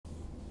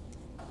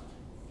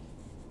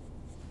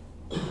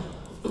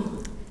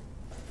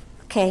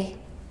Okay,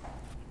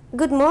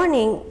 good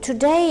morning.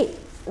 Today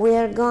we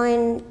are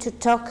going to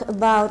talk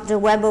about the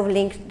web of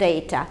linked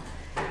data,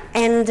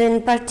 and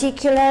in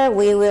particular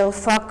we will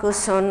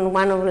focus on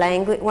one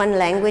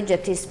language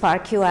that is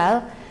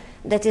SparkQL,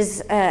 that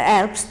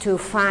helps to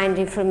find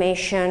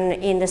information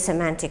in the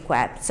semantic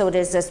web. So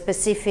there's a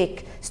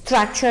specific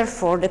structure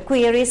for the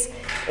queries.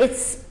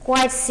 It's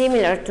quite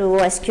similar to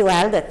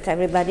SQL that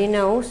everybody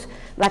knows,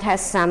 but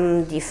has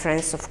some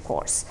difference, of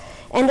course.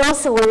 And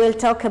also we will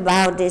talk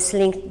about this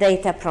linked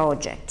data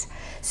project.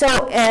 So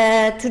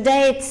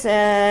today it's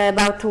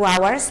about 2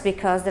 hours,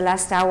 because the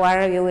last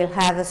hour you will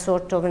have a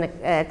sort of an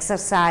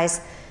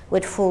exercise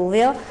with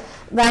Fulvio.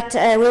 But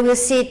we will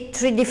see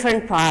 3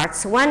 different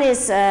parts. One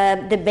is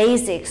the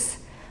basics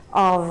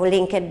of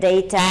linked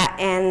data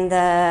and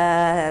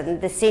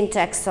the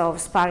syntax of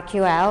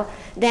SparkQL.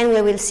 Then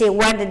we will see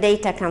where the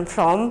data come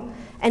from.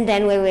 And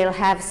then we will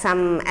have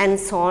some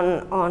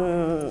hands-on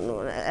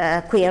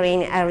on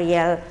querying a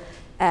real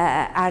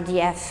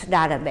RDF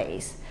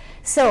database.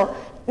 So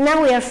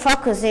now we are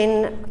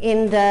focusing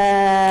in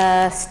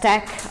the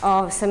stack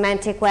of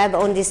Semantic Web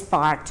on this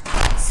part.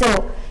 So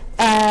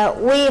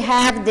we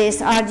have this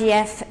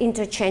RDF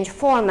interchange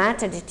format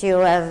that you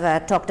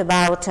have talked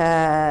about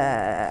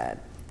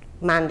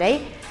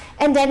Monday.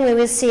 And then we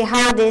will see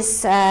how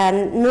this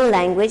new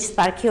language,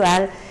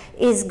 SparkQL,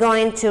 is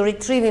going to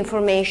retrieve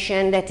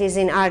information that is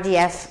in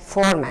RDF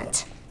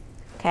format.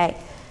 Okay,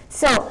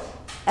 so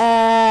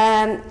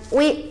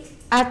we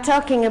are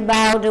talking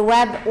about the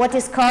web, what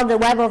is called the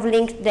web of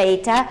linked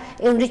data,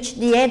 in which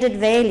the added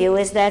value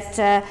is that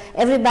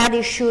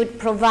everybody should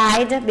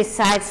provide,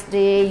 besides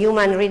the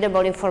human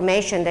readable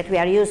information that we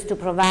are used to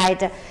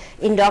provide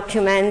in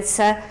documents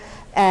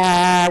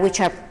which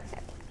are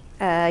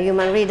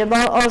human readable,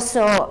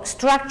 also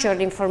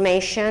structured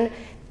information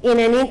in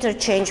an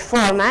interchange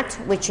format,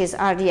 which is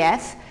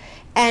RDF,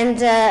 and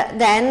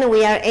then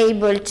we are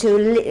able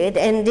to,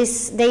 and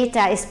this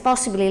data is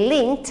possibly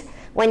linked.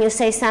 When you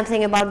say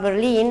something about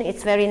Berlin,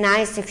 it's very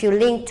nice if you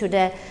link to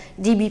the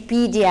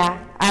DBpedia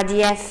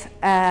RDF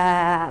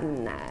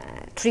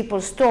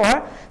triple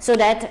store, so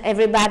that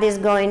everybody is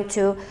going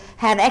to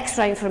have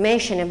extra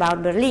information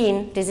about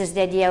Berlin. This is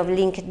the idea of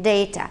linked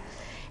data.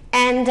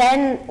 And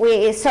then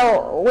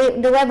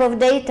the web of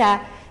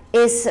data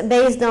is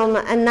based on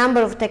a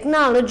number of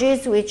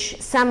technologies,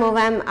 which some of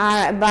them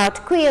are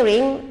about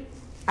querying,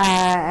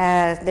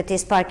 that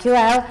is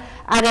SparkQL,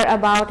 other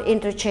about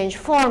interchange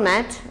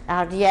format,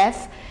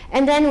 RDF,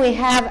 and then we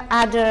have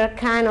other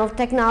kind of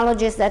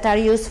technologies that are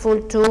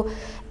useful to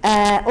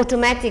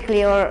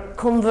automatically or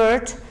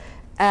convert,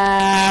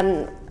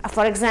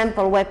 for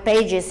example, web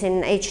pages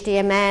in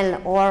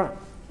HTML or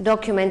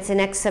documents in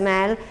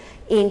XML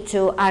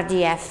into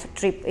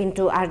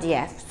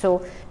RDF,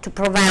 so to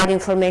provide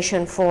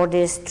information for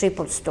this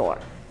triple store.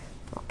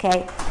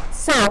 Okay,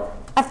 so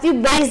a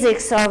few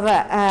basics of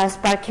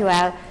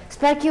SparkQL.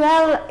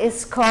 SparkQL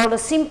is called a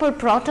simple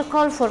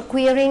protocol for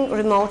querying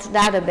remote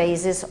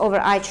databases over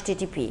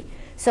HTTP.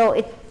 So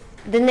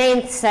the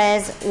name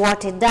says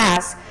what it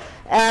does.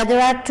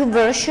 There are 2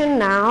 versions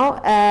now.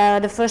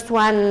 The first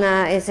one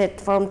is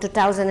from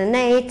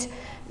 2008.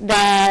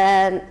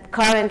 The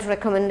current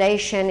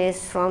recommendation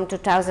is from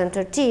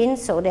 2013,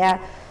 so they are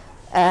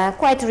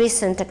quite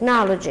recent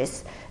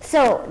technologies.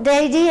 So the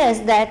idea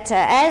is that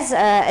as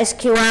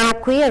SQL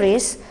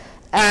queries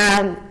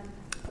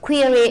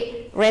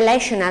query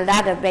relational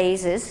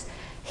databases,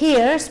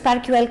 here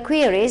SparkQL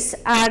queries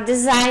are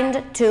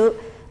designed to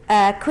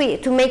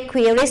make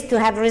queries to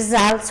have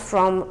results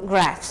from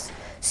graphs.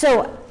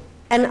 So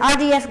an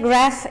RDF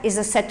graph is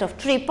a set of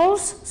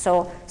triples,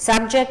 so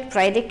subject,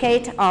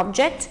 predicate,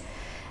 object,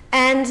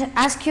 and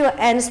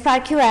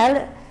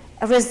SparkQL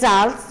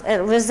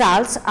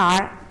results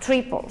are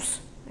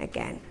triples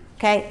again.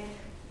 Okay,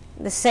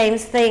 the same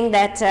thing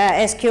that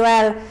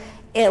SQL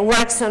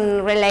works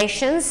on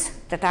relations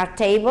that are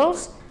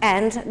tables,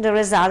 and the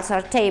results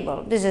are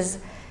table. This is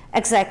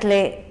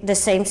exactly the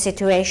same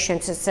situation.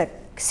 It's a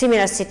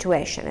similar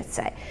situation, let's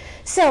say.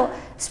 So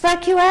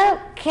SparkQL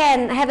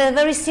can have a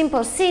very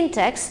simple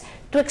syntax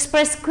to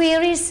express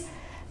queries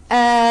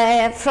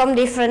from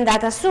different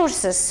data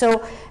sources.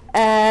 So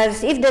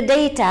if the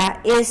data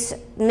is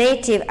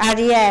native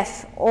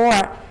RDF or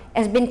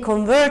has been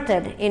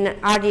converted in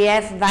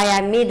RDF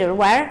via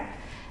middleware,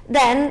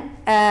 then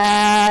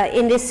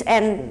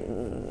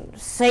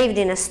saved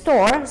in a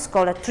store, it's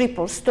called a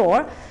triple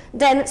store,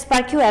 then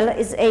SparkQL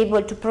is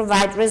able to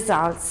provide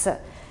results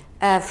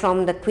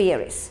from the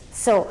queries.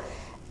 So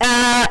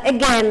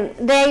again,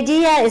 the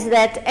idea is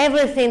that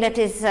everything that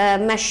is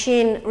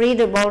machine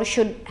readable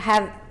should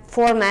have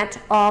format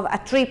of a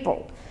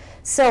triple.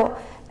 So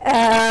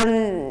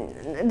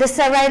the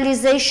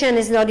serialization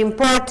is not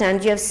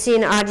important. You have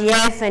seen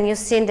RDF, and you've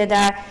seen that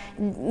there are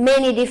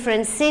many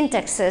different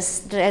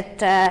syntaxes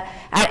that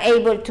are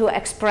able to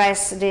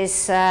express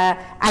this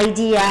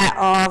idea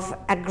of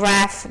a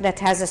graph that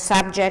has a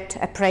subject,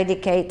 a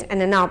predicate,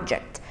 and an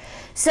object.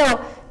 So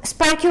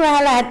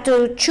SparkQL had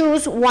to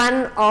choose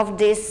one of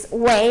this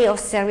way of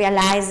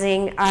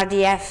serializing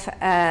RDF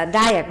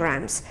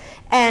diagrams,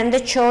 and the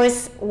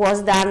choice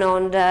was done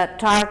on the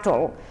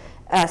turtle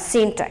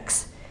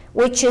syntax,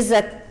 which is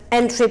a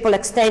N-triple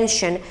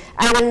extension.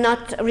 I will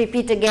not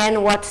repeat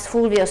again what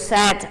Fulvio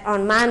said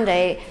on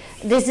Monday.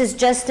 This is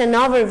just an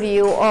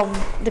overview of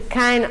the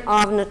kind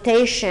of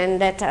notation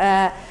that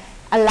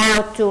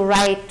allowed to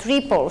write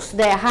triples.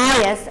 The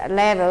highest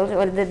level,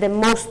 or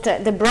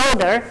the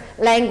broader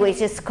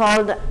language is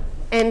called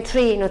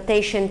N3,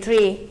 notation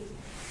 3.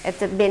 It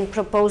had been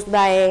proposed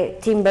by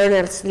Tim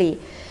Berners-Lee.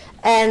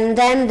 And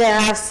then there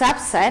are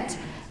subset.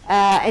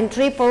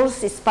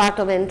 N-triples is part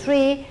of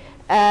N3.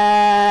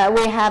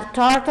 We have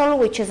turtle,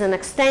 which is an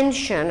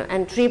extension,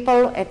 and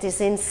triple, it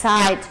is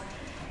inside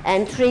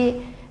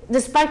N3. The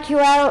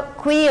SparkQL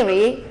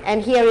query,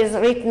 and here is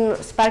written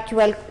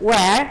SparkQL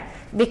where,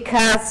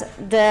 because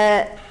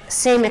the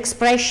same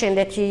expression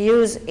that you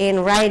use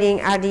in writing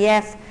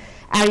RDF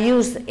are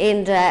used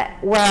in the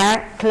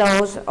where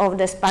clause of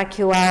the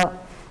SparkQL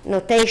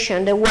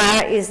notation. The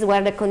where is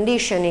where the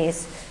condition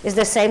is. It's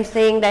the same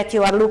thing that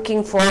you are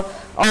looking for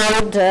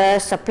all the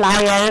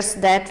suppliers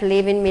that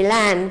live in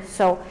Milan.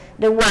 So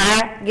the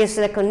where gives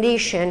the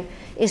condition.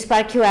 In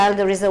SparkQL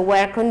there is a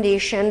where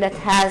condition that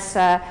has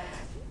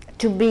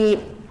to be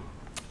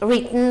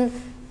written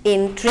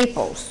in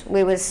triples.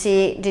 We will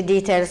see the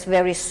details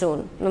very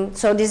soon.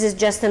 So this is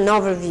just an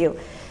overview.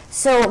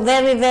 So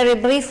very, very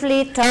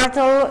briefly,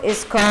 turtle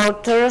is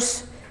called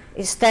TERS.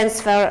 It stands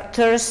for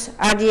TERS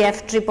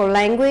RDF triple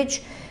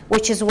language,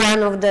 which is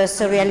one of the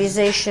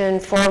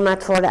serialization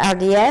format for the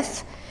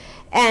RDF.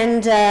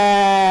 And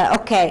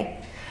okay,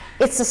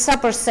 it's a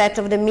superset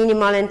of the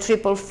minimal and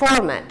triple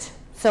format.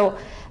 So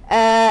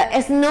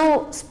it's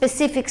no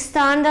specific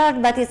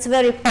standard, but it's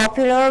very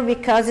popular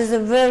because it's a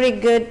very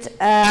good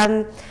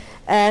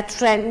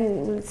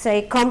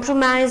say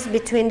compromise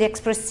between the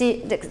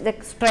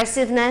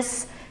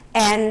expressiveness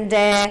and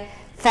the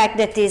fact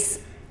that it's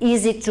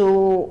easy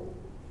to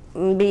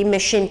be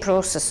machine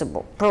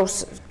processable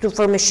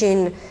for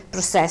machine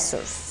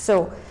processors.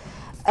 So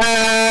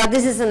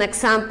this is an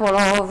example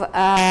of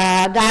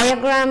a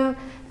diagram.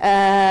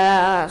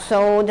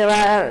 So there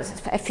are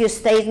a few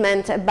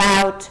statements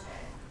about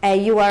a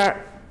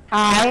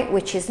URI,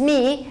 which is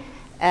me,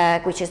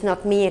 which is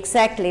not me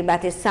exactly,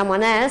 but is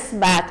someone else.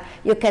 But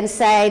you can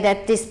say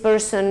that this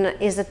person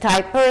is a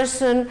type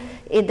person.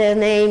 The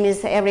name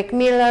is Eric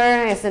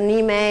Miller, has an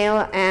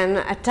email and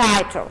a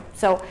title.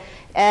 So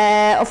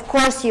of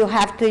course you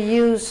have to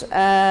use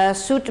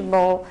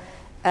suitable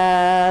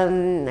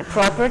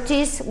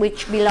properties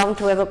which belong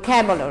to a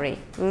vocabulary.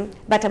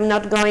 But I'm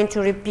not going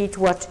to repeat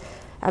what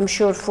I'm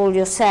sure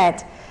Fulvio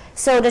said.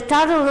 So the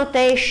turtle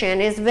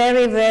notation is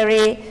very,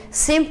 very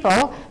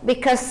simple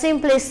because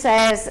simply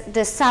says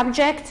the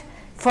subject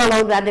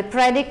followed by the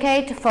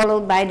predicate,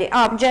 followed by the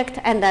object,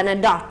 and then a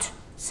dot.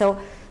 So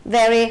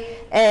very,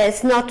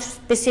 it's not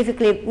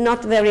specifically,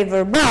 not very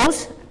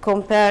verbose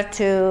compared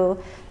to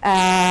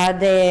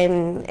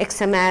the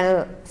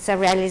XML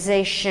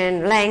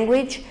serialization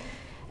language.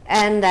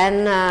 And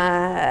then,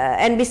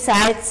 and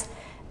besides,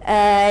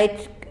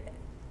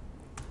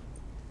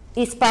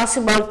 it's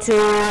possible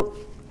to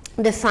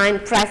define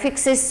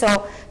prefixes,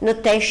 so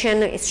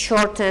notation is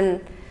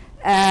shortened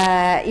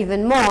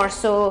even more.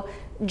 So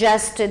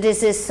just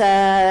this is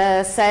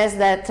says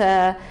that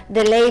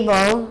the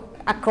label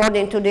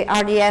according to the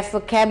RDF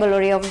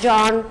vocabulary of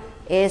John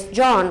is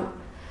John,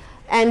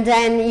 and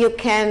then you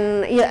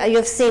can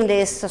you've seen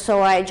this.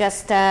 So I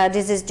just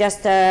this is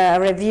just a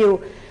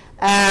review.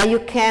 You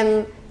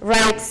can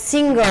write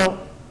single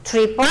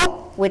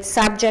triple with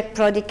subject,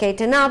 predicate,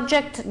 and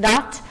object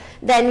dot.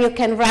 Then you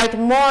can write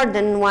more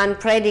than one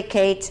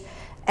predicate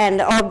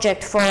and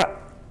object for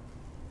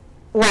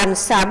one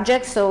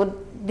subject. So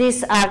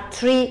these are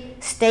three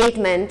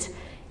statements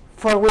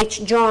for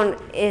which John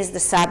is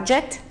the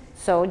subject.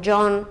 So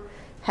John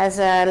has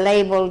a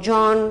label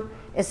John,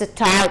 is a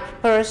type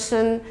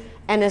person,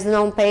 and is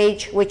known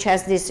page which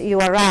has this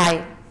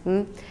URI.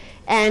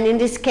 And in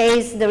this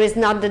case, there is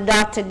not the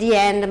dot at the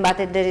end, but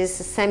there is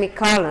a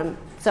semicolon.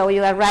 So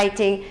you are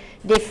writing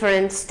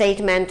different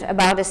statement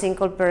about a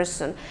single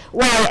person.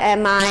 Why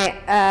am I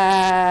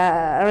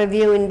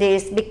reviewing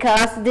this?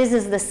 Because this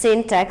is the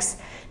syntax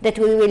that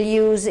we will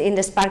use in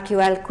the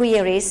SparkQL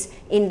queries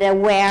in the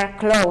where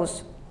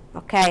clause.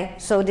 Okay,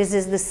 so this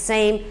is the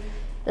same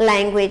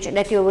language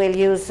that you will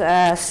use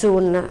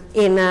soon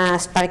in a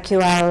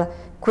SparkQL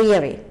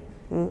query.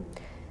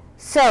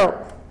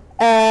 So,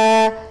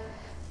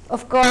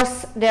 of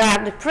course, there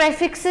are the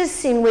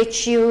prefixes in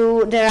which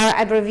there are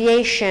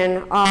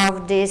abbreviation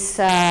of this,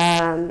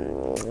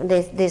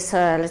 let's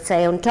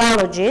say,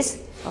 ontologies,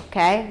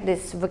 okay,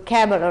 these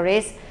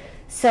vocabularies.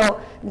 So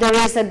there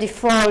is a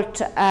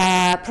default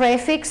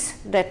prefix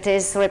that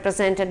is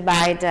represented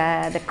by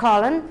the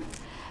colon,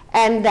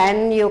 and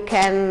then you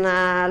can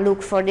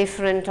look for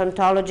different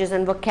ontologies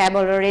and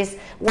vocabularies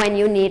when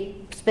you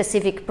need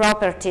specific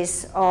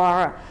properties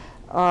or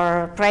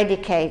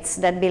predicates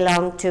that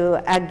belong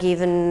to a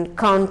given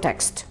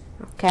context.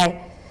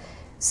 Okay,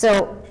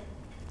 so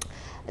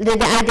the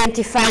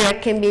identifier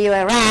can be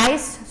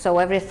URIs, so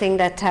everything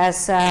that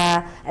has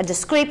a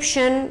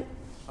description,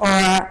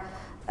 or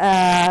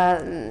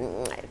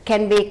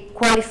can be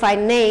qualified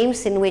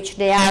names in which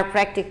they are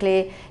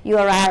practically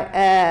URI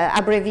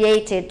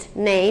abbreviated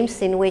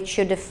names in which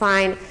you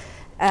define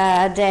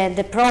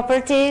the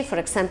property, for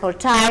example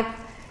type,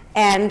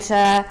 and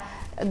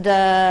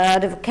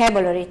the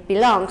vocabulary it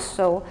belongs.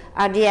 So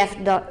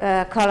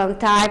RDF column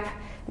type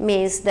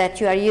means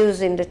that you are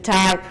using the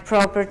type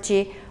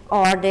property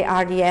or the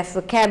RDF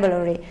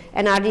vocabulary,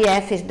 and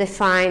RDF is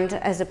defined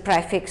as a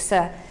prefix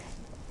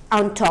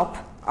on top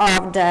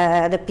of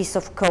the piece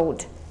of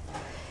code.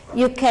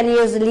 You can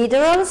use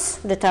literals,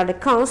 that are the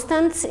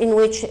constants, in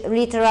which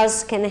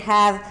literals can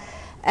have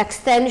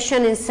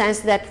extension in the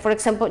sense that, for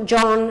example,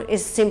 John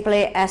is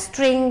simply a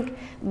string,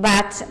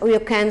 but you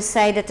can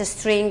say that a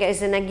string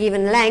is in a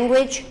given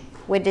language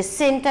with this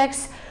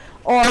syntax,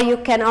 or you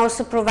can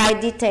also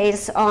provide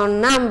details on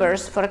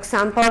numbers, for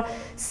example,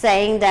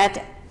 saying that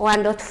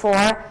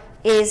 1.4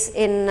 is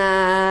in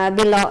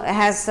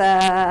has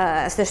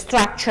the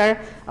structure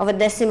of a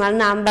decimal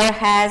number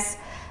has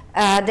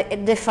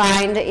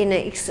defined in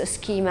a X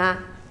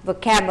schema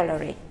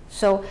vocabulary.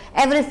 So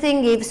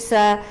everything gives,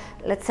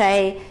 let's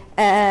say,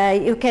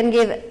 you can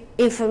give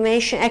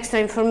information, extra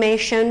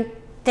information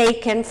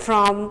taken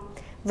from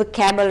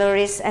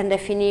vocabularies and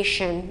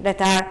definition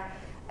that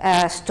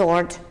are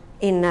stored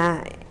in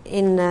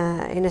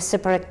a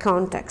separate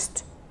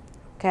context.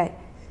 Okay,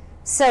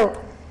 so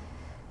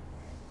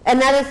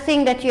another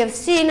thing that you have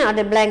seen are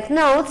the blank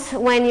notes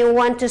when you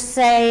want to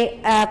say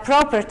a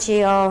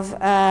property of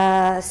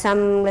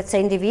some, let's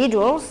say,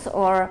 individuals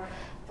or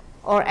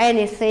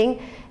anything,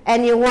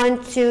 and you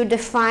want to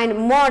define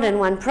more than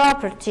one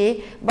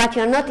property, but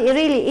you're not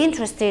really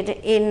interested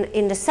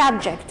in the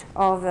subject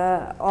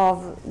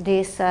of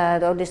these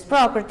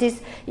properties,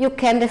 you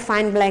can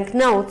define blank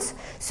notes.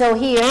 So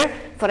here,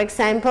 for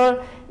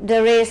example,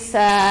 there is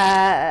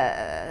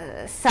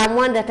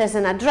someone that has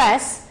an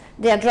address.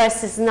 The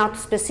address is not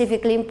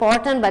specifically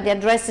important, but the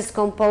address is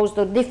composed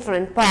of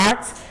different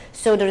parts.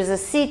 So there is a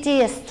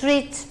city, a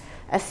street,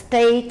 a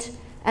state,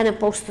 and a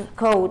postal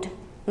code.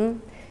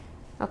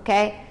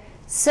 Okay,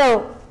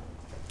 so,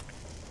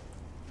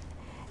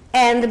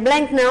 and the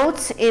blank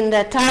notes in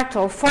the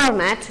turtle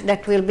format,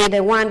 that will be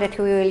the one that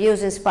we will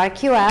use in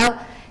SparkQL,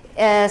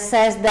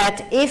 says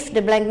that if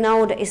the blank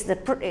node is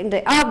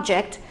the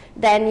object,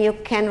 then you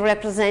can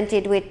represent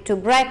it with two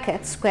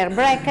brackets, square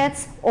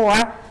brackets, or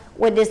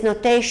with this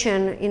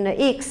notation in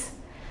the X.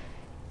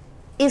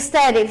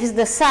 Instead, if it's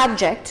the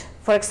subject,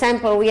 for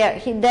example, we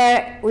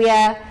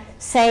are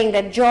saying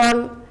that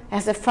John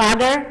has a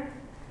father,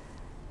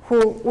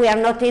 who we are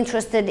not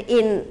interested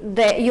in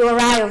the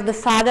URI of the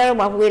father,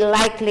 but we'll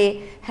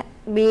likely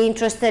be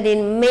interested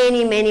in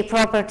many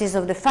properties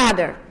of the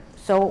father.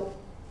 So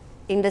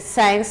in the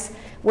sense,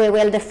 we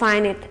will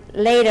define it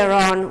later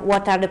on,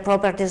 what are the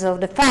properties of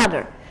the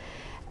father.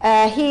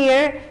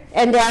 Here,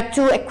 and there are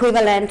two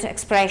equivalent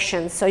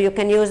expressions, so you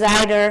can use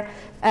either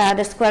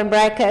the square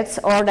brackets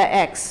or the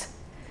X.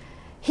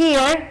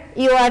 Here,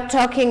 you are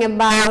talking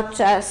about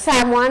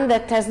someone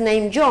that has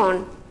named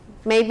John.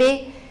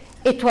 Maybe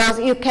it was,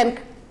 you can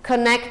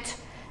connect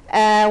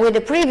with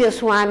the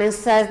previous one and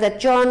says that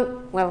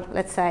John, well,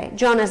 let's say,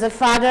 John has a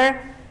father,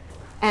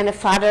 and a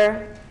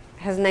father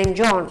has named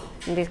John,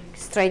 in this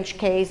strange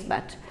case,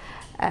 but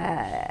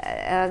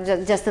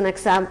just an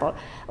example.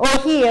 Or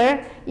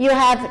here, you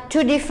have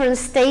two different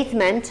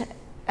statements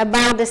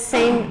about the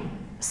same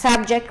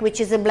subject, which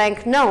is a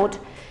blank node,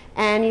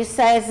 and you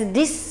says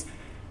this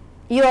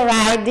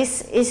URI,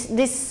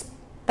 this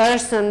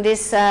person,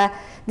 this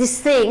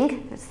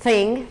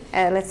thing,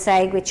 let's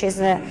say, which is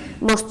the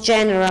most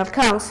general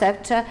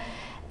concept,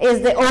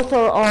 is the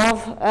author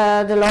of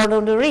The Lord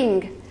of the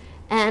Ring,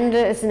 and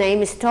his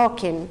name is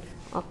Tolkien.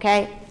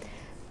 Okay.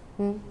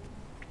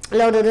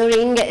 Lord of the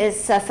Ring is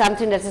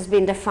something that has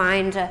been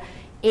defined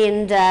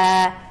in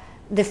the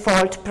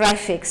default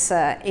prefix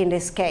in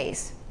this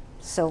case.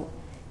 So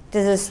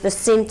this is the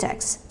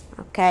syntax.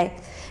 Okay.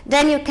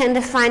 Then you can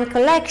define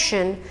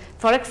collection.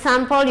 For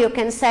example, you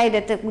can say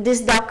that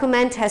this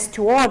document has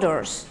two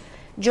authors,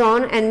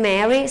 John and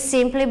Mary,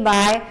 simply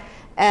by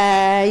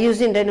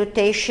using the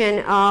notation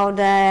of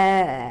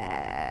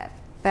the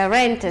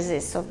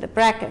parentheses, of the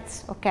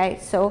brackets. Okay.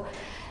 So,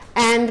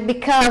 and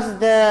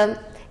because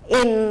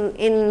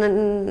in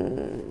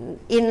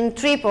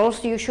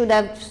triples, you should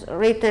have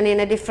written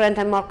in a different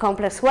and more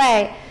complex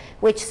way,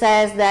 which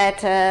says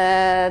that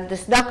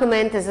this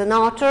document is an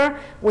author,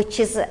 which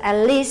is a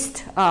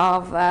list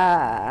of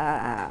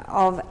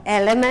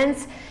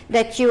elements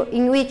that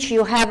in which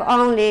you have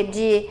only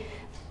the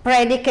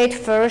predicate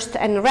first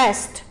and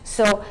rest.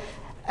 So,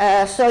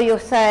 so you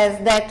say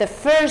that the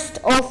first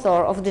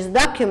author of this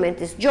document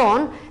is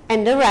John,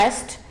 and the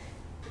rest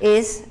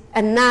is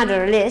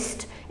another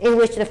list in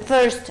which the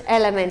first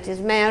element is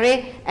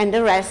Mary and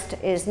the rest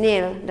is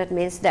nil. That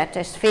means that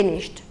is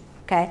finished.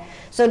 Okay,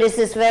 so this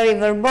is very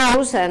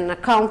verbose and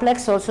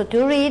complex also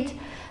to read,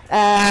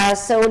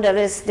 So there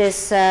is this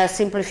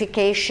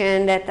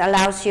simplification that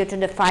allows you to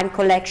define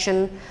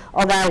collection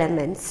of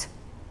elements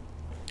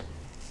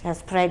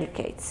as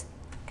predicates.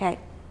 Okay.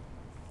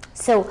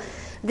 So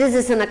this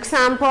is an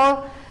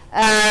example.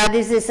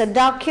 This is a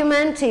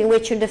document in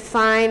which you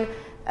define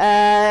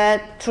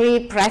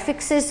 3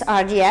 prefixes,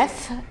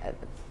 RDF,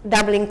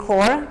 doubling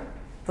core,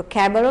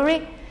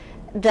 vocabulary,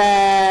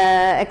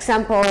 the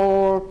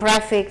example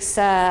prefix,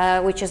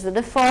 which is the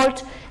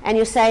default, and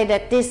you say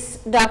that this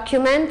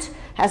document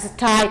has a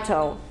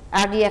title,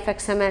 RDF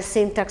XML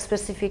syntax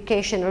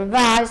specification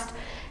revised,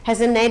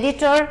 has an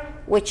editor,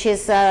 which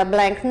is a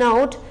blank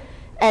node,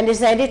 and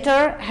this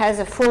editor has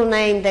a full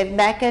name, Dave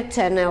Beckett,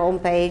 and the home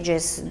page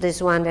is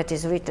this one that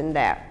is written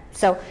there.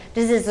 So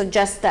this is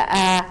just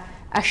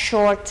a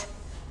short,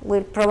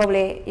 will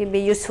probably be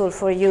useful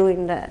for you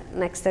in the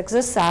next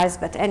exercise,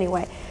 but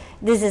anyway,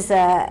 this is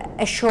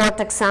a short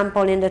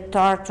example in the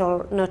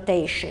turtle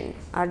notation,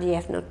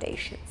 RDF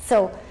notation.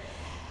 So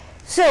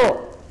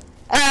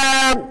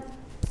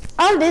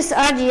all these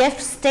RDF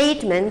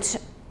statements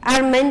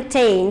are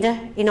maintained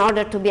in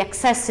order to be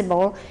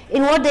accessible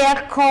in what they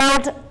are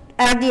called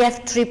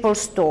RDF triple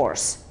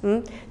stores.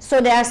 So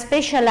they are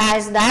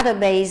specialized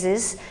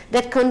databases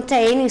that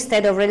contain,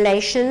 instead of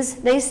relations,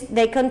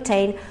 they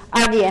contain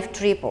RDF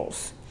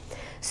triples.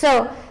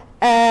 So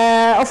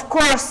of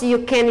course you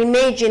can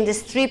imagine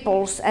these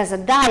triples as a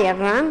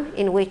diagram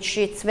in which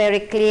it's very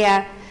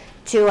clear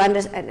to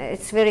understand,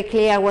 it's very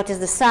clear what is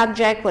the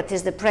subject, what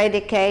is the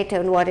predicate,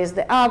 and what is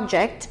the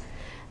object.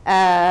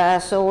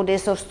 So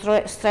this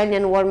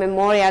Australian War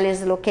Memorial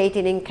is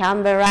located in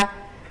Canberra.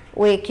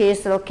 Wiki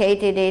is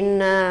located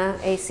in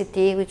ACT,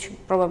 which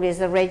probably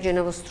is a region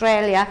of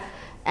Australia,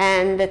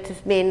 and it has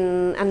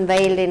been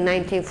unveiled in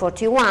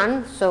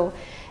 1941. So,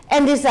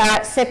 and these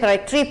are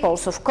separate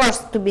triples. Of course,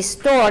 to be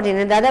stored in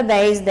a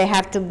database, they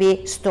have to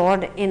be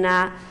stored in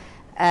a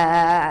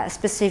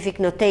specific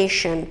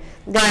notation.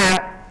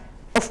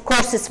 Of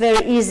course, it's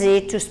very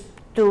easy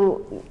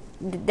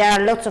there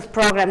are lots of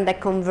programs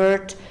that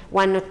convert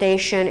one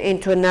notation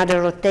into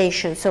another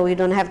notation, so you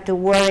don't have to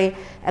worry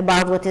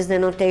about what is the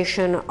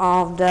notation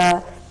of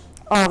the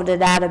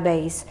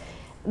database.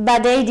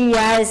 But the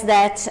idea is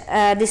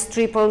that these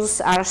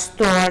triples are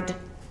stored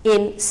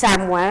in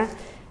somewhere,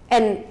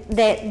 and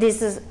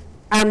these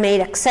are made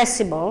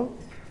accessible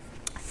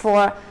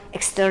for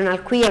external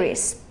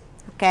queries.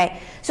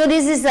 Okay, so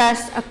this is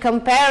a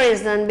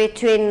comparison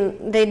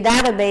between the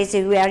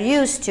databases we are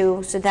used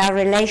to, so they are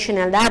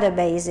relational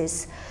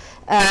databases,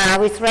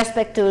 with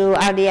respect to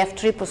RDF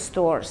triple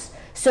stores.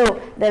 So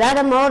the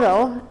data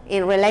model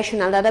in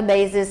relational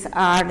databases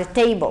are the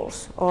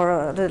tables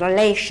or the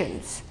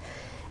relations.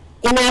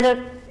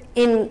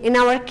 In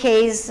our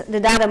case,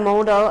 the data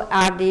model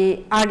are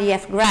the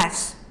RDF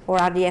graphs or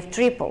RDF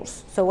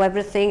triples, so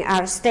everything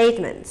are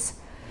statements.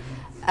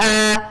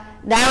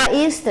 Data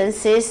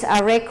instances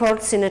are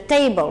records in a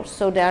table,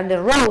 so they are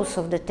the rows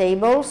of the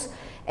tables,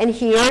 and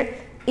here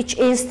each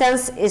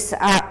instance is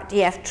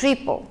RDF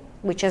triple,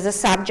 which has a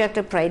subject,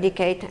 a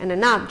predicate, and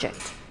an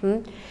object.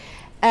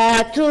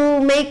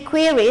 To make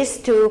queries,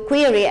 to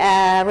query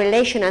a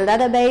relational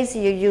database,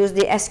 you use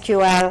the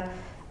SQL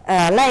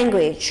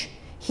language.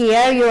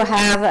 Here you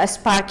have a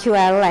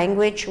SparkQL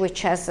language,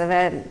 which has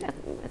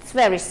it's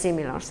very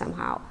similar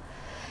somehow.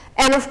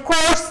 And of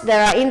course,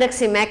 there are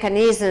indexing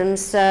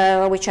mechanisms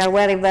which are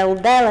very well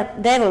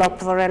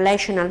developed for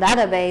relational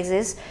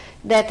databases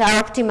that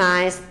are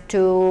optimized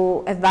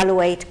to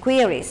evaluate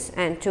queries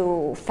and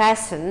to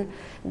fasten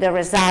the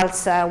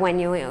results when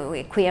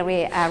you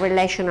query a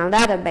relational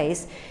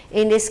database.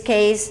 In this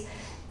case,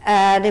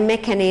 the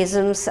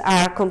mechanisms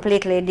are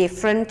completely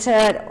different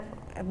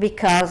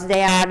because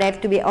they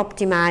have to be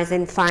optimized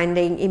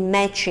in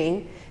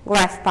matching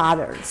graph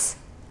patterns.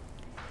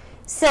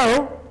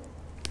 So,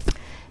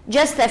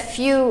 just a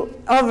little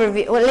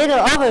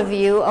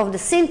overview of the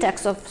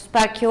syntax of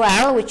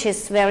SparkQL, which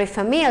is very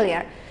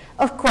familiar.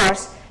 Of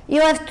course, you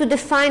have to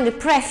define the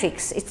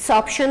prefix. It's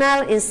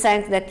optional in the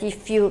sense that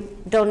if you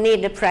don't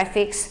need the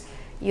prefix,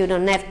 you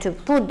don't have to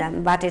put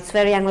them, but it's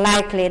very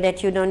unlikely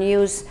that you don't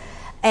use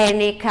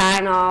any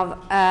kind of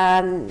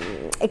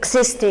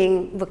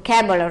existing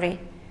vocabulary,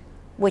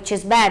 which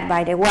is bad,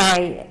 by the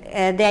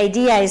way. The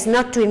idea is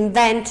not to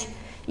invent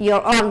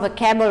your own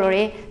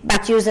vocabulary,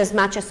 but use as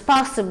much as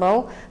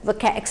possible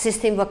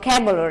existing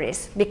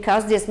vocabularies,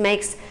 because this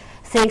makes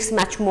things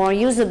much more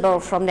usable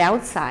from the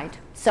outside.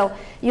 So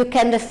you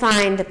can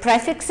define the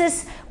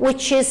prefixes,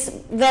 which is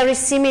very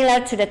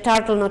similar to the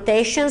turtle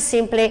notation,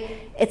 simply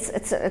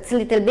it's a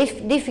little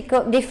bit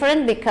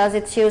different because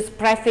it's used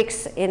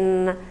prefix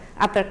in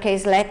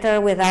uppercase letter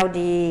without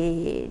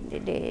the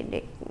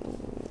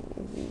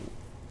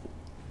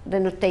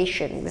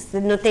notation.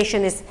 The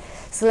notation is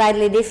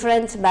slightly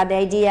different, but the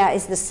idea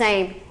is the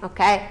same,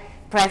 okay?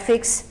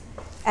 Prefix,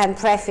 and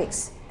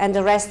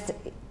the rest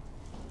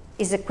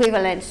is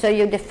equivalent. So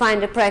you define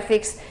the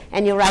prefix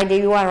and you write the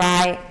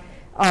URI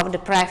of the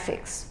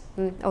prefix,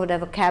 of the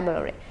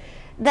vocabulary.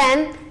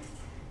 Then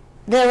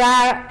there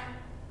are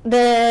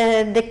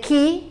the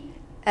key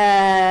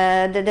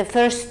the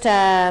first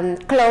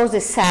clause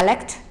is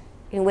select,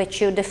 in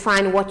which you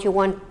define what you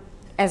want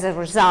as a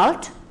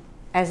result,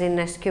 as in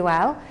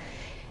SQL.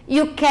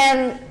 You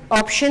can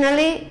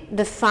optionally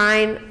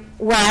define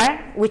where,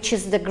 which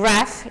is the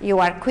graph you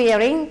are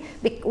querying.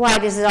 Why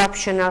this is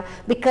optional?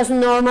 Because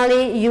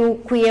normally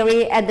you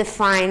query a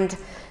defined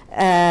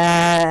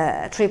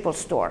triple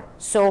store.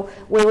 So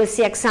we will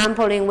see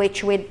example in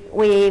which we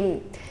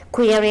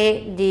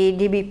query the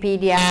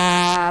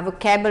DBpedia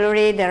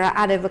vocabulary. There are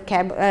other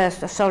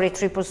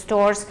triple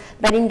stores,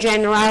 but in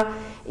general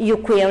you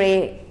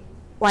query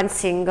one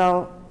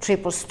single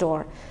triple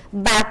store.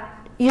 But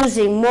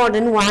using more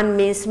than one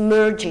means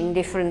merging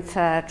different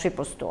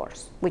triple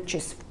stores, which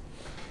is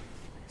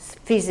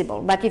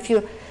feasible. But if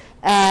you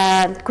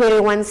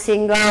query one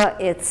single,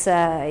 it's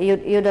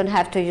you don't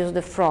have to use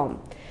the from.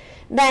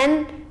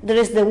 Then there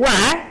is the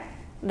where,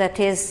 that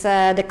is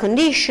the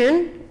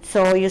condition.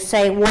 So you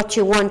say what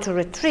you want to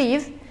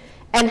retrieve,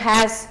 and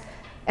has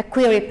a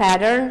query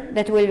pattern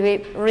that will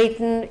be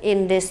written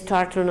in this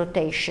turtle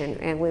notation,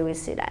 and we will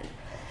see that.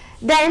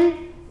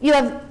 Then you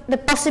have the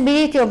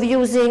possibility of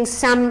using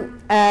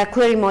some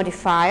query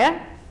modifier,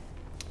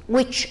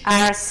 which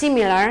are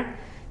similar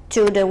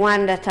to the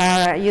one that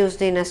are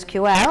used in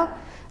SQL.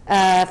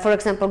 For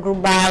example,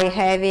 group by,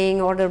 having,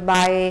 order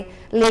by,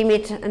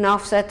 limit and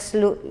offsets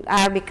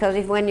are because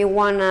if when you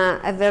want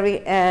a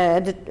very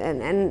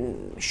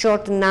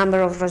short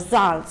number of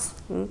results.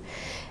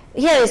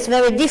 Here it's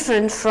very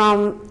different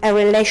from a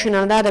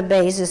relational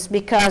databases,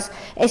 because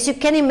as you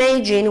can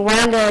imagine,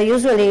 while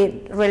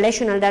usually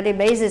relational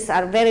databases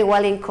are very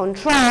well in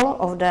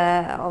control of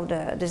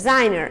the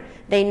designer,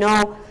 they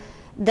know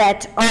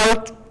that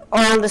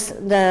all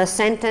the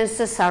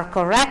sentences are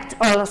correct,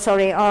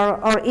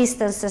 or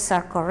instances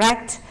are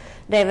correct,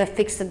 they have a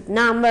fixed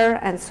number,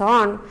 and so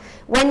on.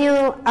 When you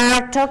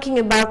are talking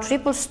about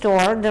triple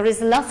store, there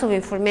is lots of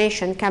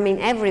information coming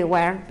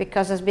everywhere,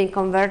 because it's been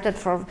converted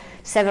from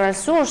several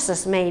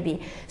sources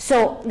maybe.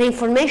 So the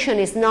information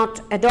is not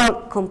at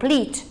all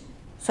complete.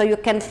 So you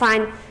can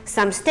find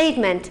some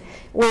statement.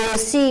 We'll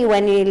see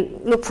when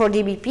you look for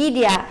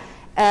DBpedia,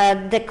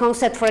 the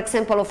concept, for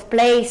example, of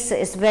place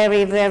is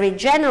very, very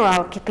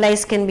general.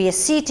 Place can be a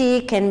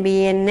city, can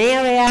be an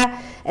area,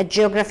 a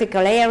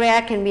geographical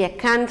area, can be a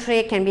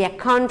country, can be a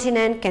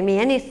continent, can be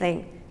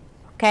anything.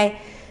 Okay,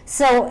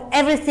 so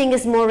everything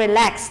is more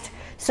relaxed.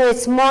 So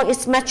it's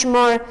much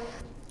more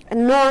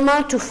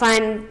normal to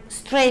find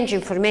strange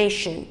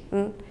information,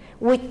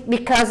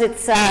 because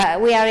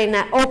we are in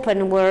an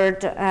open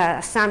world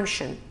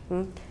assumption.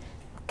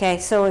 Okay,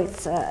 so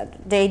it's,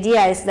 the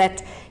idea is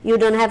that you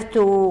don't have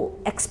to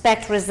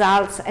expect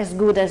results as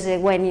good as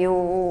when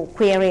you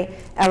query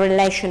a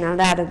relational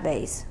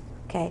database.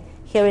 Okay,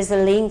 here is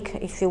a link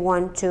if you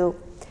want to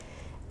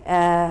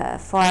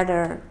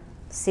further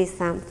see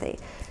something.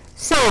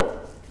 So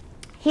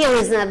here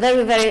is a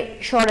very, very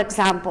short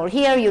example.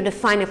 Here you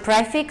define a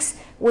prefix,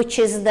 which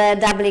is the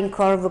Dublin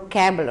Core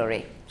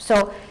vocabulary.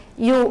 So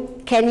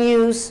you can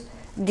use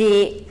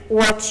the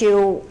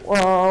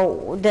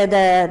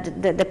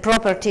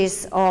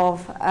properties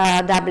of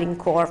Dublin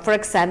Core, for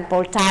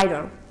example,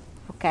 title.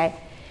 Okay,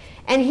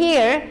 and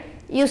here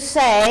you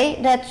say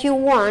that you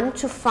want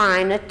to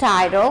find a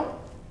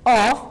title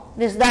of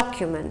this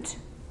document.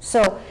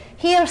 So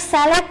here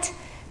select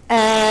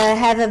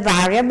have a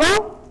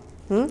variable.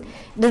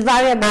 The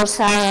variables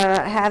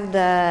have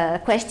the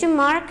question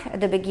mark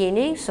at the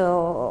beginning,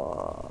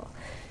 so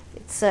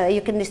it's, you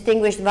can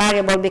distinguish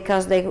variable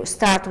because they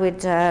start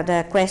with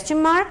the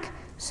question mark.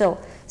 So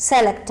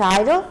select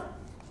title,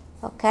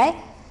 okay,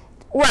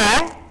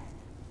 where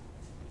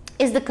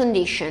is the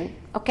condition,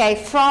 okay,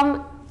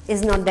 from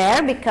is not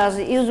there because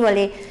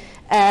usually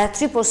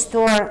triple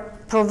store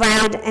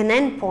provide an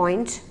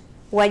endpoint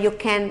where you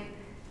can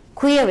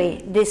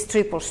query this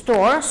triple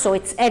store, so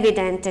it's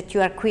evident that you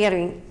are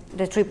querying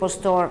the triple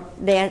store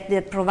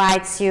that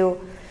provides you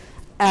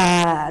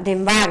the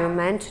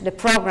environment, the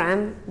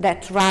program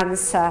that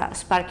runs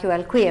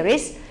SparkQL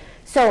queries.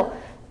 So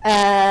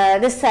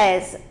this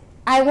says,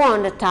 I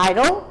want a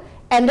title,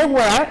 and the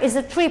where is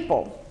a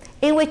triple,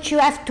 in which you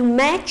have to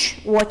match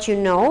what you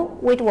know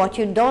with what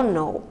you don't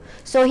know.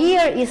 So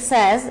here it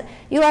says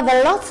you have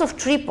a lots of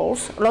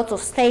triples, lots of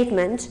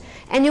statements,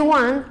 and you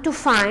want to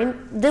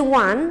find the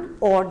one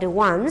or the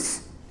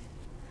ones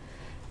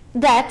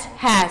that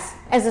has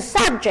as a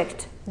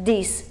subject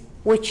this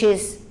which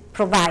is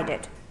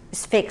provided,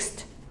 is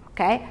fixed,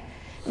 okay?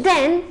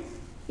 Then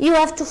you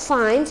have to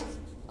find,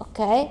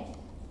 okay,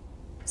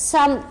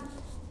 some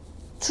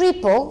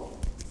triple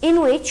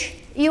in which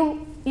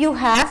you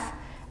have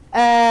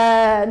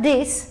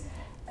this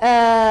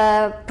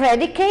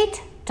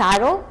predicate,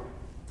 title,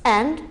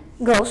 and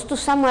goes to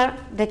somewhere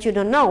that you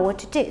don't know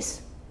what it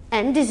is.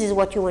 And this is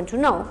what you want to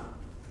know.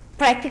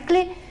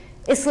 Practically,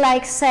 it's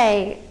like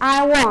saying,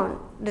 I want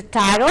the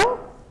title,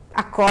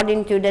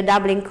 according to the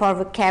Dublin Core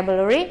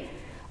vocabulary,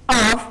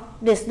 of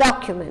this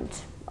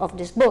document, of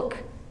this book,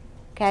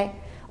 okay?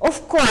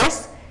 Of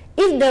course,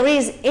 if there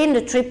is in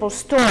the triple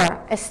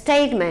store a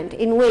statement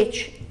in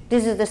which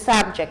this is the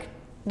subject,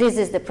 this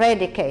is the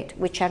predicate,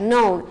 which are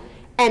known,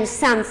 and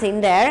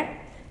something there,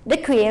 the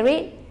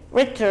query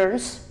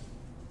returns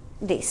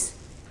this.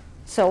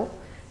 So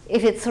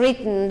if it's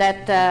written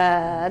that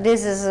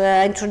this is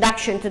an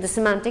introduction to the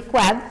semantic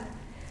web,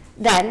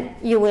 then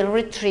you will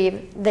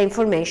retrieve the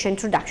information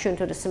introduction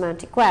to the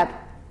semantic web.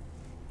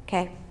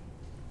 Okay?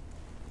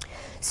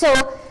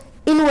 So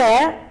in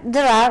where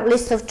there are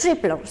lists of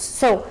triples.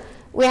 So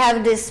we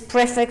have this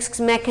prefix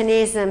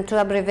mechanism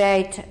to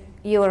abbreviate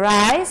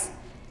URIs.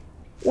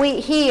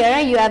 Here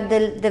you have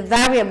the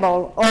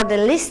variable or the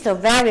list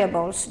of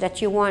variables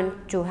that you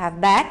want to have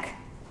back,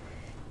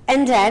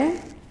 and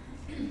then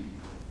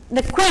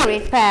the query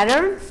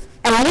pattern,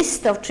 a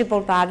list of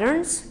triple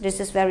patterns. This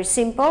is very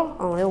simple,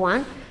 only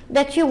one,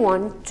 that you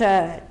want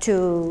that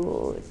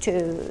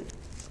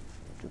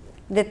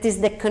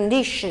is the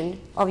condition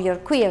of your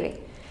query.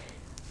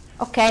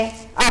 Okay,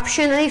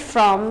 optionally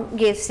from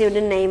gives you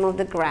the name of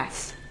the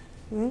graph.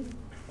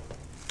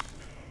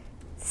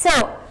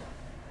 So,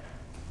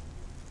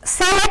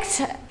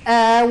 select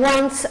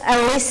wants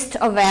a list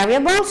of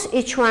variables.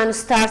 Each one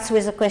starts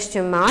with a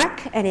question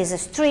mark and is a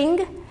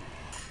string.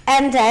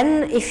 And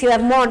then, if you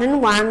have more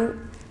than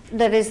one,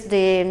 there is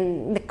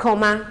the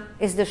comma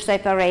is the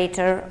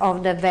separator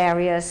of the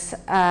various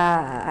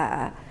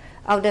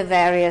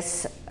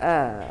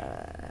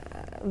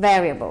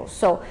variables.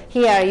 So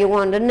here you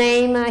want the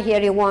name,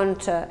 here you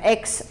want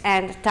X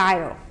and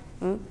title.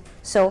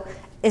 So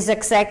it's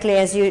exactly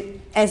as you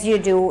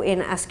do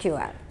in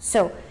SQL.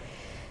 So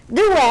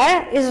the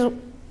where is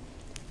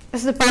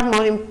the part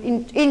more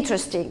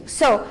interesting.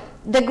 So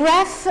the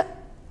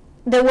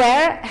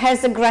where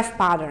has a graph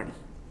pattern.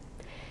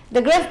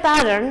 The graph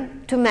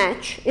pattern to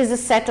match is a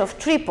set of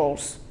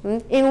triples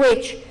in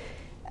which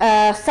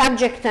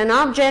subject and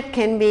object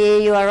can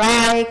be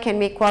URI, can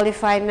be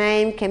qualified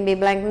name, can be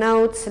blank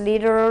notes,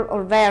 literal,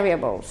 or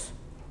variables.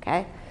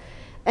 Okay,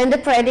 and the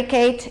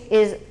predicate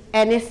is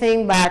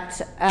anything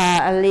but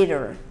a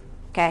literal.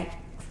 Okay,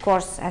 of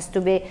course, has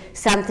to be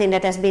something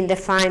that has been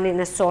defined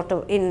in a sort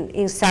of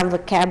in some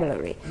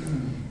vocabulary.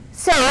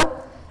 So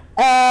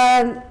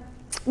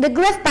the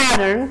graph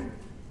pattern,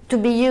 to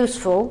be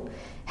useful,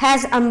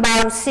 has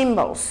unbound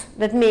symbols.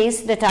 That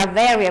means that are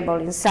variable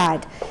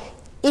inside.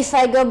 If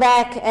I go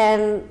back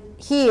and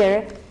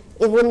here,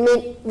 it would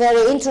be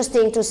very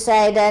interesting to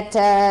say that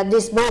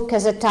this book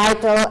has a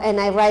title and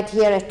I write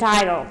here a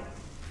title.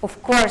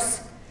 Of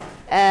course,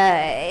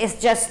 it's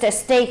just a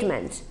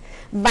statement.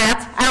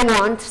 But I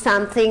want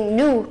something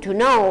new to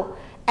know,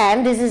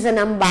 and this is an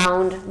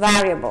unbound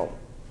variable.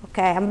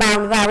 Okay,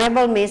 unbound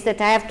variable means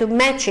that I have to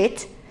match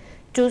it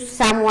to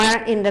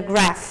somewhere in the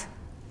graph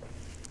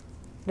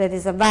that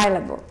is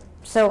available.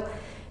 So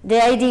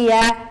the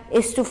idea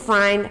is to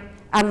find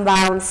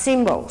unbound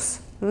symbols.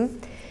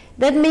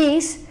 That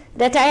means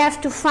that I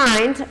have to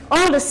find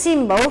all the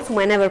symbols,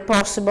 whenever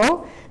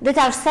possible, that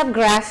are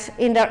subgraph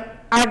in the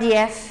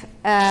RDF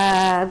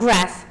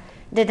graph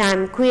that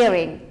I'm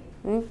querying.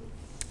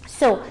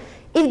 So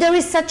if there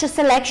is such a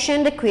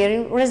selection, the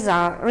query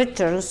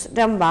returns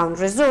the unbound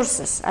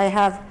resources. I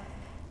have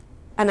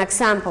an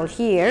example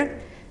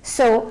here.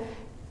 So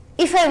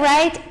if I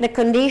write the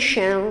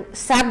condition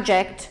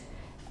subject,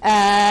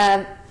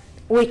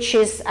 which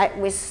is,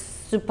 we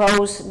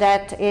suppose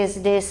that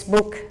is this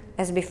book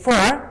as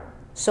before,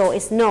 so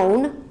it's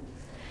known,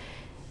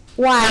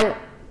 while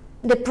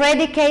the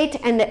predicate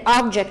and the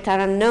object are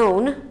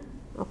unknown,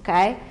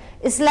 okay,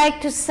 it's like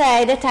to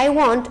say that I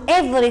want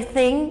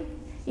everything,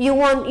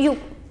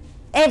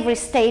 every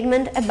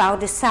statement about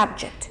the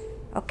subject,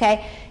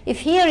 okay. If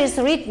here is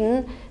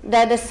written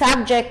that the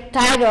subject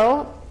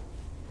title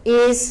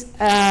is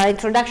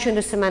Introduction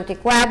to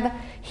Semantic Web,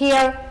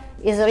 here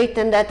is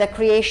written that the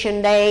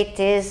creation date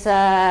is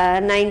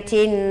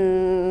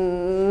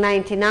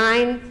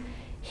 1999,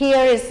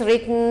 here is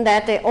written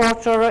that the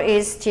author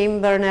is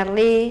Tim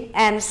Berners-Lee,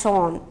 and so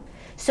on.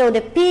 So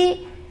the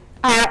P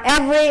are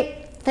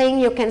everything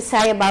you can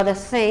say about a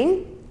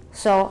thing,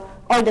 so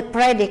all the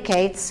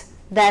predicates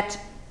that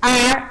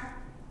are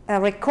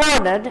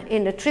recorded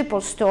in the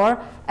triple store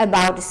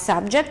about the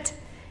subject,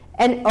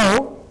 and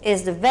O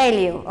is the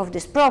value of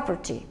this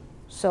property.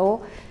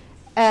 So,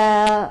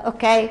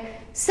 okay,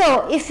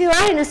 so if you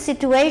are in a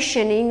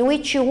situation in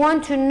which you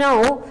want to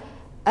know,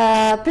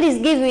 please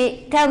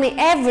tell me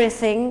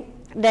everything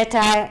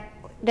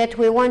that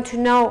we want to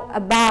know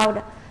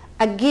about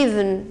a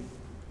given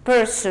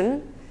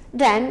person,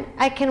 then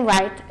I can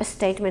write a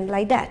statement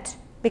like that,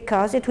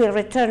 because it will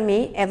return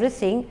me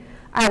everything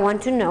I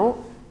want to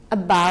know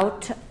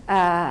about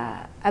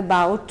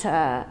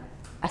a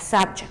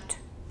subject.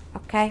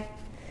 Okay,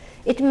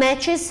 it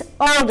matches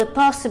all the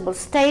possible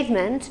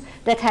statements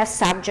that have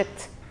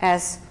subject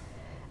as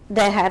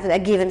they have a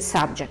given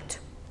subject.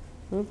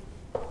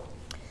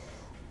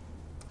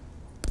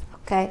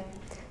 Okay.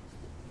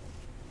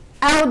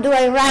 How do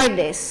I write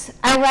this?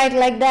 I write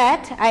like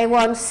that. I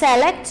want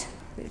select.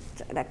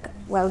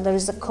 Well, there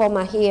is a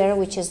comma here,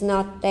 which is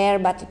not there,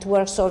 but it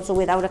works also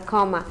without a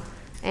comma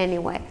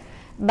anyway.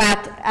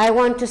 But I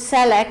want to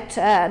select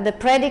the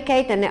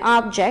predicate and the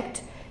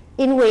object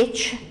in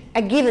which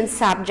a given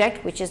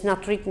subject, which is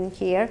not written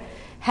here,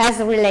 has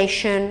a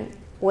relation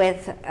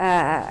with,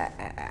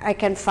 I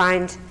can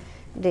find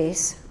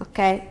this,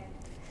 okay?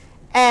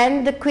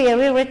 And the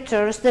query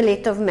returns the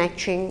list of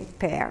matching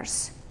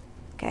pairs,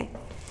 okay?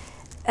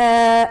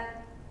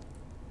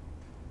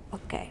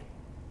 Okay.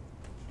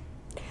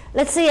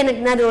 Let's see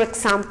another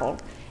example.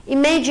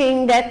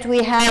 Imagine that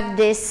we have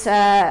this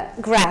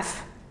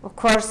graph. Of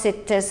course,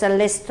 it is a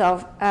list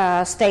of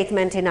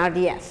statements in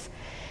RDF.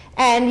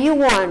 And you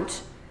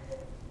want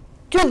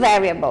two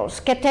variables,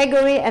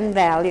 category and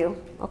value.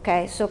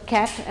 Okay, so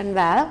cat and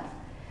val,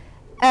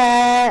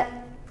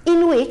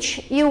 in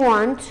which you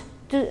want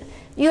to,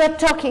 you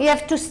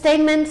have two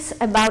statements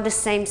about the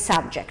same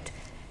subject.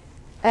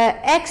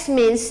 X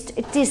means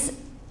it is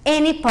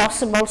any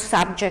possible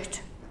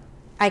subject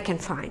I can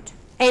find,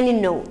 any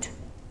node.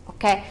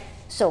 Okay,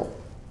 so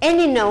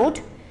any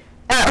node,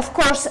 of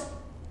course,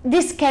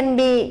 this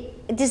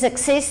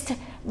exists,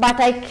 but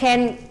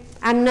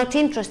I'm not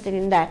interested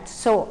in that,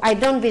 so I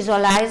don't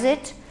visualize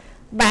it,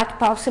 but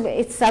possibly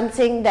it's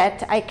something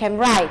that I can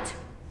write,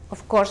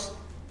 of course.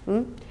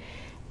 And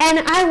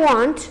I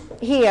want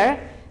here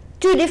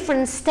two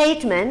different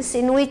statements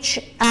in which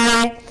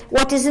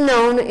what is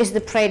known is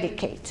the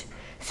predicate.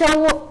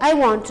 So I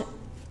want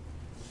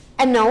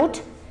a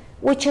node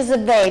which has a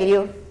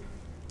value,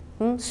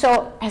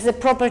 so has a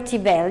property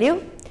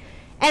value,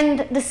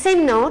 and the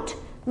same node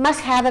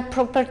must have a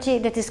property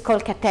that is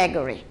called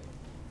category.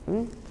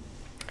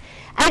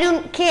 I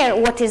don't care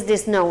what is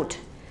this node,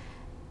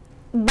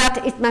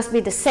 but it must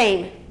be the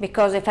same,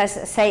 because if I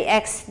say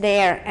X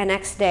there and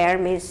X there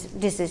means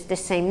this is the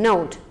same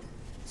node.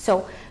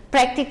 So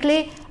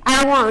practically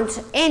I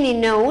want any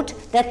node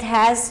that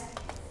has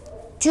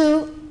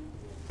two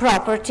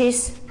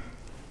properties,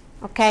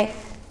 okay?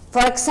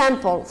 For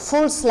example,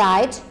 full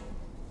slide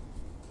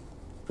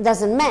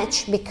doesn't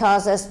match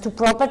because there's two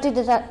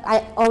properties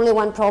only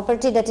one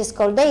property that is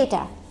called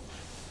data.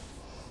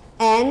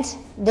 And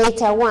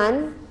data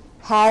 1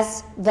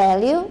 has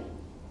value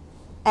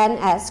and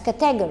has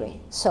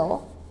category.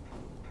 So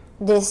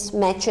this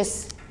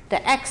matches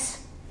the X.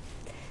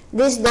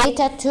 This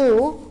data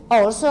 2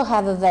 also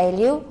have a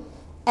value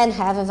and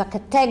have a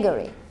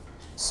category.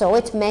 So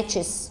it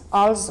matches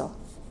also.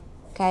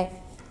 Okay?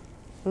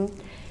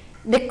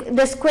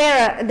 The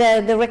square,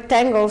 the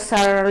rectangles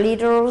are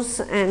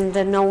literals, and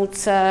the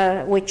nodes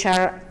which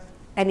are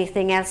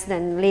anything else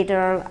than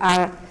literal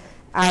are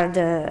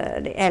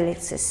the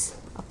ellipses.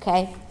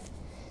 Okay?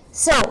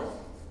 So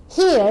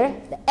here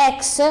the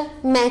X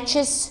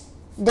matches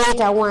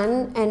data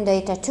 1 and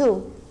data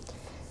 2.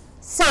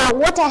 So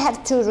what I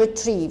have to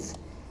retrieve?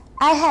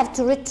 I have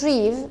to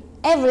retrieve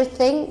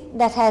everything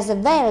that has a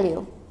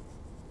value.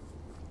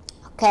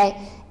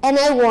 Okay? And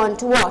I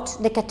want what?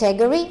 The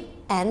category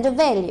and the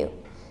value.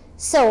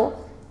 So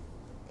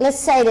let's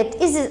say that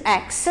this is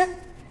X.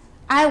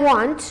 I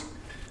want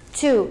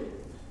to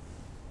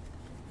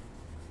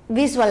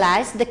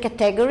visualize the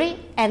category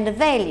and the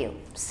value.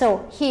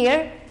 So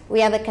here we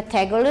have a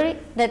category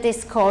that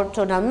is called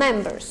total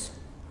members.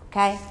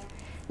 Okay?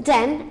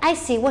 Then I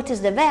see what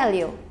is the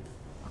value.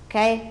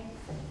 Okay?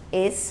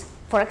 Is,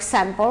 for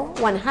example,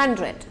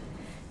 100.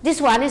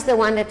 This one is the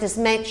one that is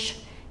matched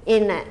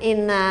in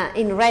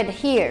red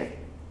here.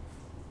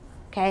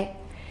 Okay?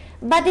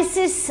 But this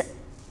is,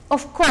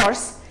 of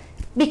course,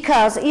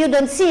 because you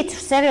don't see it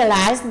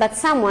serialized, but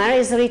somewhere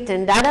is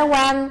written data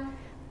 1,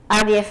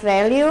 RDF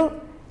value,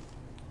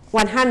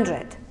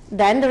 100.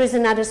 Then there is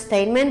another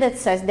statement that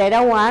says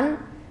data 1,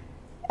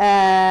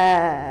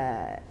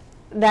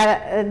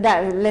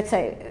 let's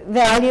say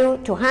value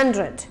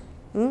 200.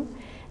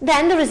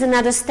 Then there is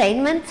another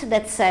statement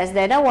that says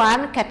data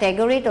 1,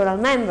 category, total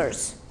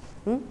members.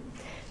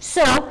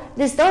 So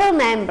these total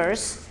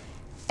members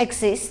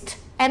exist,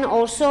 and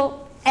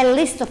also a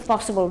list of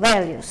possible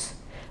values.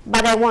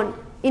 But I want,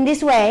 in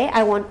this way,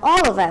 I want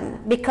all of them,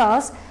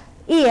 because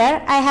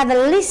here I have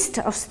a list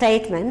of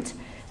statements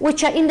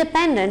which are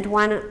independent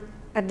one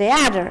at the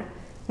other.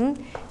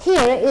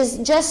 Here is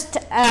just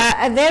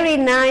a very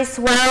nice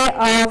way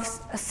of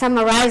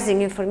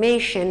summarizing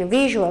information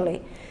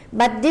visually.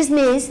 But this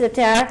means that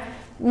there are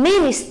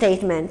many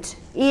statements.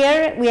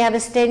 Here we have a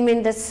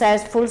statement that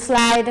says full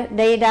slide,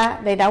 data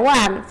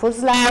 1, full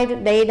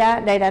slide,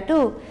 data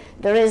 2.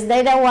 There is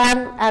data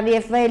 1,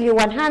 RDF value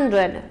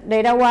 100,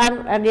 data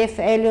 1, RDF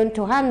value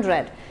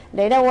 200,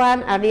 data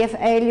 1, RDF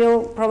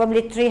value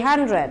probably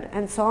 300,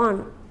 and so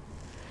on.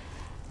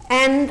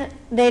 And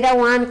data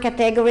 1,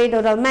 category,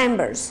 total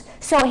members.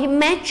 So he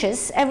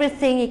matches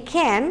everything he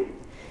can.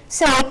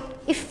 So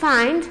he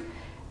finds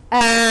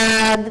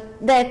that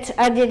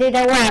the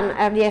data 1,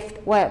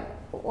 RDF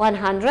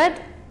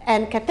 100,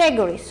 and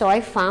category. So I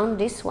found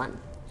this one.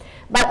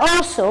 But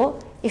also,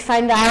 he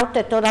finds out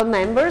that total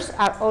members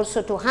are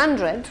also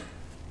 200,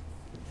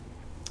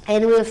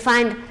 and we'll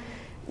find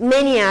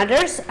many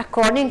others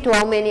according to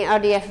how many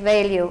RDF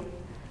value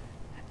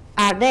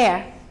are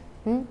there.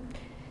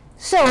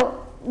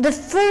 So the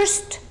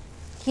first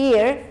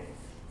here,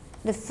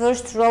 the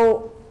first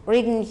row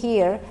written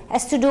here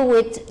has to do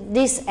with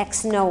this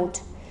X node,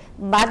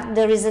 but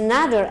there is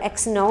another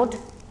X node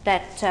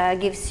that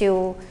gives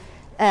you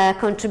a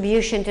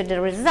contribution to the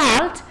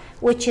result,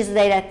 which is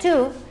data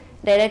 2.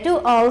 Data 2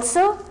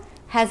 also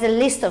has a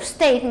list of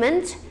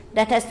statements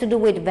that has to do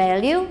with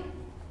value,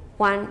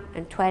 1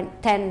 and 10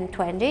 and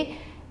 20,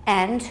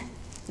 and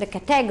the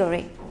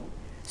category.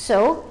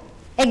 So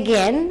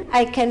again,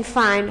 I can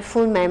find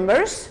full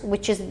members,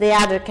 which is the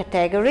other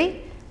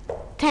category,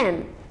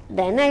 10.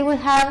 Then I will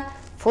have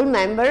full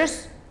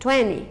members,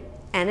 20,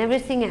 and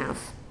everything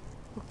else.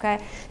 Okay?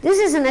 This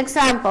is an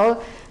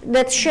example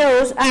that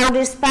shows how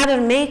this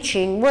pattern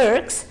matching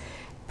works.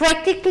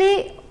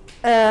 Practically,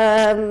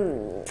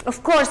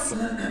 of course,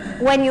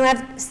 when you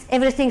have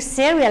everything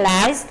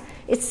serialized,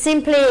 it's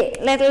simply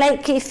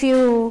like if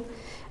you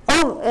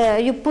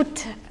you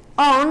put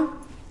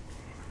on,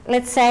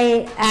 let's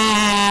say,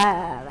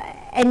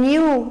 a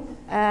new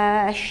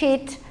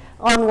sheet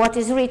on what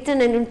is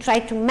written, and you try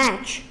to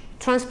match,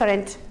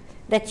 transparent,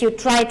 that you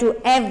try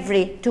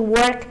to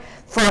work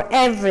for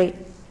every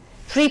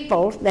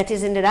triple that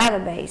is in the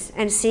database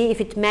and see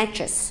if it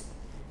matches.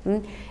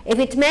 If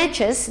it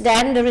matches,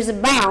 then there is a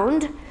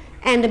bound,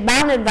 and the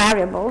bounded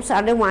variables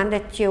are the one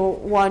that you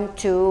want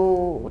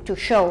to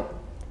show.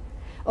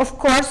 Of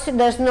course,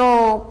 there's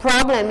no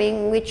problem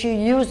in which you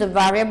use a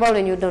variable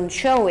and you don't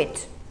show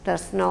it.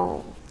 There's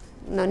no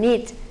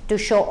need to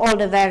show all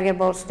the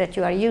variables that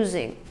you are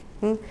using.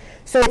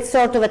 So it's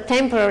sort of a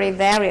temporary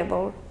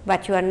variable,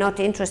 but you are not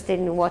interested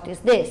in what is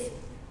this.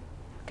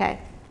 Okay?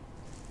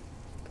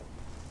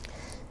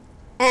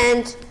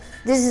 And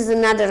this is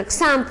another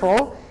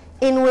example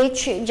in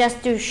which,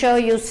 just to show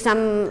you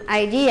some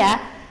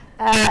idea,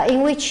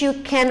 in which you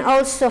can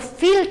also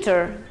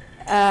filter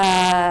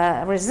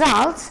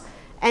results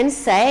and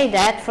say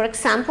that, for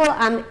example,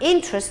 I'm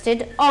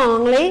interested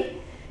only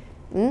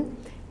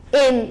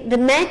in the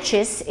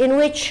matches in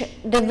which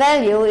the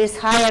value is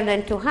higher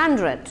than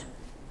 200.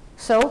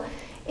 So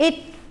it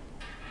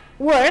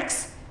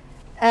works,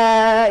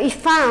 it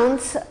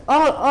founds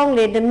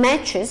only the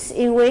matches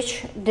in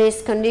which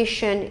this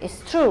condition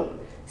is true.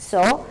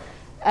 So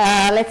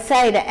let's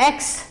say the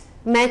X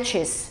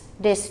matches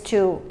these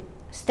two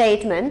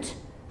statements,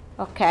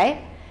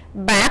 okay,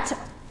 but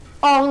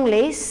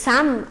only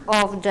some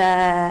of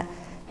the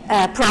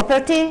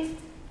property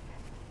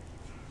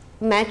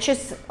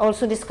matches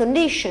also this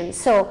condition.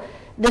 So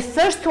the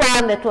first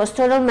one, that was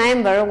total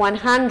member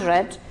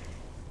 100,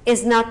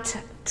 is not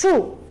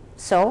true,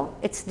 so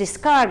it's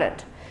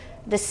discarded.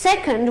 The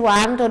second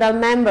one, total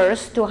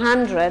members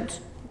 200,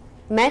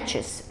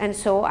 matches, and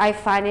so I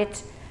find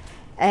it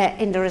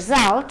in the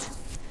result.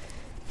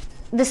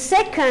 The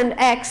second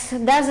X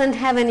doesn't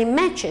have any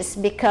matches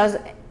because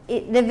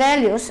the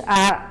values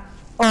are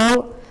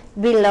all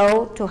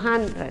below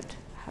 200,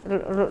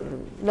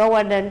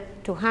 lower than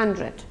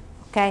 200.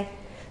 Okay,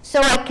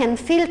 so I can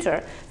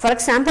filter. For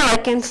example, I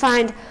can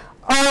find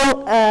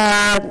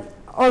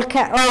all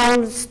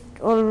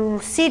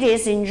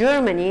cities in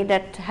Germany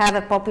that have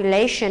a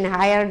population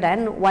higher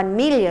than 1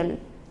 million.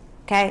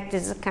 Okay,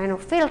 this is a kind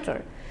of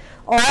filter.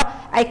 Or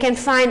I can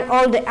find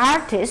all the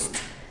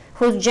artists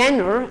whose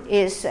gender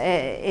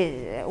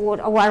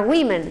are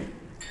women.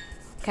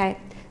 Okay,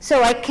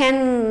 so I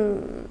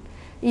can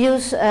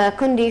use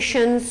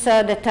conditions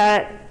that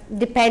are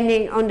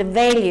depending on the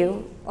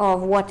value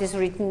of what is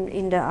written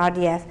in the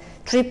RDF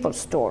triple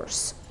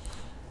stores.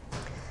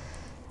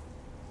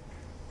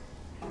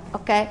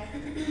 Okay,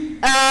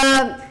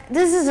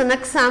 this is an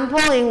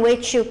example in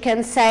which you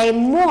can say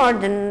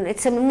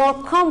it's a more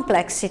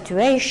complex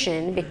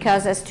situation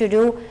because it has to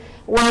do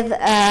with,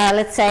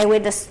 let's say,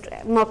 with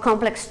a more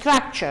complex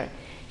structure.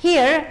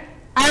 Here,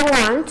 I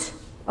want,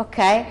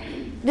 okay,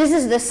 this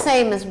is the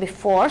same as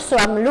before, so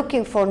I'm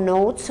looking for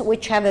nodes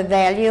which have a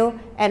value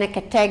and a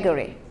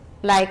category,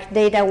 like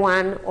data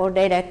 1 or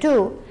data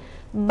 2,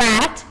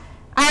 but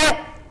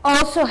I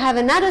also have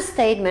another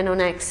statement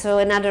on X, so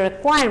another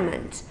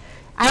requirement.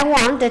 I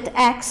want that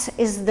X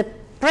is the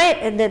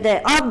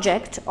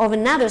object of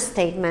another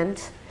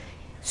statement,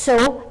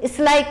 so it's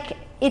like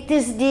it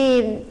is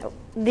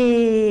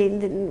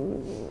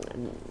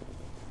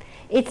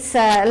it's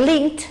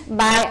linked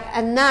by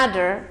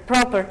another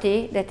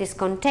property that is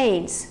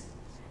contains.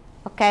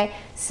 Okay,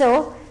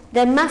 so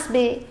there must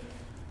be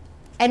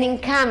an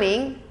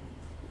incoming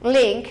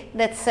link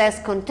that says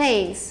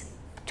contains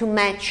to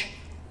match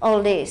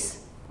all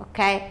this.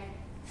 Okay,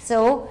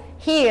 so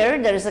here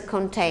there is a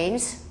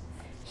contains,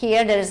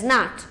 here there is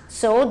not,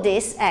 so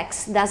this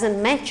X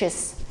doesn't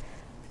matches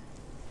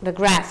the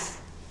graph.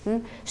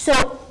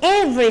 So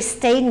every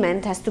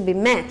statement has to be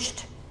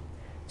matched.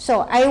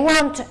 So I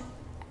want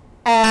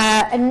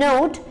a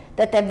node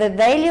that have a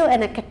value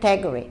and a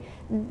category,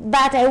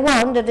 but I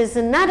want that there's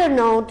another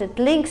node that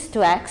links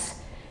to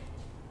X.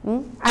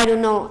 I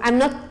don't know, I'm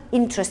not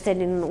interested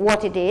in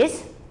what it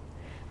is,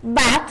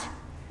 but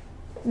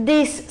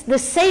the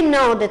same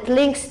node that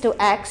links to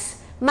X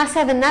must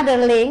have another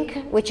link,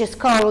 which is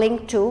called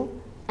link to,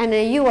 and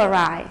a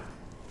URI.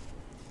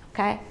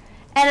 Okay?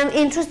 And I'm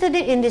interested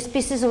in these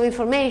pieces of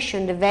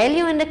information, the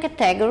value and the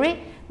category,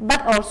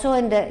 but also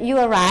in the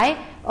URI,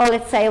 or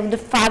let's say of the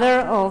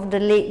father of the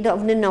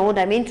node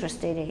I'm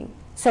interested in.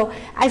 So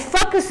I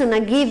focus on a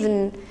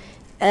given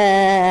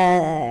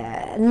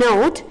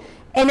node,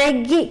 and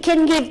I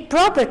can give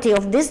property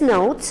of these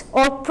nodes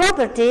or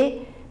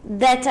property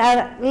that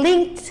are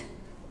linked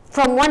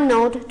from one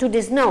node to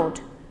this node.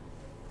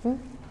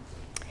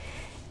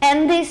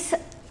 And this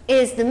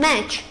is the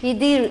match.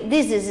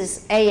 This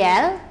is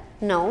AL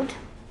node,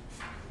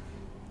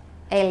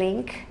 a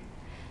link,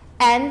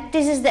 and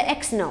this is the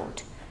X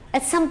node.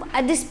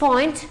 At this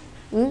point,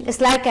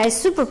 it's like I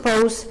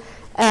superpose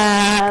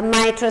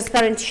my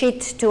transparent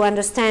sheet to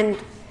understand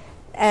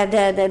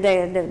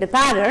the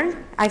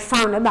pattern. I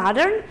found a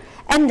pattern,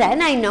 and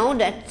then I know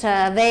that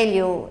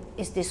value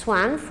is this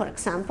one, for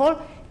example,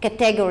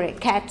 category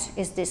cat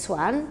is this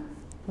one,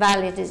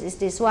 valid is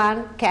this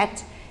one,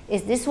 cat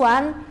is this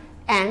one,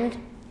 and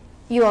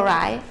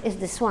URI is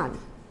this one.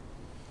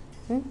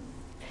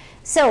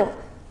 So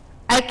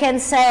I can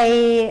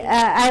say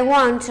I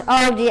want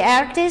all the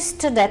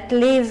artists that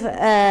live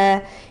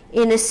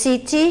in a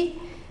city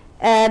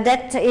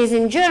that is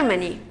in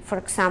Germany, for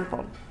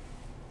example.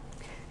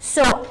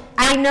 So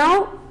I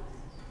know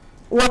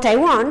what I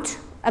want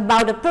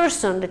about a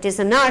person that is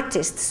an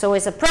artist, so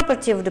it's a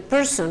property of the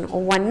person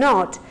or one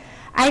node.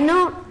 I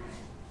know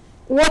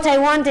what I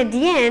want at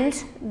the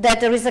end,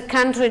 that there is a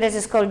country that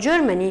is called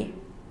Germany.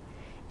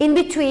 In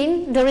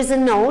between, there is a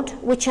node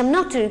which I'm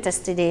not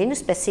interested in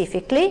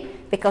specifically,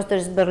 because there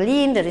is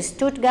Berlin, there is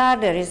Stuttgart,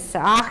 there is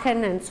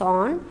Aachen, and so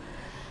on.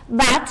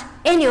 But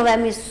any of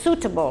them is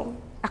suitable,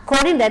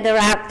 according that there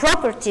are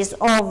properties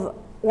of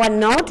one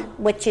node,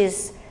 which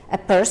is a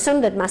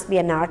person that must be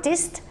an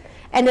artist,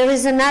 and there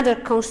is another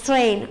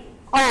constraint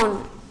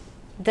on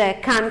the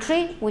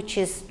country, which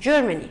is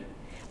Germany.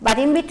 But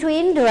in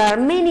between, there are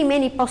many,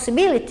 many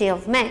possibilities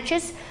of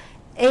matches,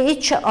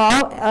 each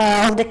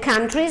of the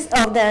countries,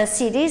 of the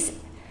cities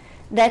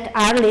that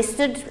are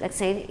listed, let's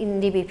say, in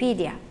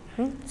DBpedia.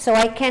 So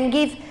I can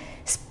give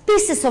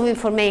pieces of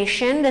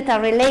information that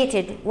are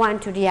related one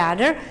to the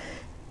other,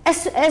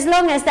 as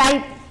long as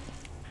I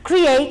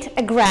create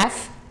a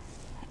graph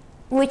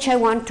which I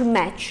want to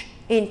match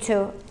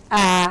into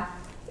a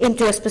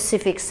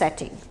specific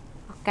setting.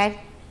 Okay?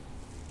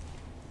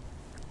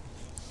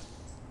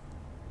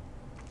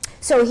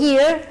 So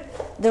here,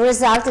 the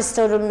result is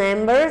total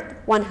number,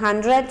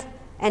 100,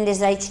 and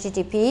is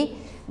HTTP,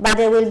 but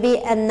there will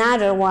be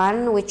another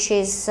one, which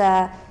is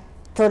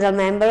total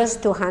members,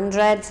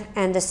 200,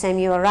 and the same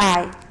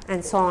URI,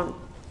 and so on.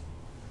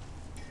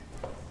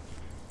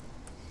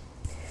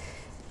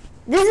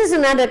 This is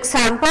another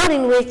example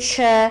in which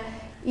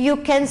you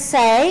can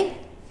say,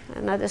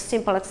 another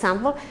simple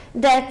example,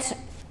 that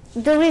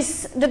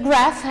the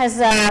graph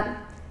has a,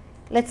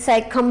 let's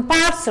say,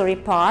 compulsory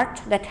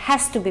part that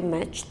has to be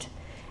matched,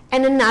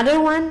 and another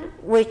one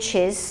which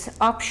is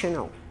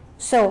optional.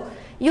 So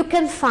you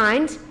can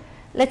find,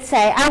 let's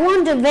say, I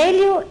want the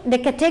value, the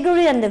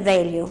category and the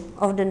value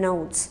of the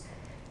nodes.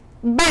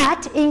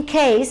 But in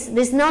case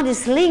this node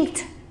is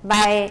linked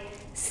by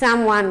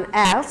someone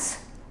else,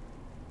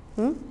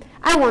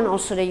 I want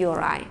also the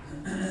URI.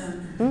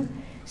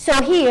 So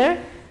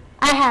here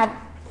I have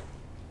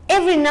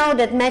every node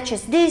that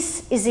matches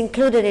this is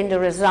included in the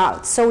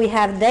result. So we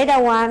have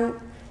data 1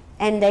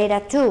 and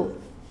data 2.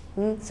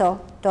 So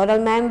total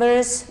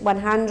members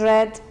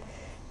 100,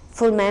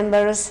 full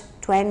members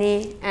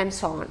 20, and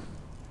so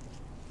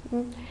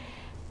on.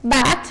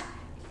 But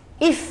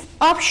if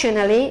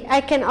optionally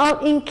I can,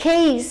 in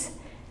case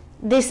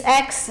this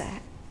X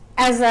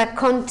has a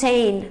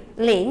contain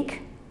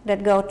link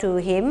that goes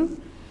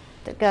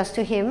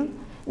to him,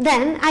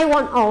 then I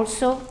want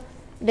also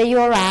the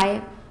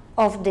URI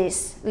of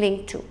this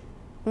link to.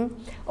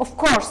 Of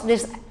course,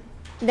 this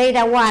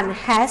data 1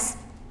 has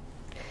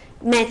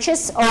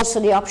matches also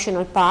the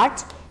optional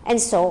part, and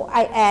so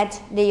I add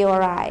the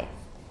URI.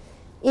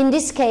 In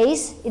this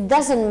case, it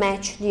doesn't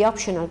match the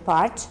optional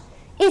part.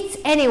 It's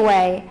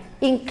anyway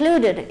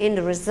included in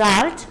the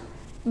result,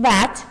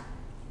 but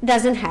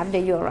doesn't have the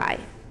URI.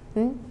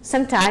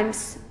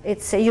 Sometimes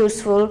it's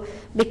useful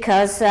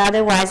because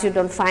otherwise you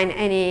don't find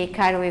any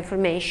kind of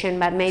information,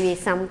 but maybe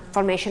some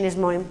information is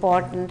more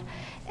important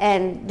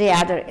and the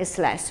other is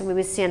less. We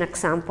will see an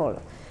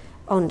example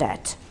on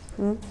that.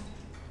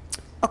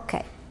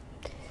 Okay.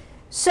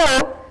 So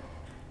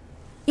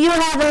you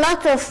have a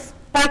lot of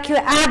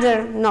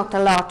not a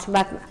lot,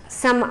 but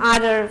some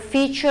other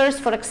features.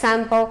 For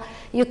example,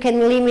 you can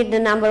limit the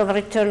number of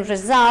return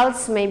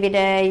results, maybe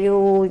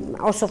you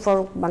also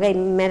for a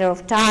matter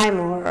of time,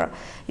 or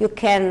you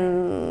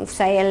can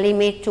say a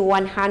limit to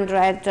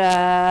 100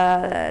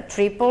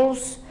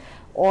 triples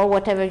or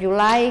whatever you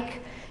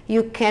like.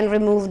 You can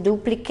remove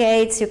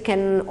duplicates, you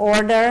can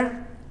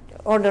order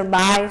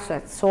by, so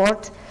that's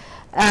sort.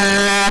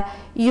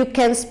 You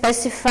can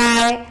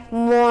specify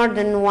more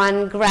than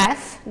one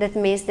graph. That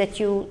means that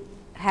you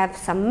have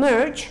some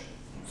merge.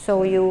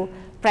 So you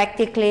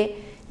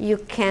practically you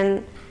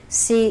can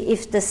see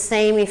if the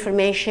same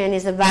information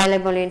is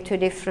available in two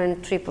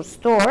different triple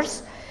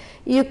stores.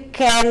 You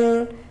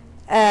can,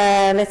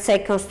 let's say,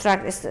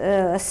 construct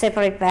a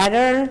separate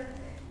pattern,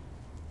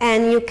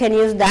 and you can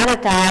use data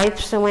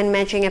types when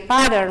matching a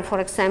pattern. For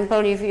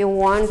example, if you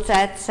want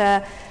that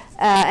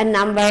a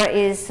number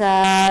is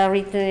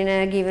written in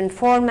a given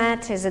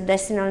format, is a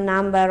decimal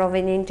number of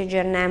an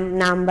integer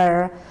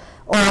number,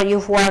 or you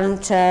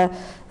want,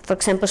 for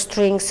example,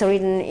 strings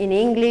written in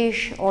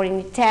English or in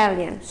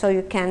Italian, so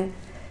you can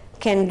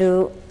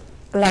do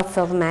lots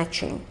of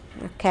matching.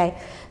 Okay,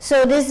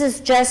 so this is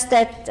just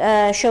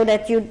that show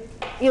that in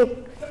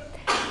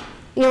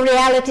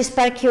reality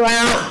SparkQL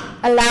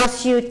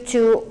allows you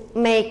to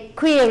make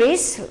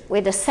queries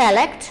with a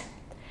select,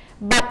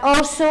 but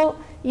also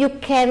you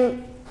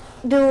can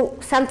do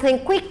something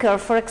quicker.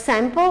 For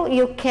example,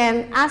 you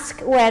can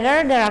ask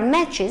whether there are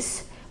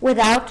matches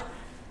without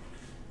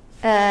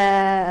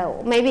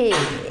maybe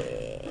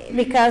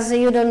because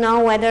you don't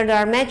know whether there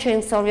are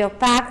matches of your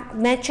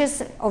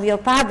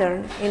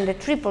pattern in the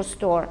triple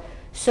store.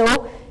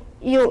 So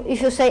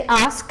if you say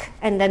ask,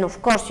 and then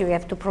of course you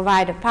have to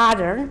provide a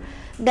pattern,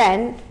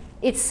 then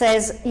it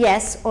says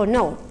yes or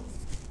no,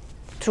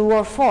 true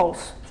or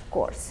false, of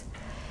course.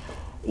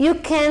 You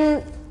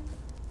can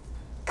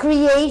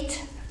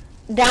create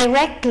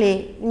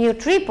directly new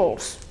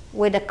triples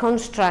with a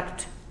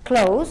construct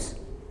clause,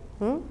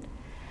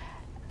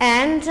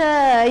 and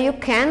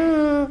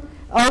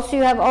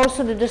you have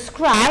also the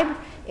describe,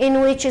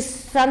 in which is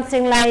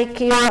something like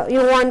you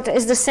want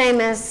is the same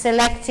as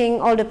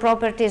selecting all the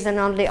properties and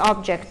all the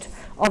object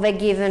of a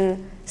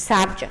given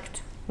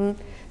subject.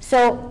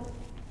 So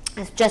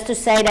it's just to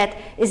say that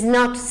it's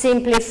not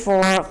simply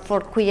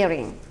for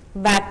querying,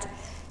 but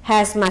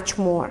has much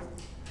more.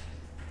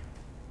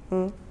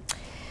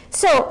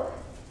 So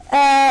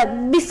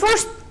before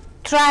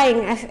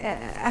trying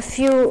a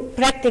few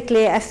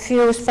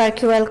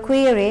SparkQL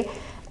query,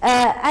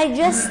 I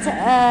just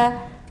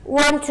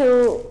want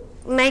to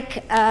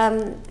make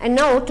a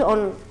note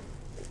on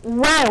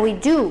why we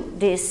do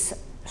this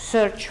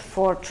search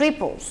for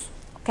triples.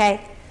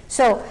 Okay,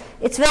 so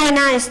it's very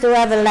nice to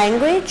have a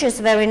language. It's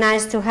very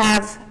nice to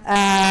have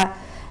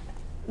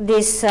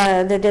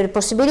the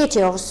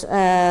possibility of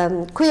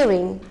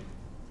querying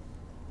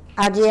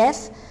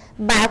RDF,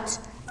 but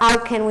how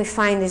can we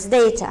find this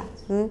data?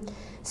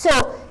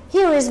 So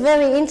here is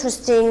very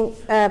interesting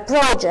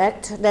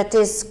project that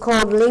is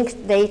called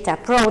Linked Data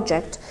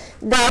Project,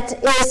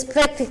 that is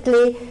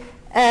practically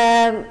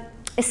a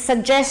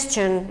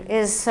suggestion,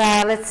 is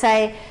let's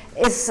say,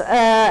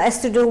 has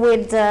to do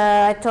with,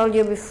 I told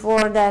you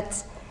before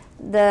that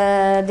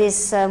the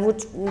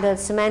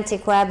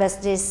Semantic Web has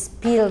this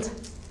peeled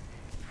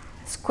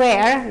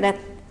square that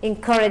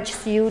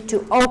encourages you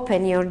to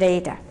open your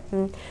data.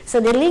 So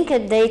the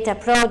Linked Data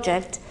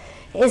Project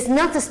is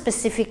not a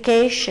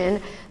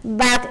specification,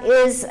 but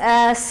is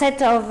a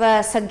set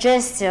of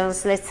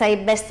suggestions, let's say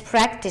best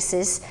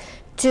practices,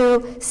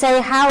 to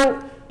say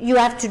how you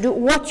have to do,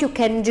 what you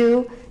can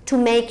do to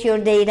make your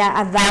data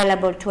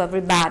available to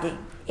everybody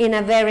in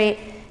a very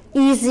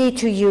easy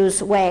to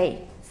use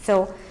way.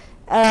 So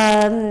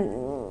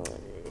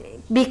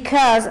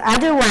because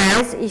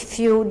otherwise, if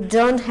you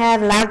don't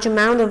have large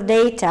amount of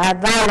data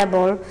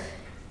available,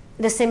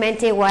 the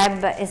Semantic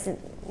Web is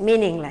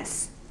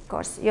meaningless. Of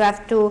course, you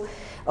have to,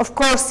 of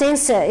course,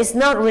 since it's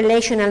not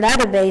relational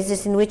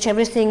databases in which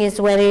everything is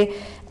very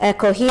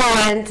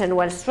coherent and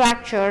well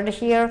structured,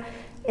 here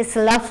it's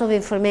lots of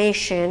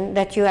information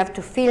that you have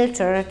to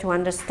filter, to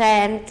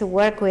understand, to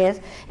work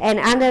with, and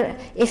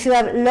if you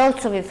have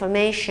lots of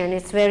information,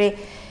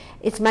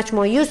 it's much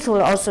more useful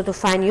also to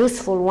find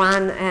useful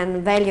one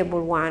and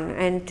valuable one,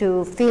 and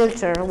to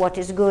filter what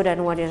is good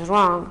and what is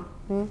wrong.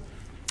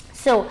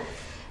 So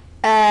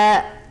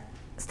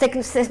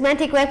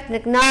Semantic Web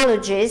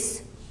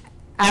technologies,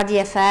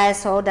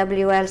 RDFS,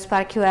 OWL,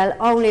 SparkQL,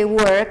 only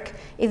work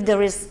if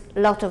there is a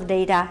lot of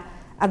data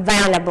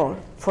available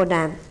for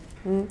them.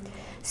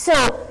 So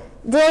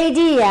the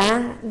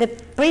idea, the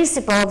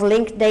principle of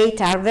linked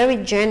data are very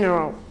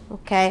general.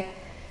 Okay,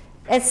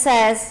 it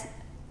says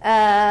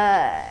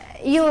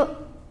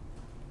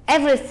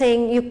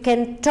everything you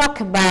can talk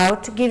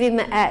about, give him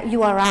a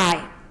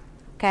URI.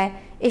 Okay,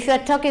 if you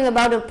are talking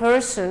about a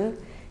person,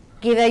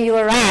 give a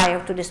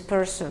URI to this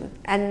person,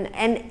 and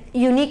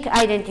unique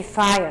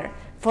identifier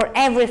for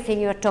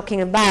everything you're talking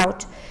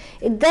about.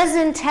 It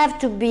doesn't have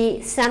to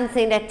be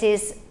something that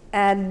is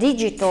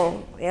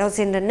digital, as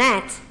in the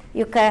net.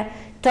 You can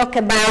talk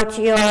about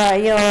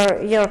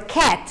your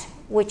cat,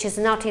 which is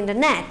not in the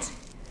net,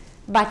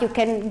 but you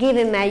can give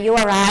him a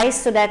URI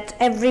so that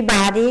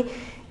everybody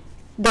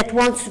that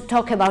wants to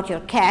talk about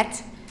your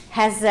cat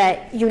has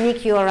a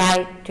unique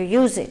URI to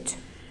use it.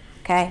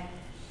 Okay?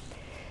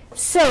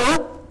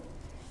 So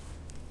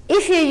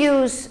if you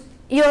use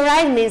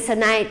URI, means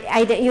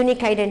a unique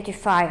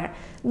identifier.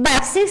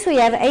 But since we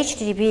have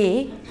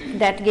HTTP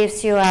that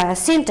gives you a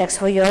syntax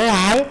for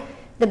URI,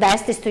 the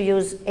best is to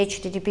use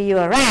HTTP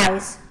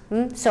URIs.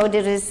 So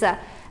there is a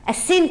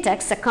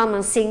syntax, a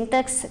common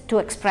syntax to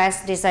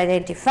express this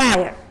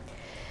identifier.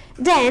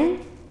 Then,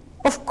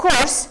 of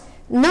course,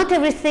 not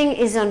everything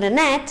is on the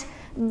net,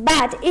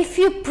 but if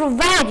you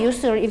provide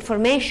user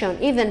information,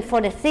 even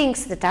for the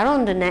things that are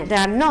on the net,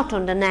 that are not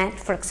on the net,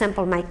 for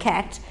example, my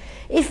cat,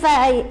 if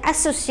I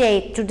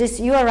associate to this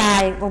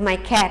URI of my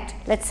cat,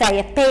 let's say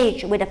a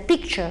page with a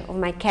picture of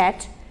my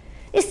cat,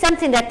 it's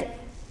something that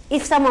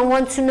if someone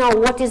wants to know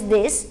what is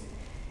this,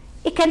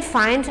 he can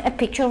find a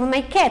picture of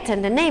my cat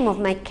and the name of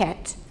my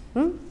cat.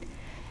 And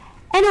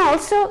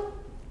also,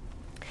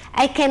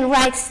 I can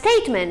write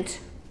statement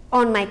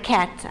on my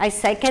cat. I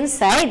can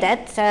say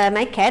that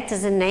my cat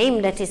has a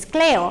name that is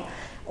Cleo,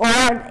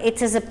 or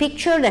it is a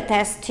picture that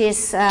has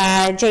this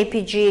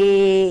JPG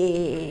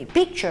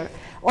picture,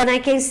 or I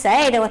can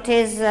say that what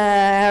is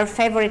her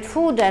favorite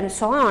food and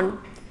so on.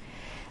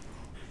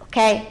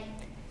 Okay,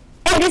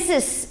 and this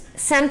is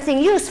something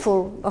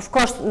useful. Of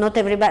course, not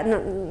everybody,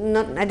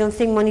 I don't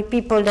think many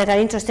people that are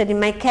interested in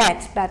my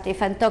cat, but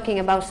if I'm talking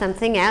about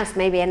something else,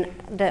 maybe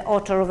the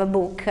author of a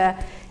book,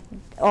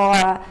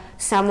 or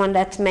someone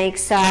that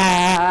makes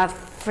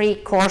free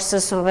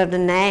courses over the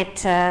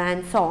net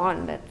and so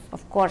on. But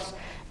of course,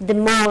 the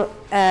more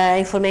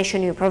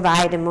information you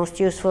provide, the most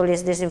useful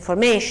is this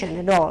information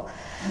at all,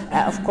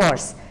 of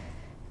course.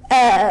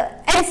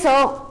 And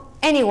so,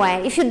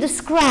 anyway, if you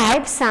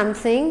describe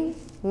something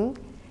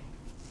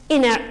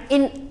in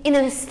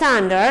a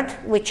standard,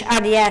 which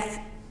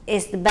RDF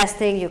is the best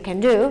thing you can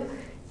do,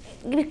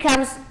 it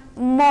becomes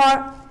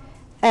more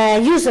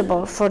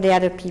usable for the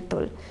other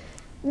people.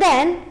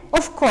 Then,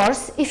 of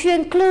course, if you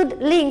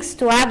include links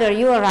to other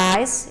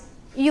URIs,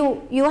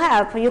 you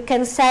help. You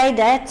can say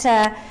that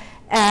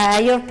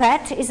your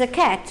pet is a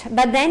cat,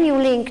 but then you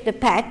link the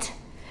pet,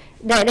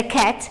 the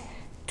cat,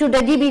 to the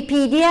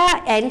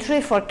DBpedia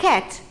entry for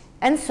cat.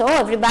 And so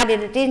everybody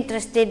that's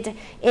interested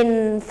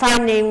in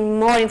finding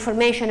more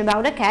information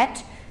about a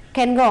cat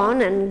can go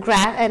on and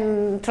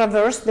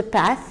traverse the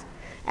path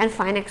and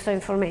find extra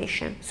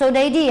information. So the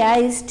idea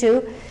is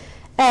to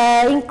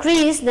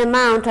increase the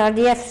amount of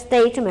RDF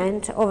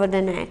statement over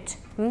the net.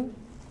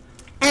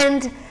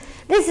 And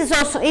this is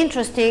also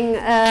interesting,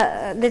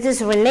 this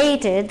is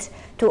related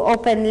to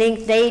open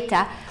link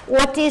data.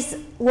 What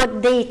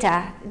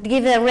data?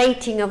 Give a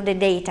rating of the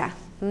data.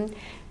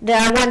 There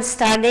are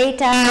 1-star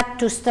data,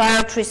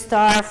 2-star,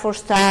 3-star,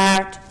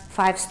 4-star,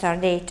 5-star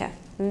data.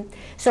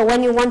 So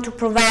when you want to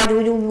provide,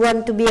 you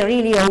want to be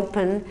really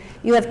open,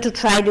 you have to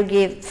try to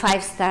give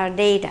 5-star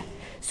data.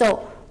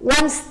 So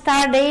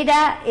 1-star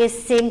data is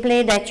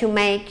simply that you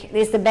make,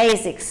 is the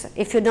basics.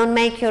 If you don't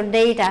make your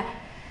data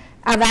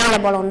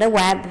available on the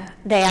web,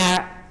 they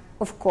are,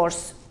 of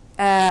course,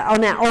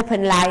 on an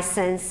open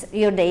license,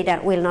 your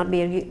data will not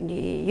be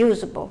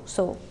usable.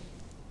 So,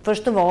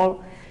 first of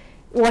all,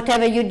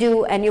 whatever you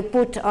do and you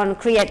put on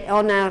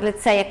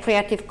let's say, a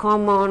Creative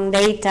Commons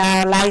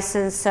data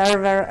license,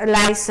 server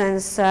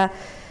license,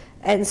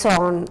 and so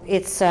on,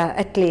 it's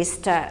at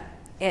least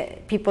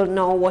people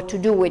know what to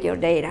do with your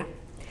data.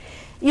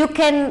 You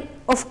can,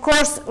 of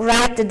course,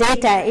 write the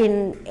data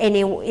in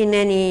any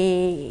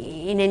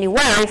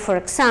way. For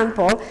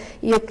example,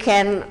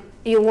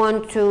 you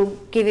want to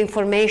give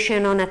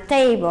information on a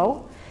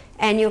table,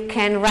 and you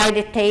can write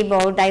a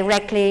table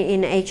directly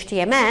in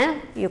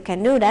HTML. You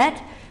can do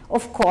that.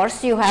 Of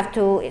course, you have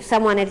to. If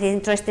someone is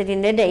interested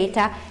in the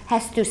data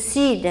has to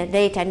see the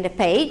data in the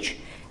page.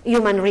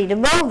 Human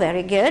readable,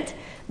 very good.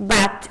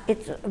 But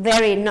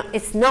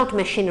it's not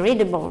machine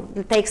readable.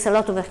 It takes a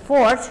lot of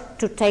effort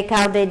to take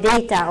out the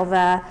data of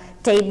a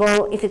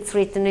table if it's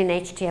written in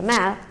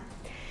HTML.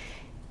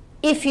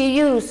 If you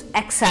use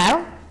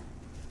Excel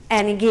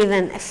and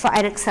given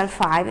an Excel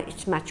file,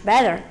 it's much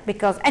better,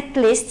 because at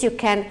least you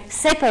can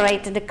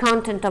separate the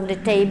content of the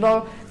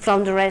table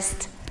from the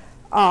rest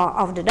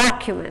of the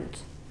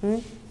document.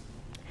 And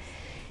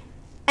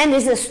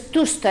this is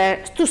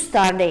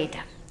 2-star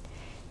data.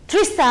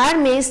 3-star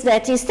means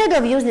that instead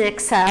of using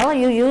Excel,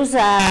 you use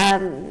a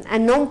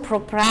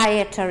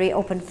non-proprietary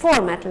open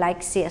format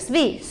like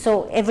CSV.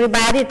 So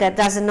everybody that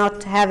does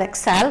not have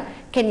Excel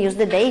can use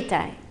the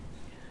data.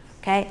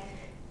 Okay?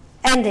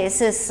 And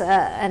this is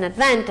an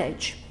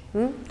advantage.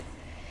 If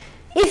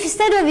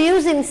instead of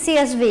using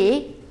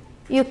CSV,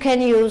 you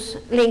can use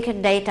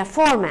linked data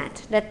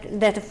format.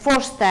 That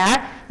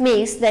 4-star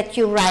means that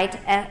you write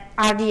a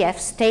RDF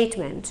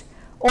statement,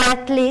 or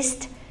at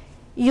least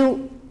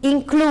you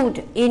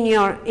include in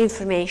your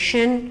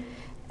information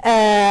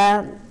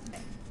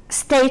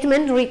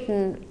statement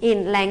written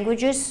in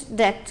languages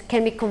that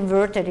can be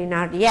converted in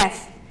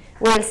RDF.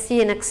 We'll see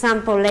an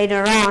example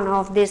later on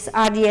of this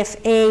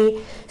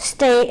RDFA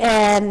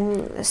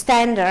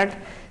standard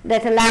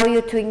that allow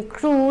you to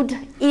include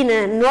in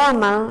a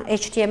normal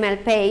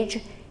HTML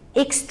page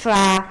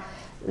extra,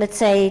 let's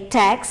say,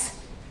 text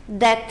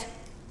that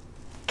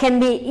can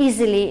be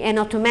easily and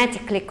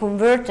automatically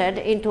converted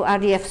into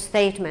RDF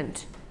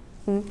statement.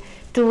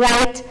 To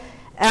write,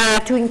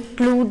 to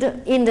include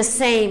in the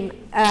same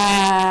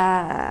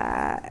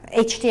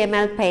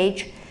HTML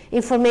page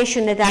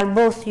information that are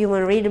both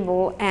human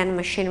readable and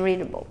machine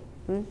readable.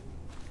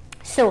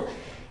 So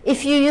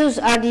if you use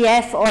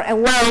RDF or a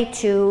way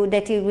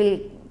that it will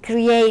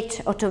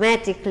create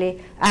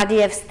automatically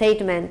RDF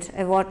statement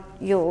of what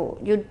you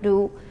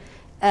do.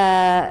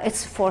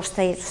 It's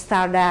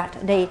 4-star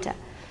data.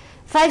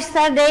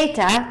 5-star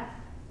data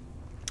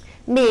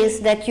means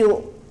that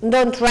you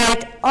don't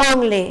write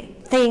only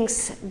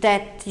things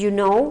that you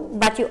know,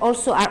 but you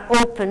also are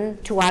open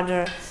to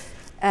other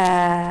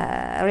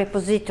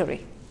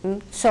repository.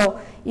 So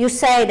you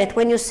say that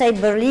when you say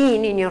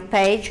Berlin in your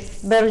page,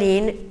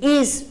 Berlin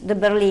is the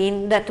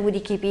Berlin that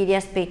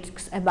Wikipedia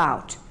speaks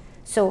about.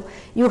 So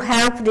you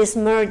help this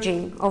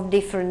merging of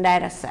different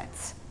data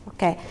sets.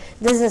 Okay,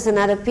 this is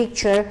another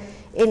picture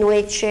in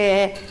which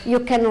you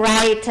can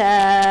write,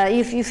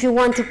 if you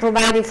want to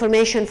provide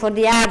information for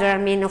the other, I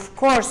mean, of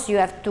course you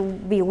have to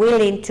be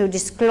willing to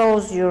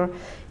disclose your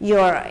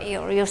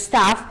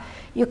stuff.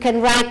 You can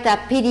write a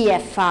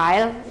PDF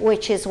file,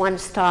 which is 1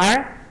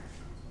 star,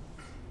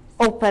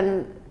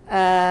 open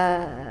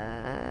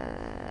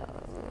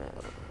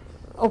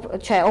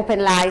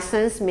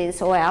license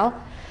means OL,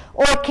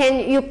 or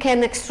you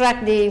can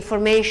extract the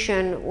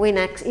information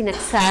in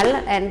Excel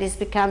and this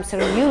becomes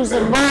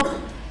reusable,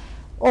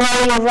 or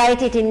you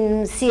write it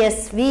in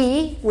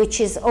CSV,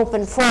 which is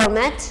open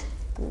format,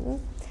 or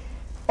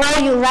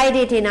you write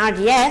it in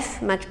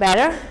RDF, much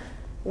better,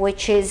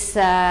 which is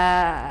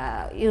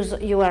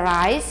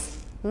URIs,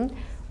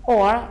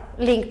 or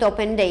linked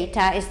open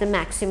data is the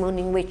maximum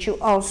in which you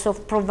also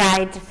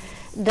provide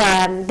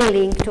the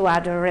link to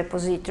other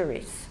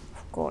repositories,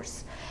 of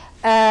course.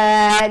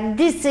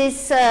 This is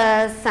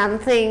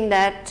something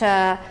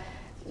that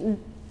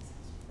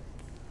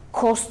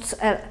costs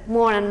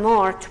more and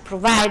more to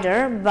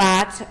provider,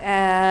 but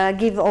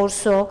give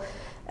also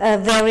a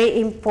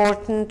very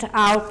important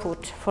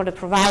output for the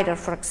provider,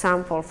 for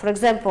example. For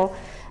example,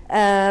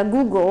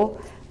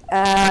 Google,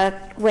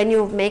 when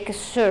you make a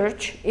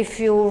search, if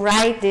you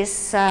write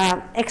this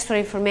extra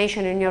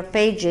information in your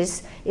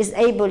pages, is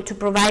able to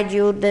provide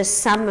you the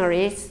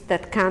summaries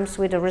that comes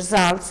with the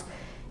results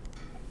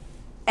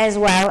as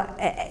well,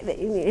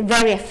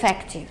 very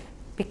effective,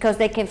 because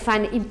they can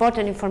find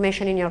important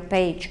information in your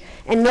page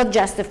and not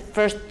just the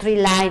first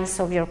 3 lines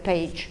of your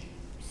page.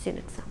 See an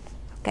example.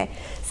 Okay,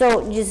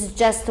 so this is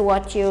just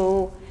what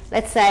you,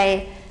 let's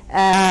say,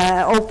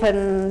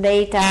 open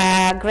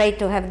data, great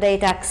to have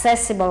data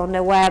accessible on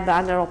the web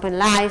under open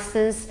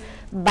license,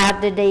 but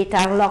the data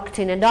are locked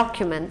in a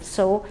document.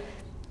 So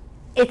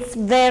it's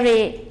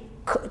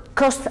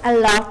costs a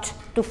lot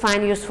to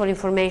find useful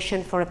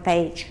information for a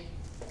page.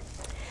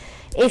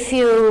 If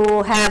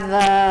you have,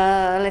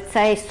 let's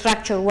say,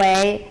 structured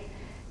way,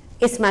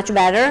 it's much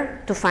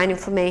better to find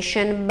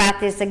information,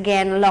 but it's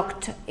again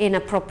locked in a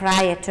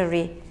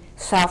proprietary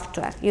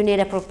software. You need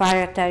a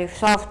proprietary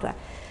software.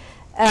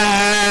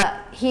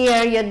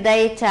 Here your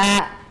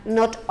data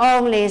not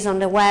only is on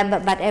the web,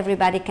 but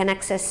everybody can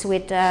access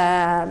with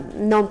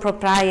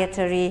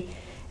non-proprietary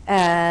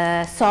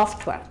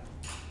software.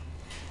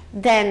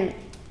 Then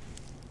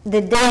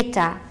the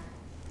data,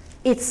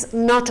 it's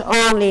not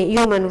only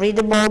human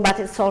readable, but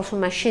it's also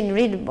machine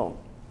readable.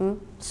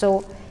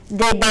 So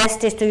the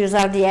best is to use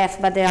RDF,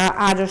 but there are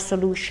other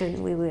solutions.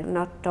 We will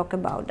not talk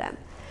about them.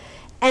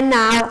 And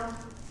now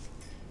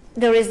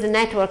there is the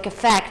network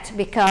effect,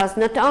 because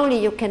not only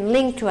you can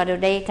link to other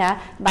data,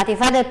 but if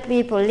other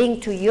people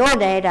link to your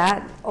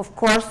data, of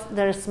course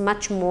there is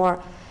much more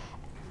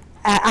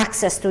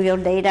access to your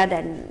data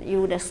than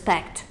you would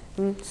expect.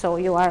 So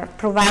you are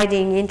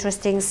providing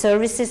interesting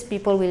services,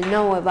 people will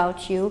know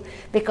about you,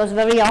 because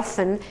very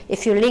often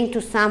if you link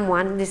to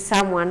someone, this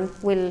someone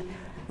will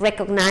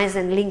recognize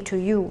and link to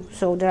you.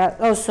 So there are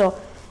also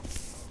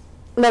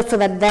lots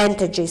of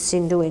advantages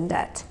in doing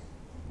that.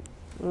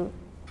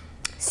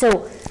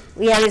 So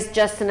here is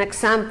just an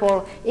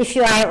example. If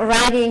you are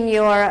writing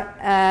your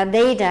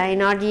data in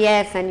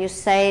RDF and you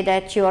say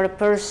that you are a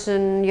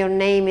person, your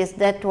name is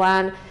that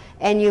one,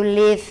 and you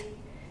live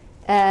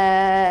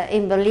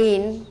in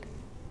Berlin,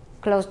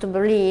 close to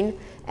Berlin,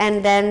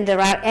 and then there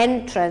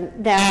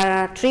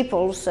are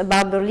triples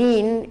about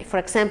Berlin. For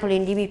example,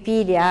 in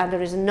DBpedia,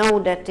 there is a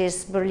node that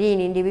is Berlin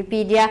in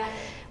DBpedia,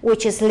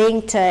 which is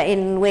linked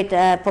with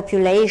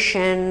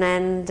population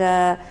and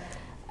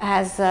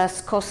has a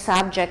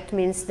co-subject,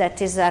 means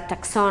that is a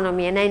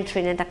taxonomy, an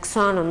entry in a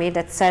taxonomy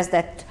that says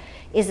that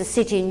is a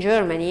city in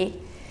Germany,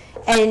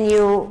 and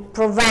you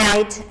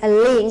provide a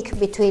link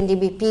between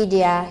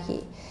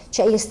DBpedia.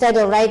 Instead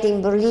of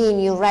writing Berlin,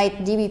 you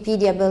write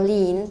DBpedia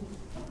Berlin,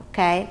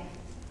 okay?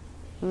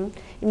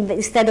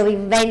 Instead of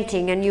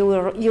inventing a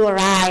new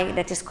URI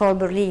that is called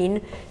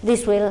Berlin,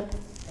 this will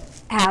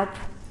help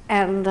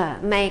and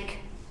make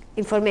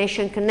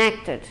information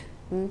connected.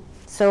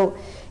 So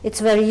it's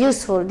very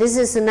useful. This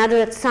is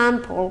another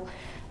example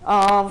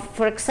of,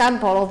 for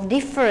example, of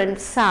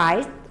different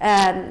site,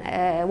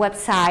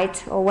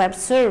 website or web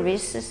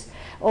services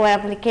or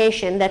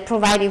application that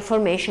provide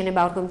information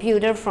about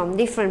computer from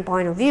different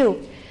point of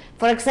view.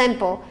 For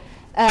example,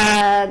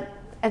 at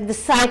the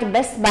site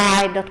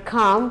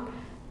bestbuy.com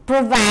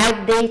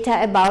provide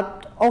data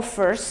about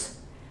offers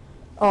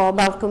or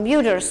about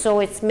computers. So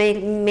it's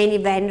many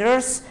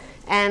vendors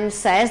and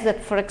says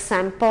that, for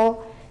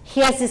example,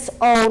 he has his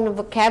own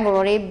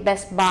vocabulary,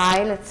 Best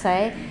Buy, let's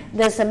say.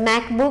 There's a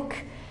MacBook,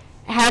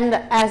 and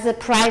as a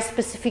price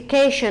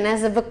specification,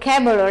 as a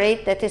vocabulary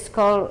that is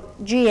called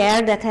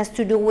GL, that has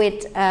to do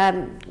with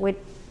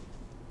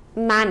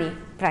money,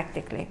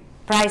 practically.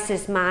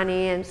 Prices,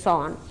 money, and so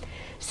on.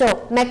 So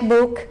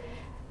MacBook,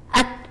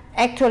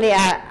 actually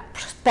a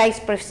price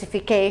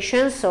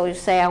specification, so you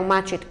say how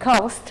much it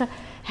costs,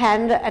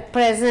 and at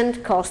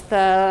present costs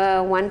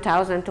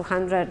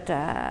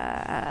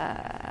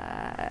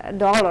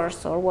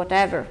 $1,200 or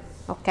whatever,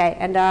 okay,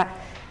 and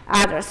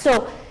others.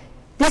 So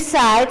this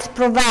site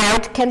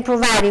can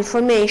provide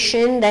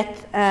information that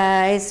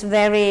is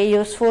very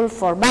useful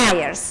for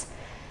buyers.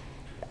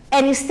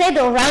 And instead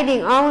of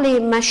writing only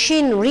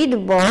human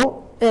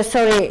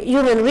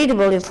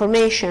readable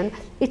information,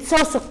 it's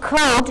also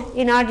code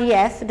in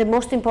RDF, the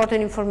most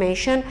important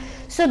information,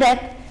 so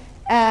that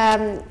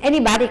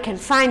anybody can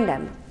find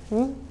them.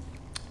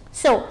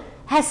 So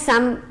has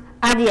some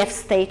RDF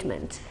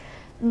statement.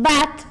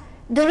 But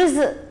there is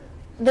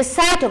the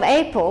site of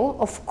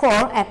Apple,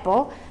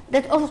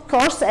 that of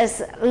course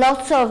has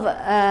lots of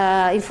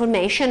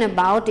information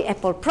about the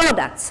Apple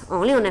products,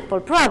 only on Apple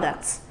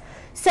products.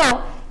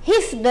 So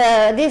if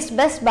this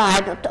Best Buy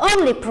not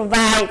only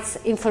provides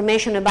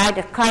information about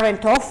the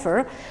current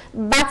offer,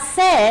 but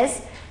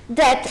says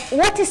that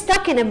what it's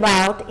talking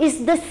about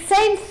is the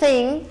same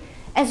thing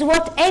as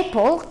what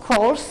Apple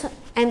calls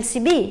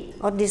MCB,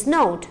 or this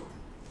node.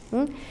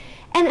 And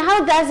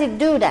how does it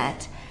do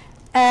that?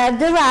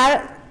 There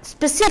are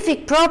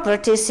specific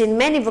properties in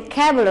many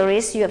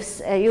vocabularies.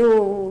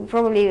 You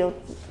probably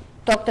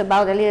talked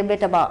about a little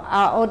bit about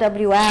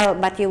OWL,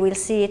 but you will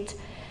see it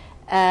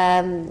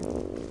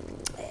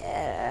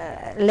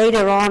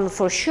later on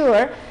for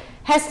sure,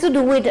 has to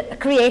do with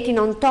creating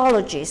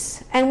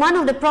ontologies. And one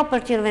of the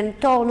properties of an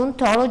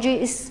ontology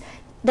is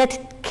that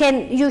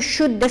you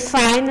should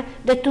define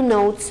the two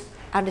nodes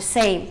are the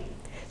same.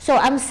 So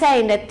I'm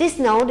saying that this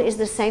node is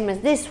the same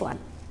as this one.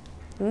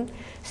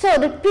 So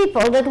the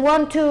people that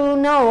want to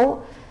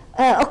know,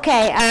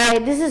 okay,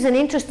 this is an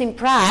interesting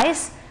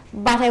price,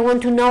 but I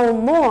want to know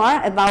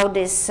more about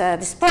this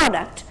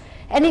product.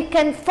 And it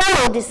can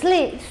follow this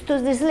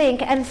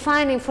link and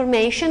find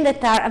information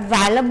that are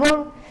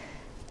available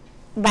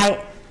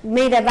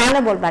made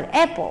available by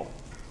Apple.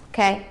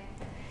 Okay.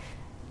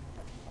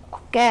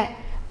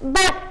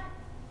 But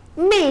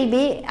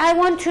maybe I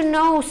want to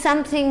know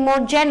something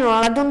more general.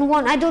 I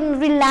don't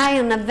rely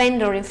on a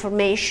vendor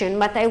information,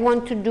 but I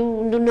want to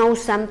know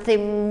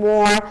something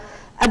more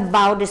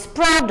about this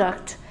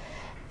product.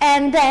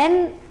 And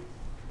then,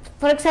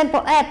 for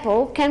example,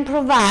 Apple can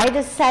provide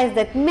a size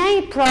that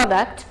my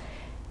product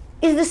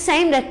is the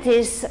same that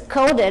is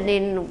coded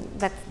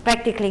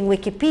practically in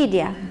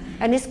Wikipedia,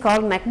 and it's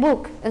called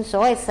MacBook, and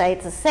so I say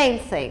it's the same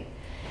thing.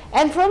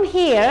 And from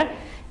here,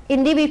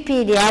 in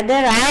DBpedia,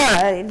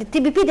 the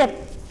DBpedia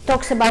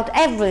talks about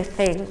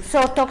everything,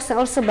 so it talks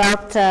also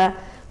about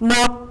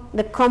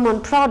the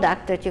common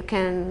product that you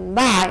can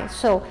buy.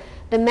 So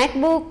the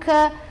MacBook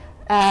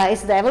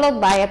is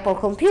developed by Apple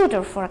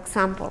Computer, for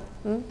example,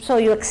 so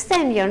you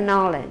extend your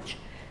knowledge,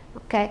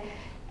 okay?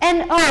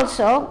 And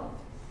also,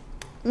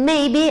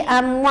 maybe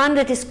I'm one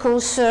that is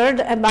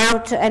concerned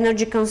about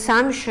energy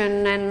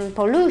consumption and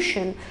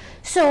pollution.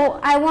 So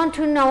I want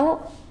to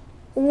know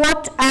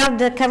what are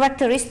the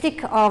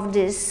characteristics of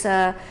this,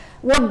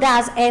 what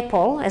does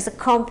Apple as a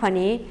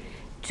company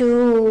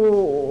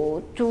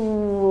to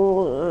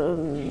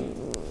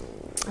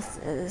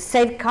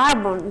save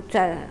carbon,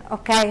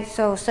 okay,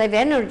 so save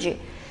energy.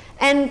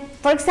 And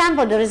for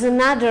example, there is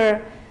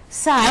another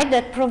site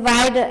that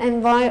provides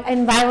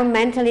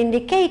environmental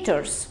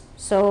indicators.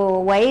 So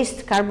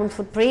waste, carbon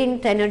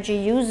footprint, energy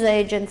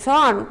usage, and so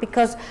on,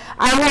 because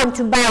I want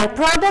to buy a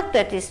product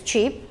that is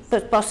cheap,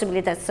 but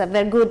possibly that's a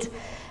very good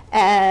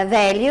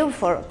value,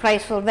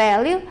 price for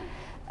value,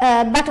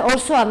 but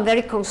also I'm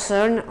very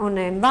concerned on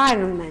the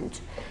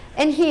environment.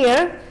 And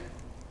here,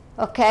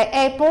 okay,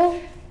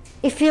 Apple,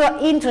 if you're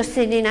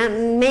interested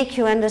in make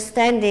you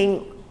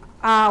understanding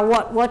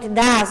what it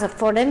does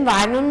for the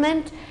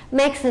environment,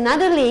 makes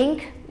another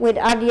link with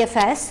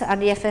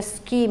RDFS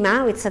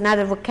schema, it's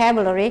another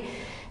vocabulary,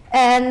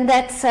 and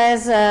that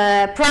says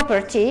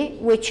property,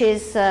 which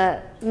is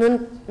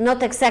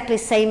not exactly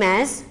same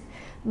as,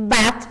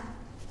 but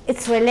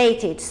it's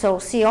related, so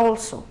see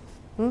also.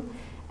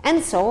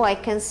 And so I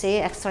can see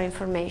extra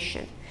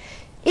information.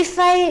 If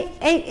I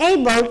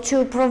am able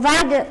to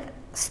provide a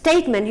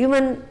statement,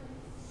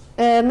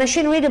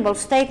 machine readable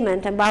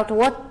statement about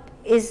what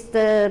is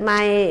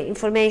my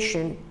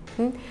information,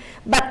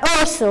 but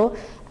also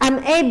I'm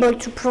able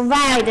to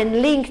provide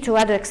and link to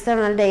other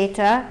external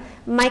data,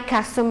 my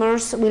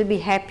customers will be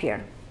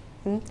happier.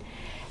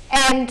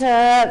 And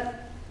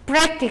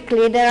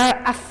practically there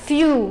are a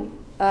few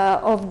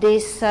of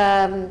these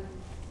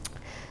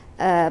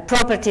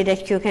property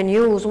that you can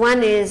use.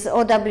 One is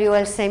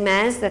OWL same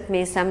as, that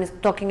means I'm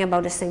talking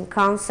about the same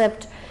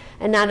concept.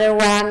 Another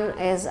one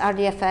is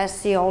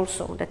RDFSC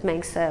also, that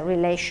makes a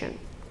relation.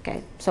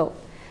 Okay, so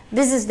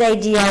this is the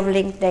idea of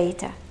linked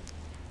data.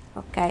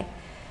 Okay.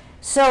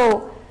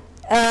 So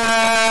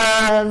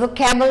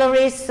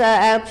vocabularies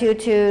help you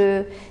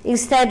to,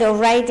 instead of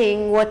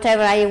writing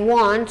whatever I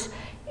want,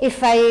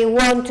 if I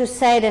want to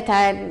say that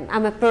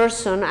I'm a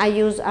person, I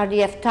use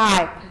RDF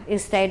type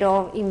instead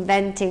of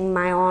inventing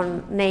my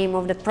own name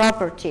of the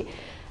property.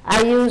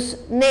 I use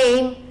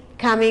name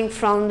coming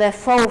from the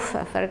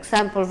FOF, for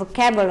example,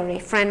 vocabulary,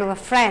 friend of a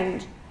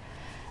friend.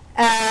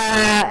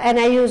 And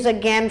I use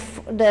again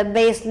the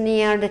base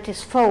near that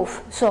is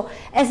FOF. So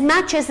as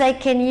much as I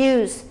can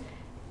use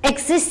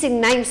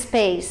existing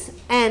namespace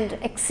and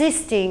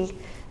existing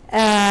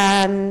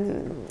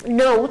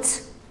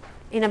nodes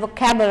in a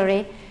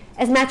vocabulary,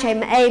 as much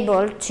I'm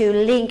able to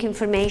link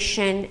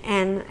information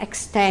and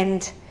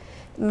extend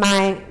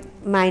my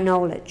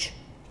knowledge.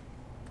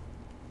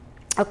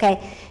 Okay,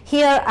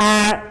 here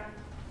are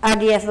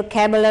RDF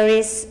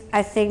vocabularies.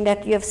 I think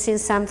that you have seen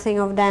something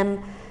of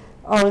them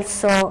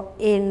also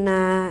in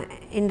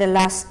the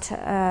last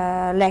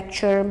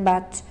lecture,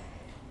 but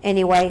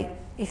anyway,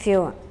 if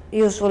you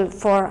useful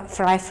for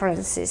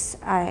references,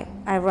 I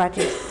write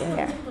it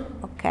there.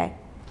 Okay.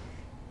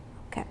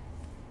 Okay.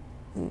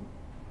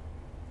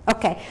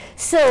 Okay.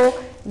 So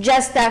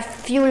just a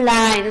few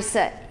lines.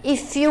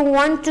 If you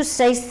want to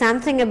say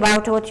something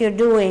about what you're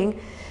doing,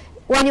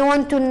 when you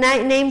want to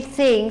name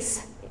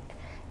things,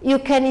 you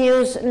can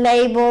use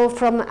label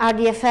from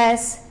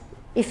RDFS.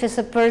 If it's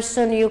a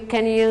person, you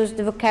can use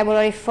the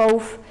vocabulary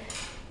FOF.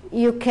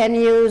 You can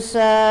use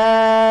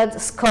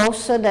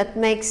SCOS that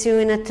makes you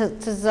in a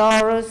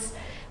thesaurus.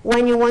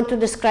 When you want to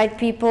describe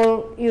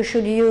people, you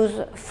should use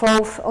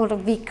FOF or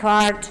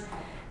VCard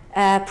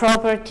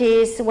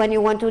properties. When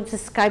you want to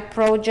describe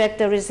project,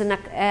 there is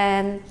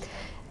a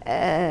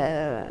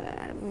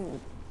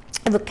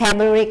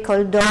vocabulary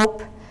called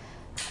DOPE.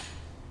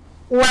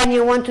 When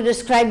you want to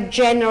describe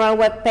general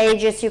web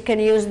pages, you can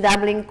use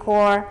Dublin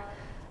Core.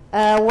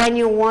 When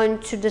you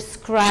want to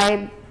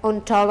describe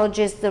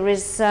ontologies, there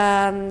is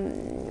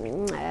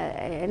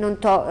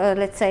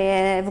let's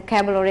say a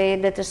vocabulary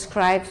that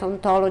describes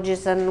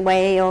ontologies and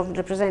way of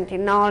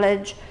representing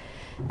knowledge.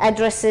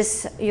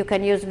 Addresses, you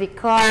can use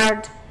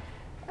VCard.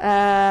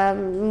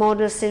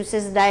 Model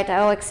synthesis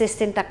data or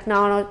existing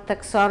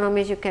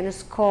taxonomies, you can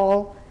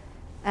scroll,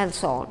 and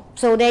so on.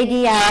 So the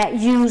idea,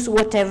 use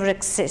whatever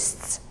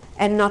exists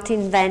and not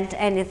invent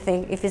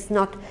anything if it's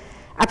not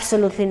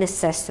absolutely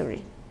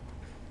necessary.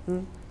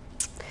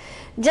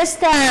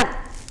 Just a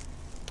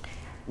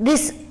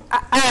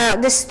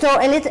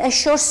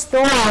short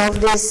story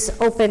of this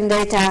Open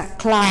Data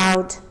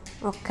Cloud.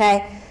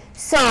 Okay,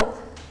 so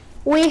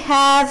we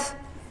have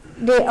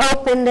the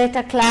Open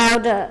Data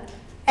Cloud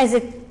as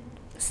it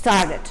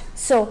started.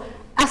 So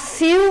a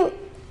few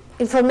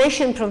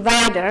information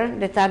providers,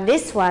 that are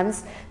these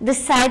ones,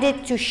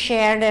 decided to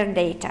share their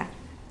data.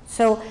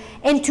 So,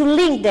 and to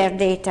link their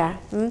data.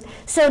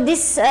 So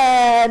this,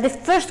 the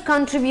first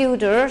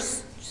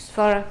contributors, just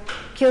for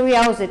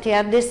curiosity,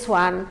 are this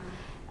one,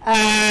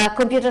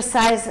 computer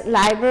science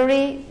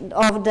library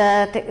of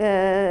the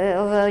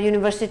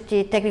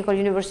Technical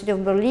University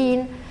of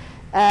Berlin,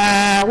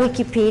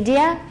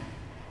 Wikipedia,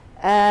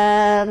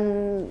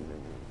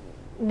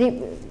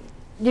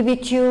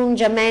 DBTune,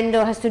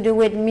 Jamendo has to do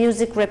with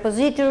music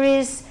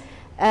repositories,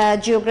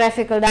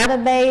 geographical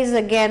database,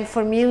 again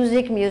for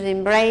music,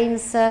 Museum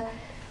Brains,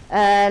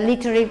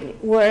 literary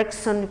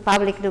works on the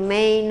public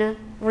domain,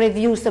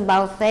 reviews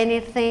about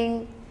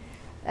anything,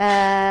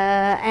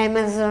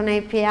 Amazon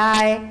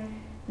API,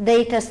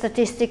 data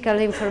statistical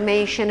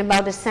information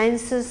about the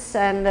census,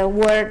 and the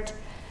Word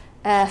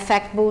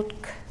factbook,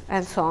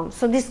 and so on.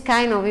 So this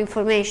kind of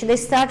information, they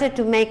started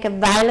to make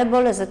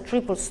available as a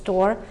triple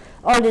store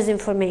all this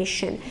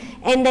information,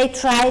 and they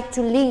tried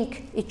to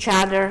link each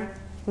other.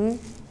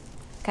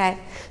 Okay,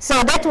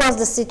 so that was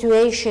the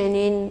situation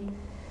in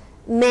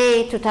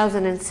May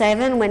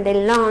 2007 when they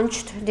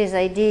launched this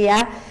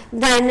idea.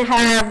 Then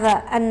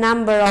have a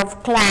number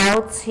of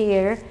clouds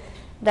here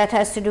that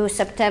has to do with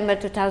September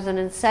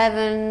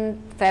 2007,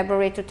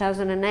 February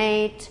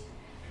 2008,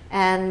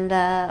 and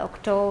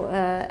October,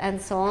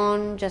 and so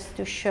on, just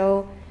to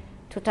show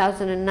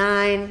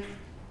 2009,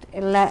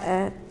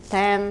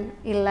 10,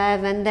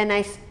 11.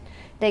 Then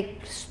they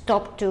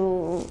stopped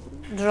to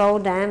draw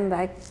them,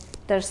 but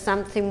there's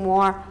something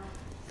more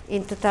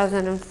in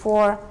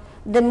 2004.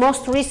 The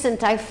most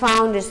recent I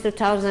found is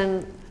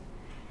 2000.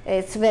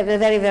 It's very,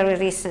 very, very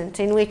recent,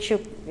 in which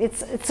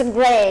it's a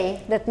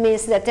gray. That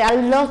means that there are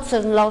lots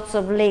and lots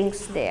of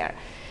links there.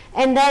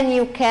 And then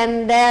you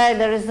can,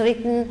 there is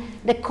written,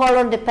 the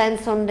color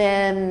depends on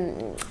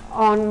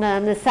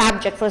the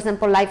subject. For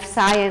example, life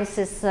science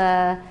is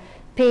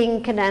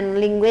pink, then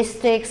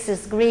linguistics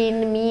is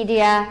green,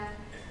 media,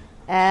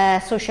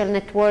 social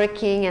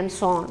networking, and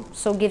so on.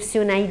 So it gives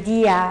you an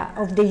idea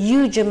of the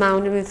huge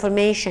amount of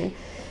information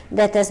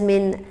that has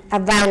been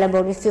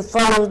available. If you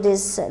follow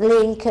this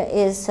link,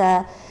 you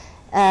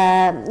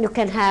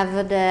can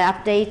have the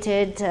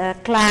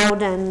updated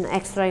cloud and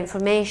extra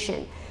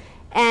information.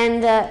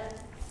 And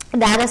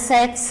data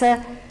sets are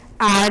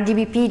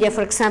DBpedia,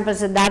 for example,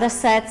 is a data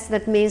set.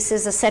 That means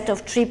it's a set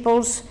of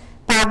triples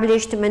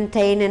published,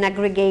 maintained, and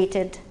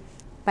aggregated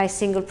by a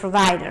single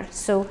provider.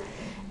 So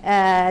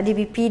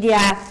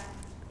DBpedia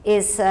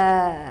is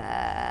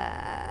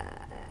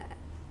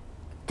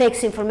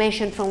takes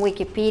information from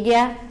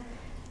Wikipedia,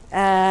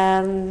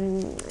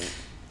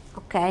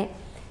 okay,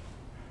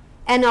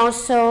 and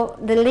also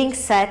the link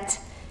set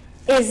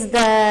is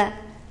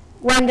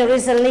when there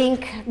is a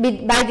link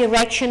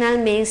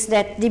bidirectional, means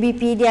that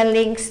DBpedia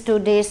links to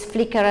this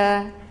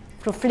Flickr,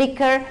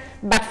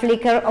 but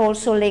Flickr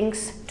also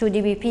links to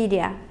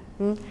DBpedia.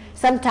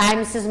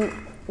 Sometimes it's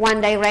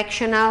one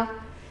directional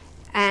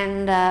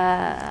and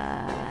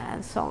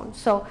so on.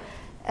 So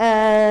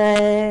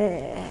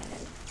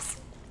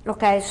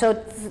okay, so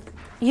it's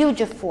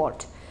huge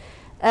effort.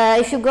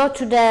 If you go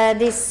to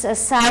this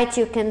site,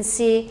 you can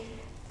see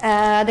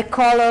the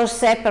colors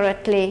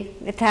separately.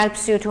 It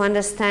helps you to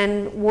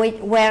understand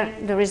where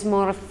there is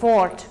more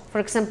effort. For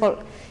example,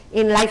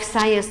 in life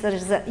science, there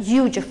is a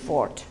huge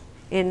effort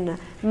in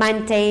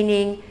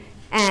maintaining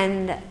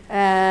and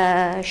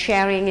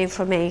sharing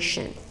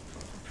information.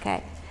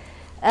 Okay.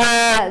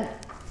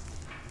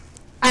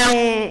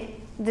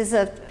 This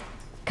a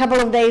couple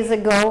of days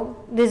ago,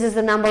 this is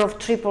the number of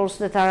triples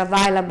that are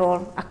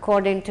available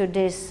according to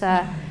this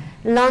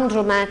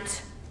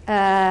laundromat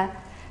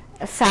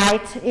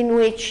site, in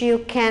which you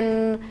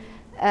can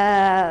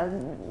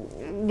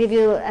give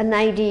you an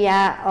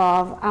idea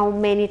of how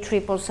many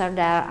triples are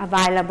there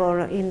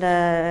available in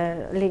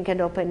the linked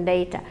open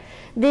data.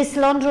 This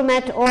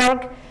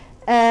laundromat.org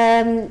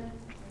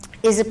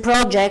is a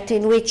project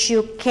in which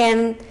you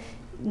can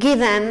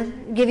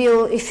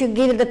if you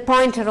give the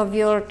pointer of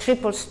your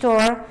triple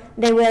store,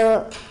 they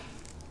will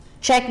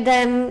check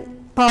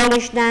them,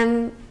 polish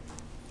them.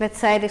 Let's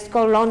say it's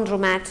called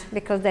laundromat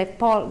because they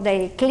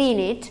clean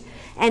it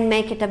and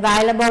make it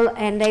available,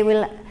 and they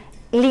will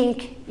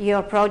link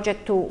your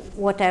project to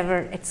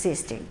whatever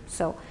existing.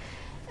 So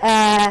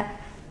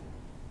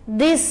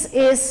this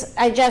is,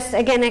 I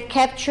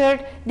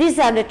captured, these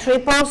are the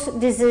triples,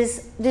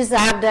 these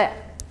are the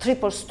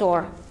triple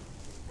store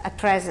at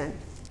present.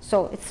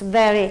 So it's a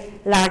very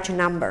large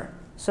number.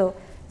 So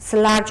it's a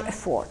large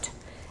effort.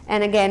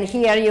 And again,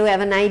 here you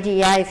have an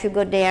idea, if you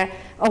go there,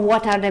 of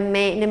what are the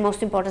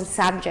most important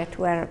subject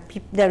where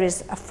there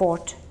is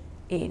effort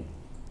in.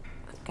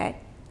 Okay.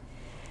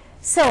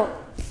 So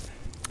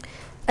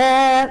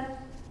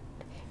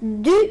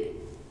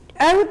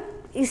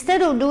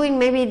instead of doing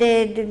maybe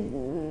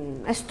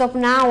I stop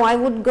now, I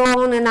would go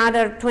on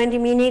another 20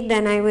 minutes,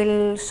 then I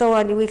will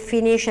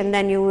finish, and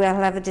then you will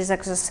have this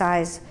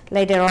exercise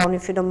later on,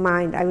 if you don't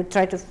mind. I will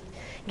try to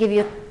give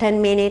you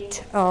 10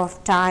 minutes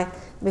of time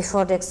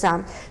before the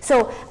exam.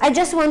 So I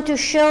just want to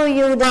show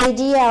you the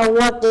idea of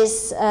what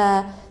this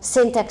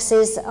syntax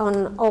is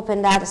on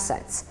open data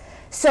sets.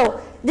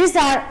 So these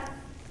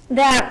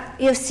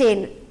you've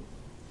seen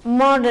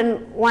more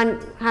than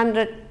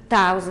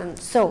 100,000.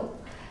 So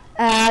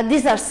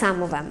these are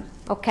some of them.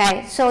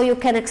 Okay, so you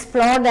can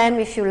explore them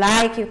if you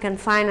like. You can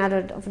find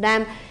other of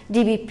them: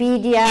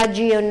 DBpedia,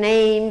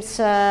 GeoNames,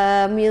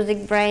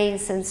 Music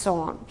Brains, and so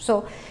on.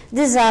 So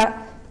these are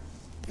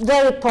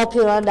very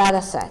popular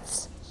data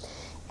sets.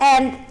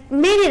 And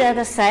many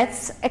data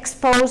sets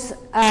expose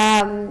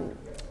an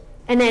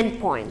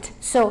endpoint.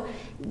 So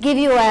give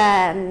you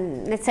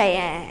let's say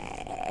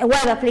a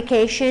web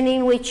application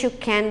in which you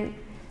can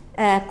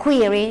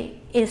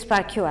query in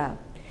SparkQL.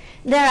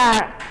 There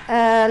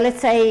are,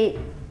 let's say,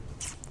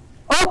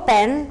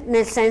 open in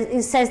the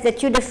sense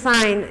that you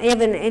define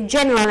even a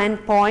general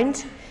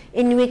endpoint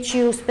in which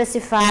you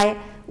specify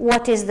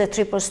what is the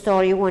triple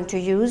store you want to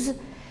use.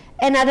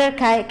 In other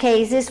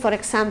cases, for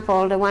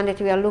example, the one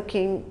that we are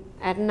looking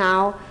at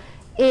now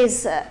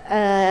is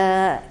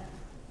a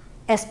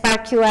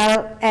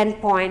SparkQL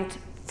endpoint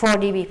for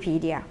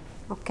DBpedia.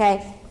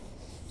 Okay,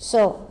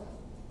 so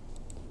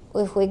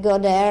if we go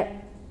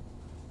there,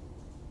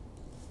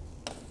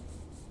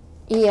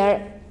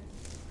 here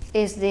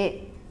is the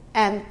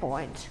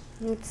endpoint.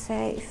 Let's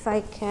say if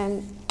I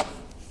can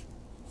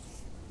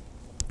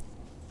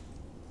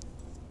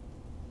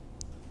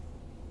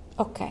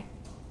okay,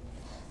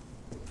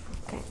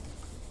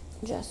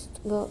 just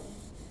go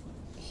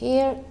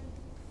here,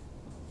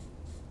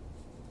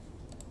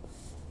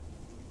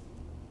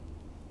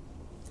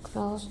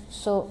 close,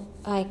 so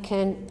I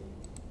can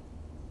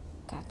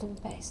cut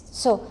and paste.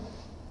 So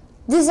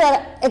these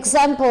are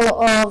examples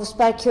of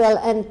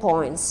SparkQL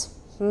endpoints.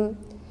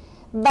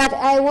 But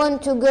I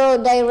want to go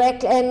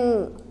direct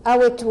and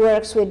how it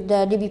works with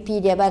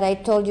DBpedia, but I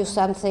told you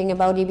something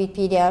about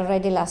DBpedia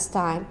already last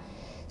time.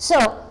 So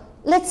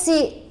let's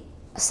see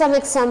some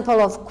example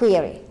of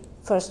query,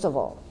 first of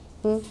all.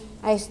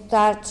 I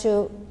start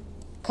to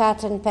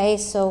cut and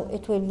paste so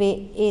it will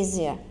be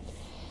easier.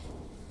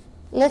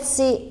 Let's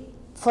see,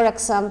 for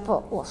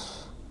example,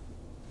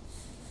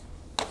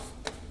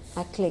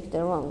 I clicked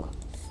the wrong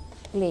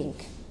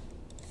link.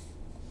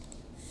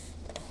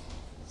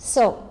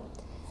 So,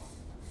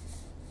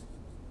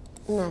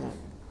 another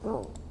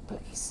wrong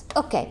place.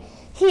 Okay,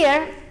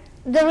 here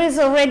there is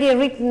already a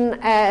written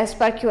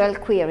SparkQL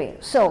query.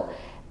 So,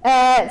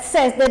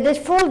 says that the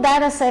full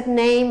dataset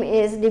name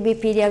is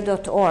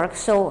dbpedia.org,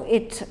 so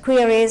it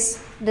queries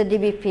the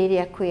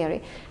dbpedia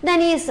query.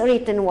 Then is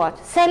written what?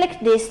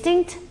 Select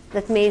distinct,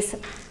 that means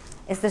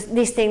it's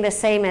distinct the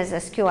same as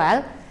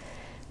SQL.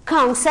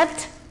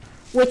 Concept,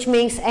 which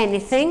means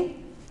anything,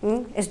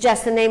 it's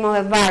just the name of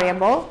a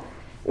variable,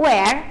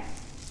 where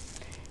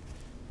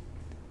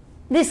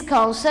this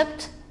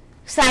concept,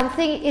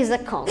 something is a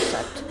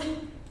concept.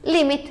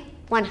 Limit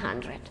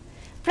 100.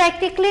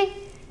 Practically,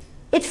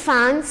 it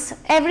finds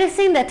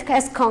everything that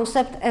has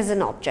concept as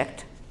an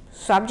object.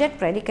 Subject,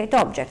 predicate,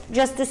 object.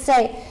 Just to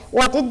say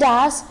what it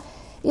does,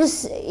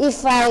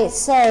 if I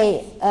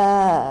say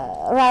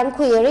run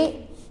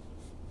query,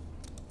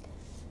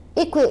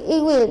 it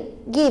will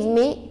give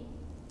me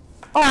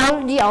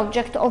all the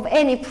object of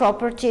any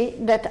property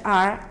that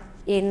are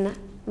in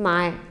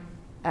my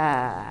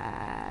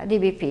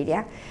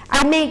dbpedia.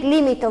 I make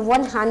limit of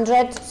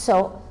 100,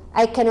 so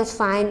I cannot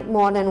find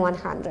more than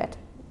 100,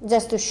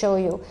 just to show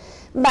you.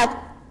 But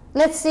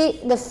let's see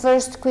the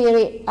first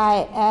query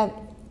I have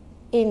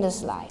in the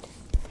slide.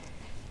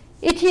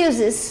 It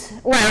uses,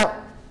 well,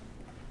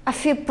 a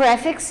few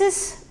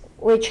prefixes,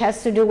 which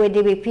has to do with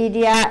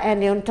dbpedia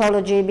and the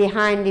ontology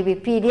behind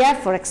dbpedia.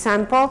 For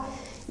example,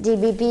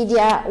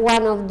 dbpedia,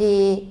 one of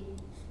the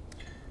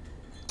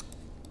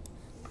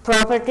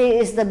property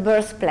is the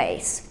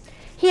birthplace.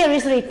 Here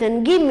is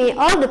written, give me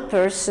all the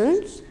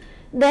persons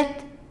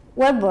that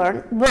were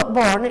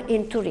born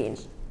in Turin.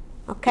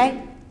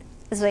 Okay?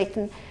 It's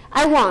written.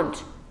 I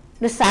want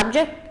the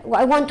subject,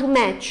 I want to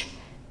match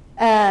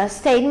a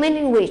statement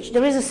in which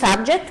there is a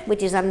subject,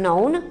 which is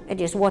unknown,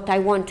 it is what I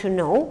want to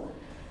know,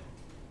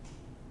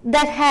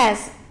 that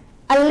has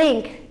a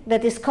link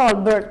that is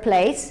called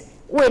birthplace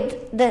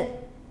with the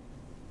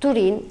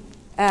Turin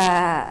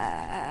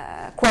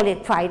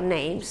qualified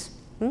names.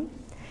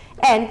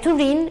 And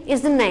Turin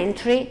is an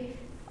entry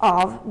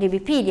of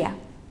dbpedia.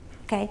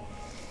 Okay?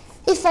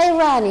 If I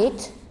run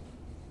it,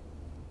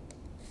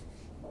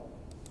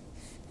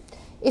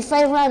 if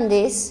I run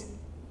this,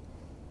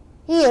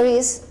 here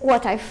is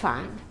what I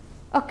find.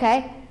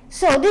 Okay?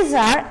 So these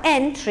are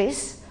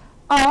entries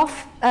of,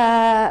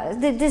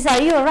 these are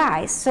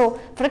URIs. So,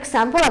 for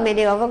example,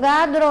 Amedeo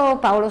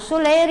Avogadro, Paolo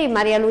Soleri,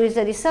 Maria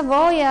Luisa di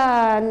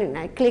Savoia,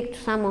 I clicked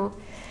some of,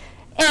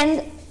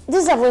 and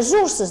these are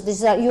resources,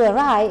 these are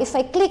URI. If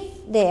I click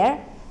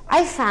there,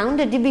 I found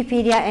the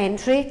dbpedia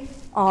entry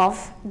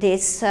of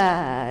this,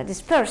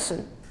 this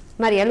person,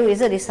 Maria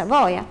Luisa di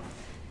Savoia.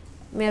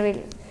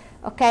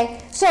 Okay,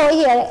 so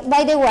here,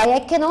 by the way, I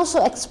can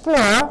also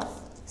explore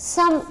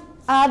some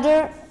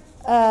other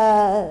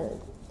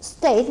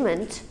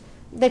statement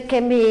that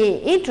can be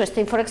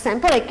interesting. For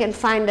example, I can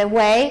find a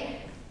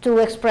way to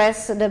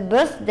express the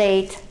birth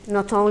date,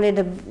 not only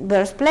the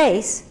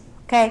birthplace.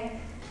 Okay.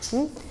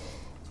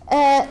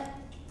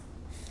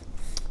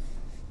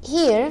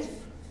 Here,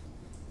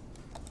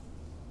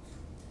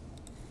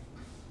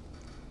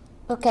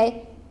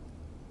 okay,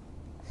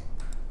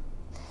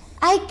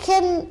 I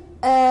can,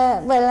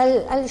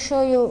 well, I'll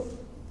show you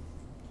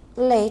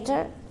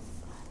later.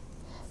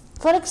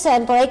 For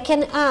example, I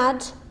can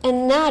add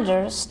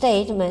another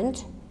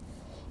statement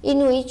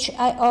in which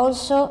I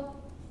also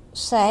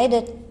say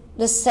that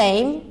the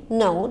same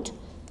node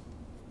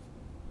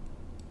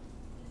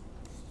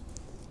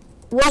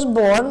was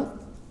born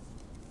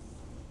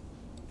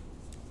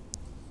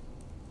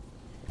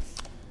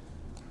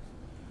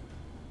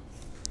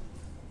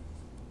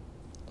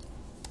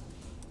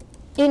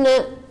in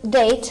a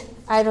date,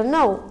 I don't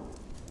know.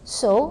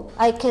 So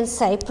I can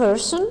say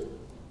person,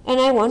 and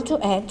I want to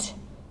add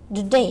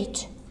the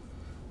date.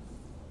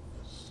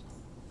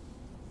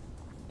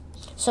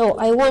 So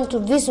I want to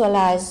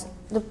visualize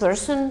the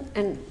person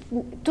and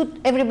to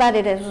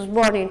everybody that was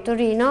born in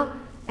Torino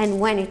and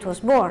when it was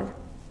born.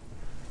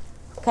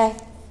 Okay,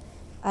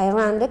 I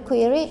ran the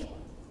query.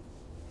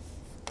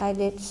 I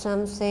did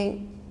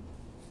something.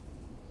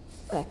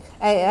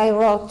 I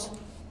wrote,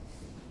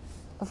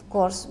 of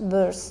course,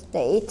 birth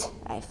date.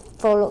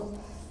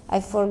 I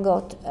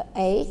forgot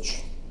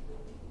age.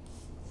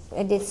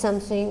 I did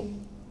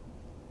something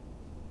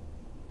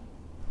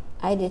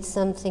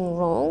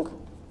wrong.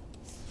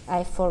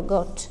 I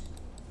forgot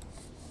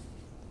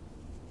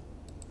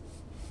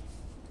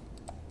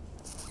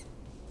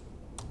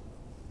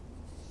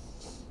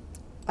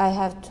I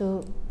have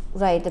to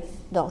write a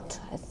dot,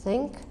 I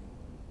think.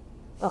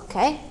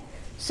 Okay,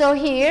 so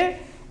here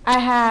I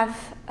have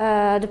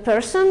the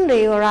person,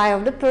 the URI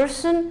of the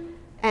person,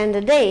 and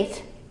the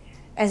date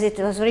as it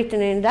was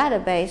written in the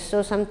database.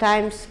 So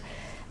sometimes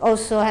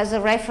also has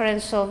a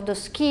reference of the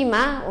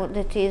schema, or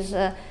that is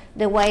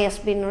the way it's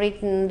been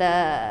written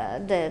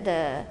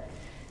the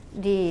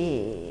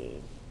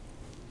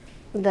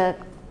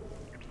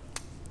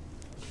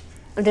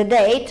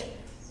date.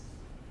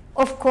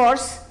 Of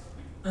course,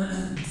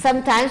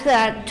 sometimes there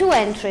are two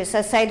entries.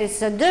 I said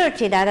it's a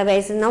dirty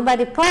database and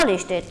nobody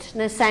polished it, in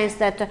the sense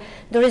that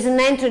there is an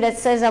entry that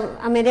says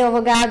Amedeo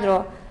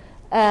Avogadro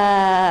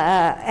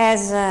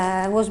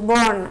was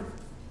born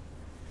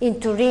in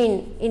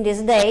Turin in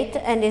this date,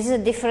 and this is a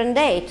different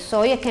date,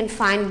 so you can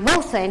find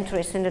both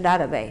entries in the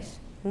database.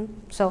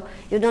 So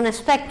you don't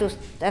expect to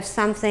have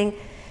something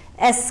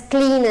as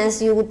clean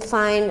as you would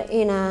find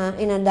in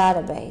a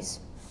database.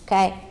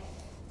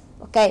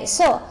 Okay,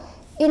 so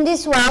in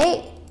this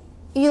way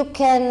you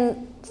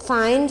can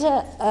find,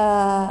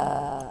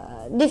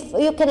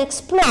 you can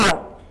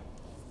explore.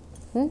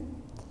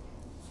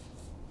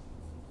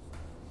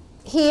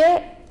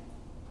 Here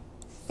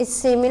is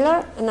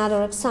similar,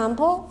 another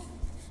example,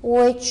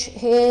 which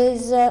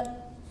is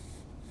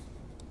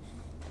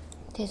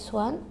this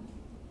one.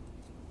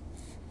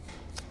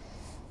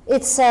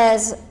 It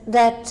says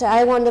that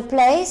I want a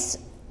place,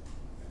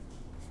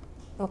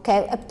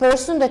 okay, a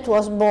person that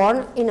was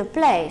born in a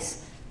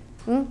place.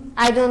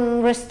 I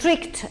don't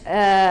restrict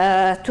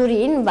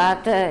Turin,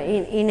 but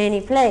in any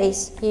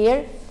place.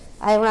 Here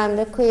I run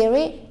the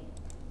query,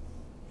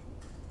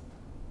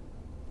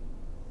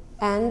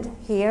 and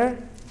here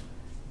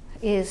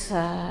is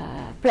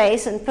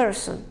place and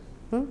person,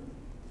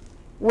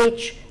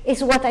 which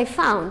is what I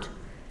found.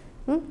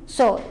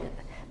 So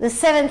the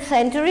 7th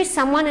century,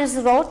 someone has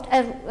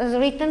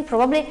written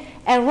probably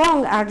a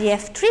wrong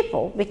RDF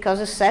triple,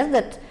 because it says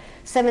that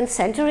 7th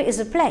century is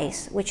a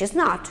place, which is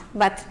not,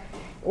 but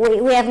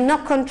we have no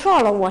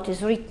control on what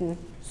is written.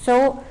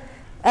 So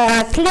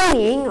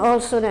cleaning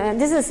also,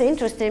 this is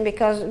interesting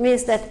because it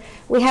means that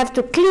we have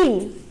to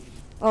clean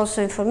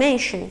also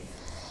information.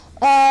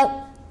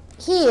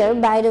 Here,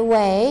 by the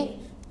way,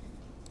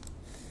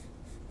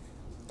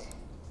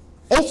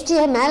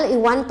 HTML is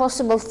one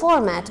possible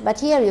format, but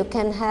here you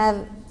can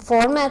have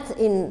format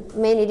in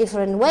many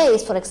different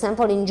ways, for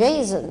example in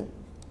JSON.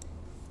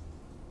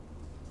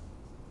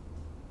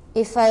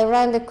 If I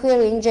run the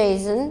query in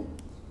JSON,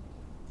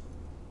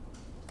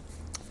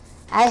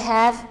 I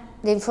have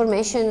the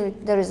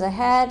information, there is a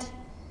head,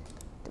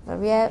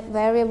 the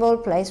variable,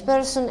 place,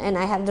 person, and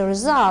I have the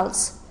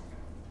results.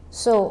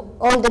 So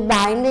all the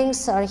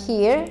bindings are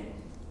here.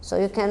 So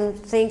you can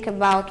think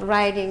about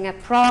writing a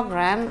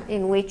program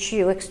in which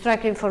you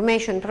extract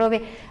information.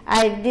 Probably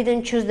I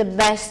didn't choose the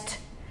best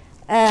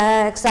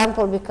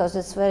example because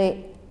it's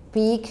very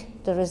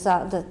big, the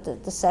result,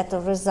 the set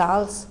of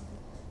results.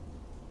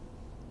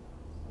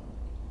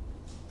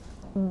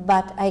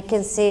 But I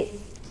can see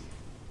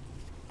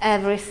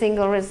every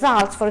single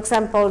result. For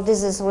example,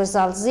 this is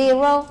result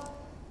 0.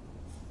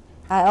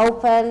 I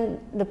open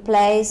the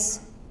place.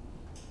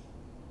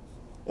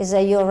 Is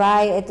a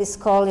URI, it is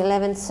called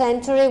 11th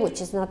century,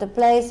 which is not a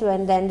place,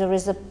 and then there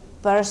is a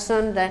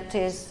person that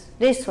is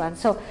this one.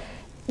 So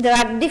there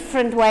are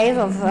different ways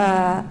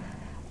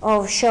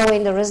of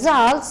showing the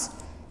results.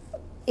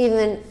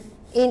 Even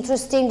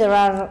interesting, there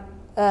are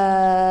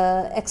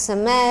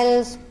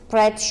XML,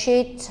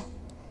 spreadsheet,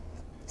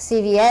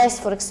 CVS,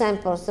 for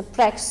example, the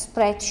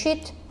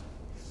spreadsheet.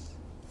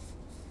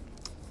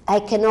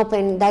 I can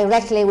open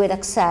directly with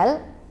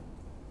Excel,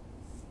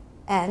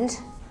 and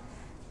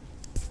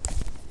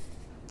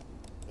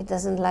it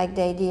doesn't like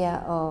the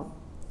idea of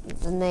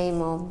the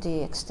name of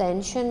the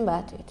extension,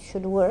 but it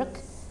should work.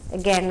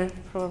 Again,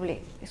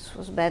 probably this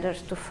was better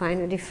to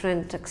find a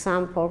different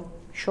example,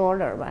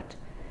 shorter, but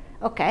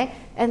okay,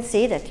 and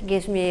see that it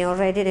gives me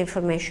already the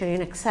information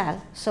in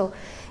Excel. So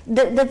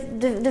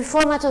the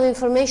format of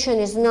information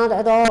is not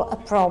at all a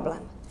problem.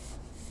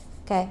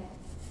 Okay,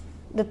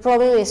 the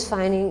problem is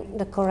finding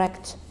the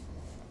correct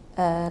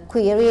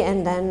query,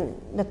 and then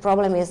the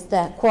problem is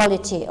the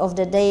quality of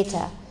the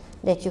data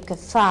that you can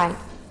find.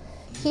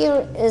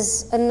 Here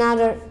is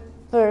another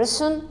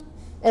person,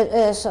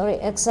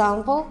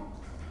 example,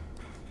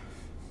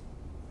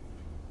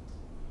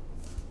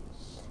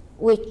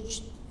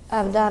 which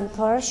I've done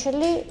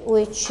partially,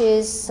 which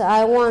is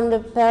I want the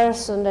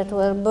person that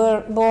was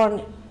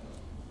born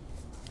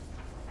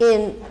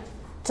in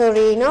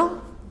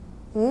Torino,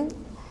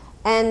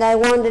 and I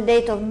want the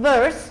date of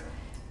birth.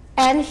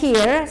 And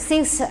here,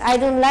 since I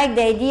don't like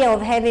the idea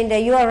of having the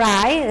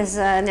URI as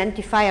an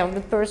identifier of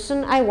the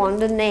person, I want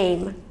the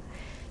name.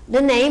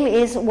 The name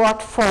is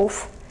what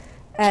FOF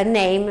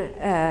name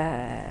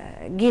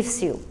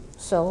gives you.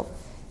 So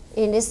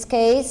in this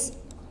case,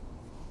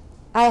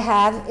 I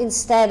have,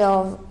 instead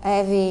of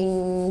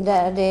having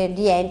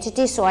the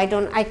entity, so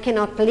I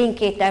cannot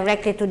link it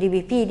directly to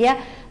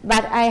DBpedia,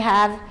 but I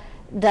have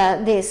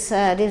this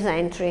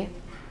entry,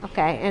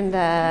 okay, and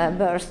the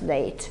birth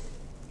date.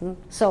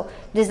 So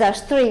these are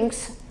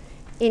strings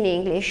in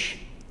English.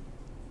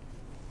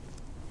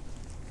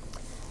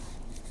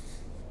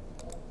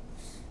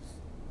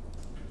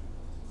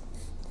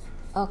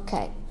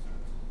 Okay.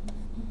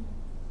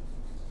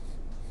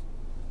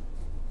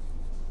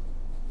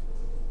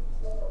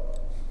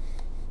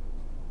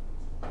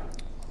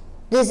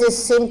 This is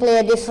simply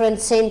a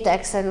different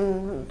syntax,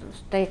 and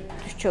they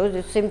chose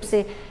it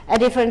simply a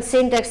different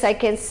syntax. I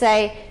can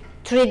say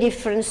 3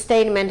 different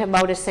statements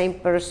about the same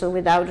person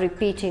without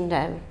repeating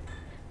them.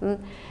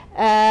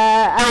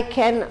 I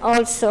can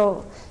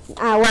also,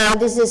 well,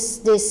 this is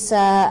this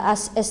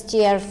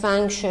str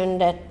function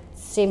that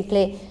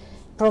simply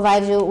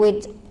provides you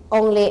with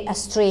only a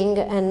string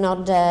and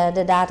not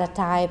the data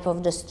type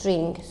of the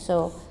string.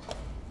 So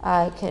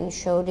I can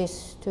show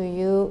this to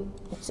you.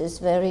 It is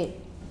very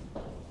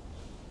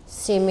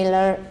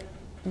similar,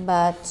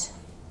 but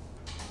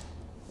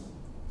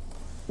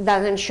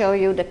doesn't show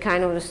you the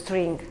kind of the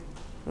string.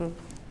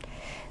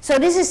 So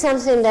this is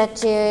something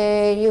that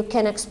you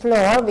can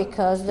explore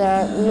because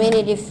there are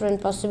many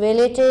different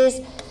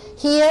possibilities.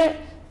 Here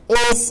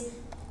is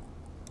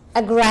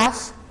a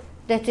graph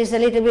that is a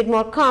little bit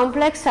more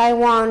complex. I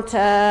want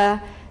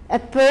a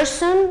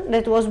person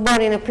that was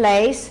born in a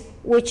place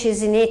which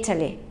is in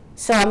Italy.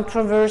 So I'm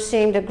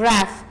traversing the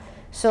graph.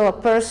 So a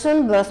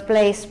person,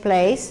 birthplace,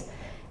 place,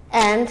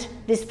 and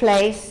this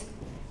place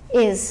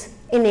is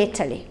in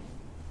Italy,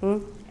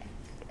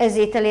 as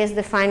Italy is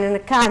defined in the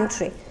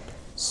country.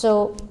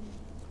 So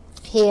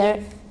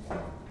here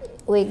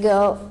we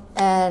go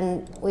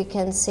and we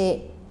can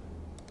see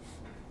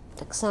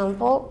the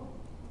example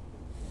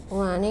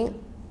running.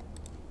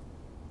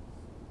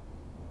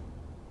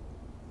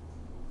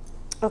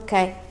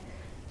 Okay,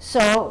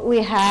 so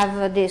we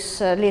have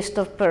this list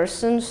of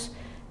persons,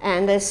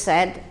 and I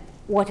said,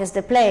 what is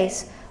the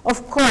place?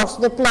 Of course,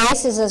 the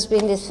places has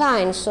been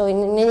defined, so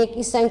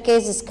in some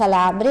cases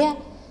Calabria,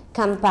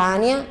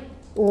 Campania,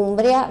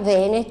 Umbria,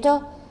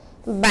 Veneto,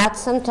 but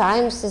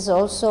sometimes it's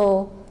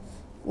also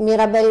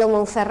Mirabello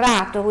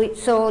Monferrato.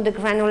 So the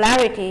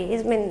granularity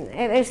is,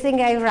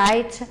 everything I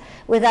write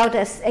without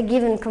a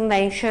given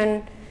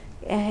convention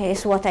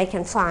is what I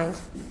can find.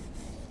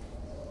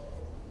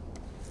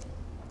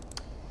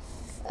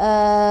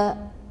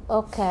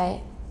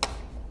 Okay,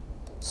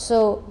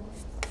 so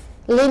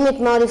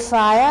limit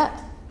modifier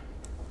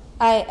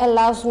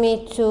allows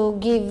me to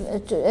give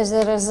as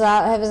a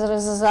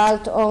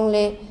result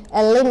only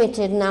a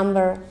limited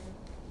number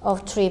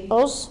of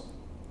triples.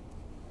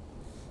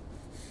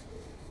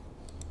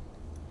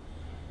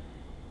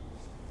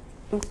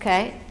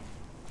 Okay,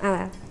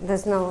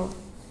 there's no,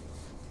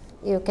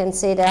 you can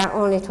see there are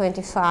only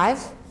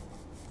 25.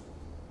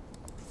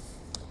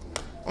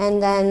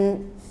 And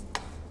then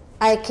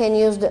I can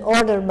use the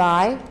order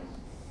by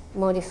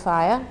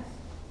modifier.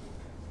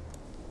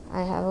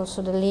 I have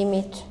also the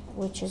limit,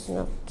 which is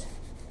not a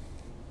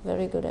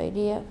very good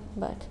idea,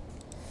 but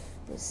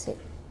let's see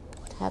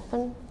what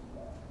happened.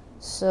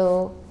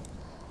 So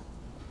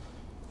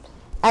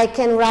I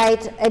can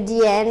write at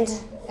the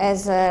end,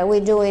 as we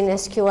do in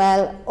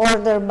SQL,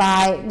 order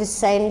by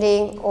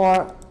descending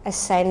or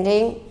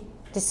ascending.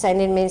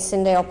 Descending means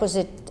in the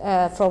opposite,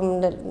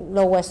 from the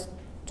lowest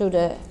to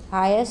the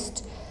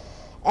highest.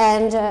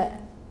 And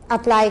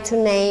apply to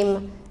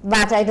name,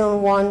 but I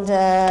don't want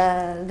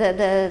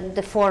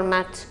the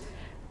format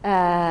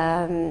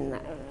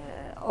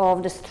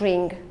of the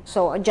string,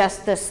 so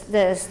just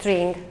the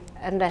string,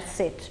 and that's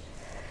it.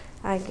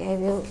 I gave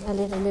you a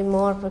little bit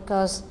more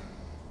because,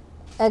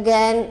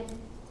 again,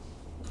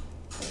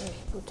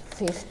 put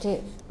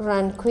 50,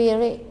 run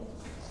query,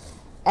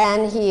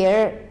 and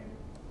here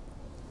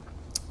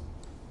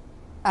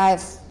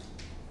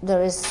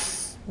there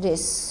is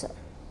this.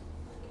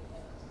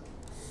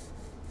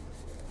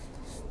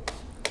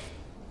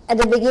 At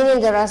the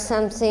beginning there are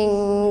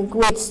something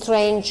with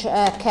strange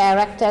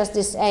characters,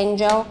 this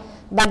angel,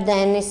 but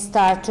then it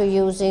starts to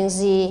using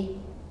Z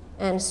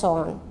and so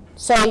on.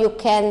 So you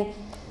can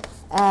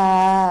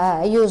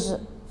use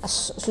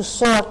to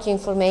sort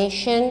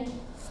information.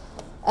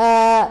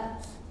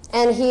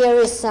 And here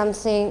is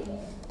something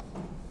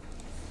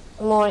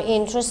more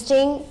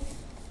interesting.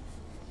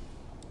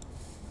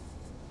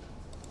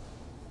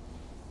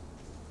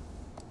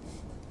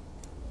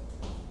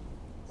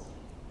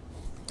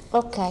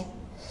 Okay.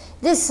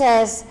 This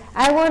says,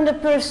 I want a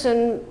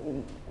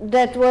person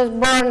that was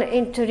born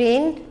in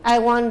Turin, I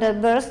want the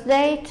birth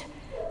date,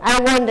 I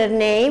want the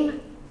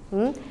name,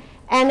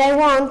 and I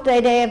want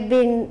that they have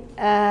been,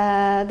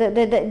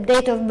 the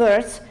date of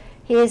birth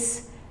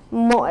is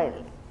more,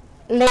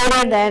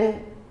 later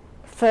than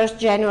 1st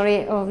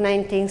January of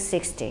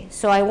 1960.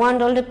 So I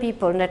want all the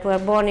people that were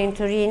born in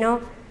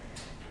Torino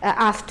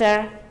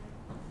after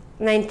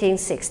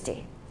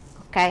 1960,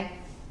 okay?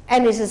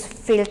 And this is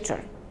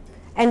filter.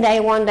 And I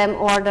want them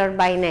ordered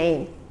by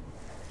name.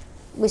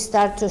 We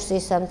start to see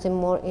something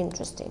more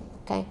interesting,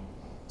 okay?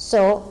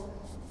 So,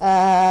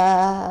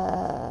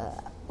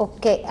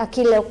 okay,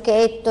 Achille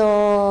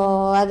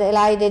Occhetto,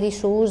 Adelaide Di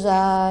Sousa,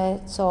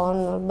 and so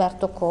on,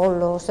 Alberto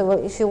Collo. So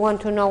if you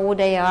want to know who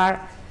they are,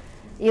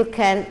 you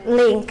can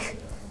link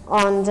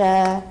on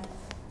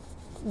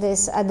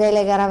this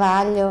Adele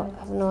Garavaglio, I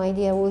have no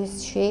idea who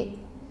is she,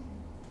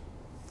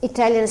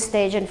 Italian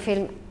stage and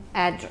film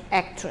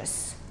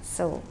actress.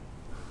 So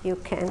you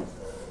can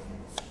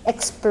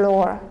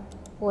explore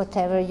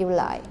whatever you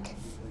like.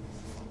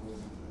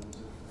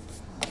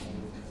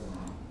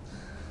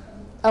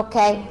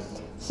 Okay,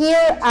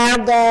 here are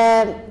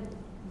the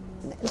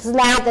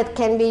slides that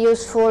can be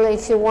useful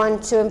if you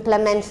want to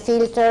implement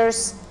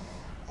filters,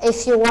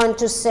 if you want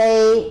to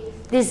say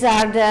these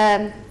are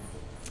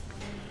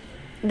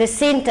the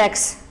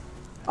syntax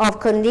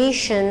of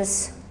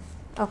conditions.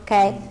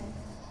 Okay,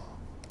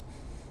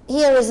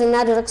 here is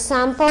another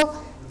example.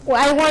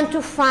 I want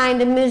to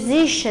find the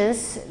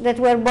musicians that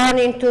were born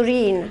in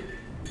Turin.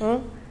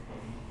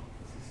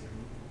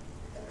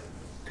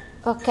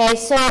 Okay,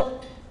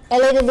 so a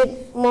little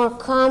bit more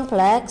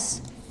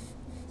complex,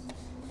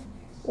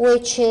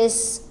 which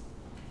is,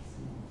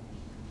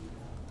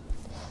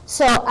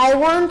 so I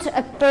want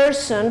a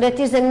person that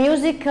is a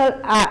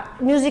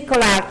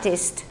musical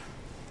artist,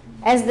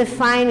 as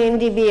defined in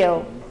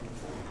DBO.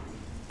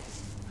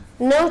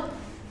 Note,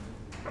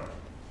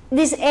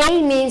 this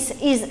A means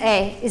is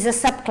a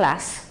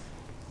subclass.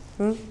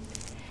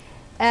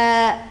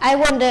 I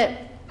want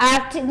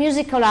the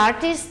musical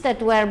artists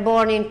that were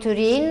born in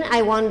Turin.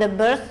 I want the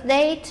birth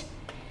date,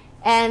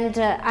 and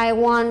I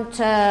want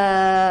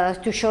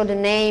to show the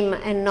name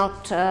and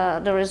not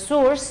the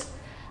resource.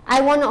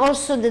 I want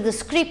also the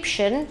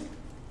description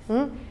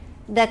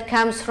that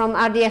comes from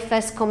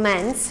RDFS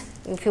comments.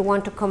 If you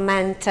want to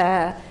comment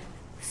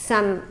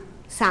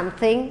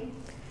something,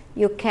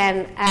 you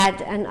can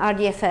add an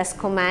RDFS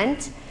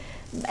comment.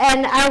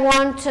 And I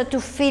want to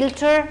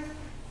filter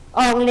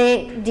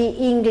only the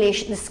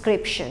English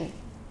description.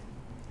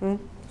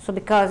 So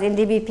because in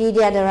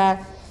DBpedia there are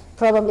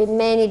probably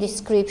many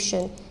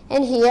descriptions.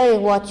 And here is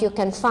what you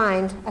can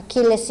find.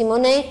 Achille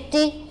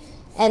Simonetti,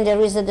 and there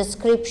is a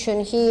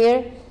description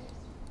here,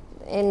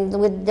 and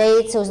with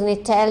dates. He was an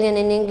Italian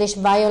and English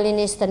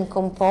violinist and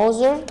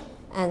composer,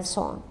 and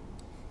so on.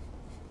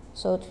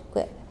 So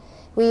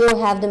we all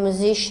have the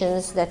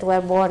musicians that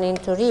were born in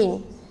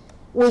Turin,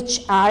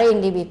 which are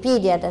in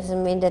DBpedia.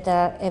 Doesn't mean that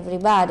are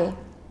everybody,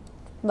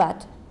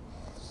 but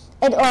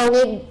and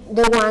only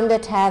the one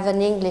that have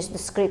an English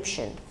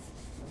description.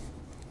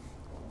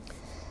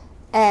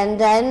 And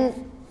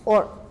then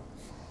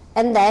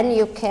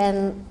you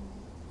can.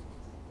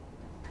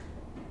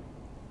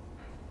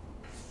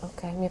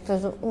 Ok, mi ha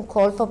preso un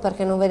colpo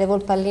perché non vedevo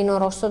il pallino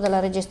rosso della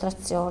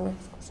registrazione.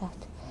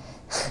 Scusate.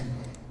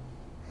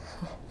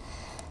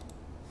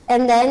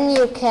 And then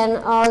you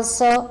can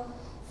also,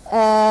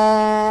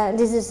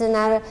 this is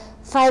another,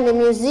 find the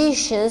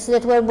musicians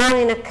that were born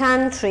in a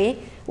country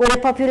with a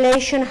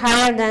population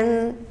higher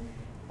than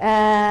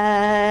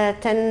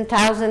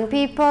 10,000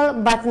 people,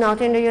 but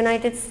not in the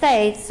United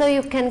States. So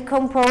you can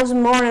compose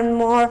more and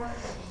more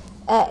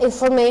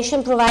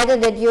information,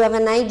 provided that you have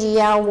an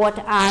idea what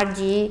are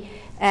the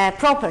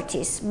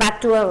properties.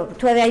 But to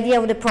have an idea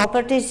of the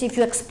properties, if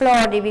you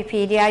explore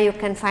DBpedia, you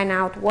can find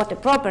out what the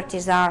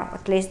properties are.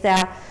 At least they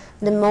are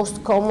the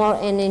most common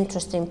and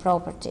interesting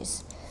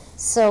properties.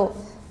 So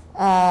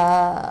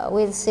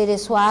we'll see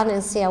this one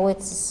and see how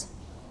it's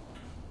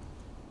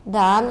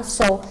done.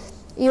 So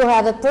you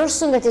have a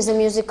person that is a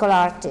musical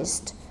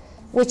artist,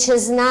 which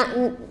is not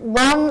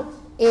born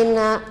in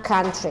a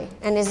country,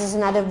 and this is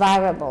another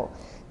variable.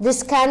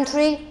 This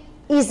country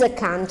is a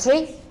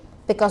country,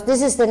 because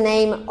this is the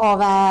name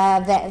of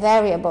a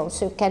variable,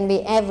 so it can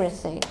be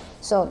everything.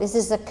 So this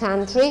is a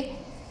country.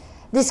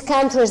 This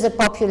country is the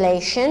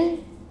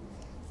population.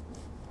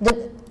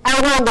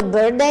 I want the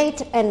birth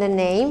date and the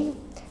name.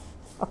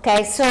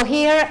 Okay, so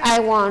here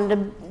I want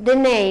the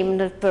name of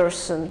the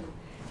person,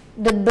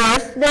 the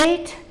birth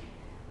date,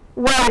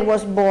 where he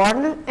was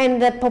born,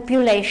 and the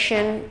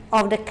population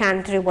of the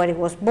country where he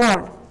was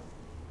born.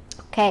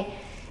 Okay,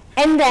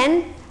 and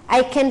then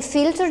I can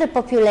filter the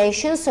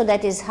population so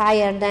that is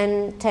higher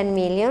than 10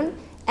 million,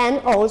 and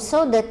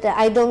also that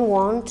I don't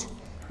want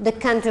the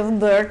country of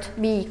birth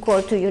be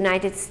equal to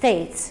United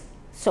States.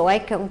 So I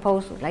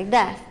compose like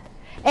that.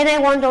 And I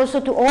want also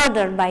to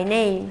order by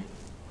name.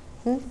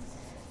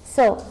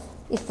 So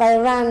if I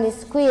run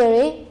this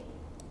query,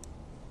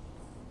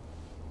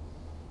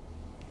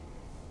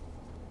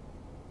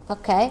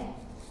 okay,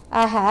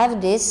 I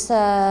have this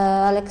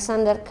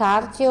Alexander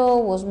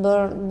Kartyo was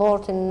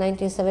born in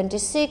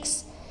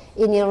 1976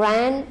 in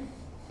Iran,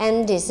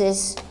 and this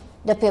is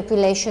the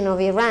population of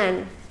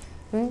Iran.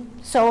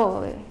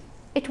 So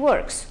it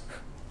works.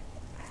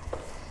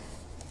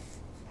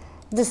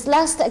 This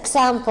last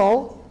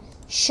example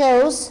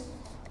shows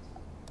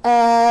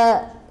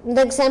the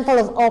example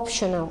of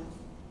optional,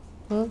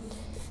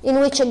 in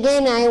which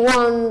again I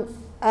want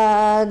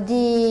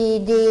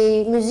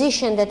the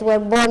musician that were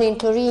born in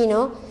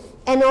Torino,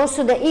 and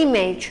also the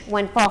image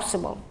when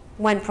possible,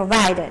 when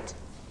provided.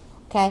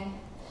 Okay,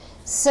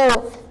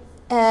 so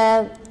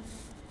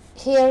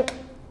here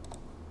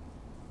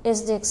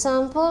is the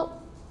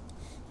example.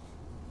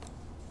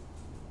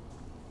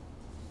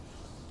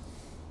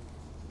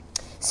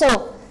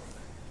 So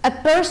a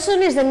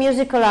person is a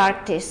musical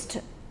artist,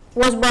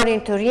 was born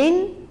in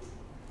Turin.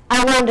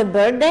 I want the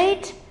birth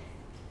date,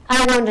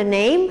 I want the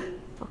name,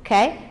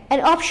 okay,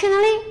 and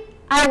optionally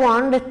I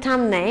want the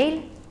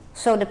thumbnail,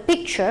 so the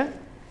picture,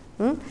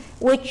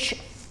 which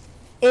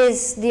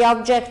is the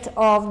object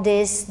of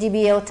this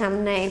DBO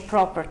thumbnail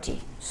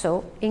property.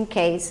 So in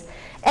case,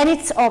 and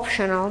it's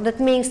optional. That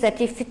means that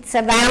if it's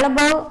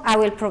available, I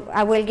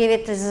will give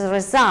it as a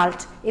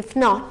result. If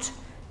not,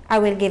 I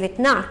will give it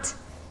not.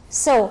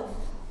 So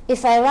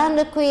if I run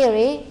the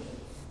query,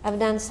 I've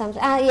done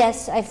something. Ah,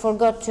 yes, I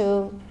forgot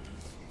to,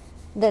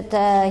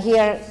 that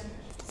here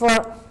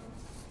for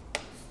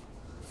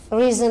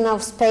reason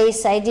of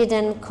space, I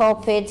didn't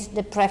copy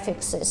the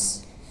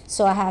prefixes.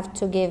 So I have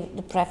to give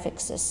the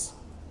prefixes.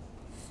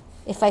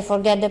 If I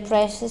forget the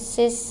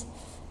prefixes,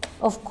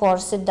 of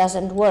course, it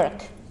doesn't work.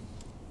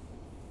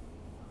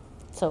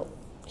 So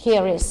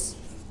here is.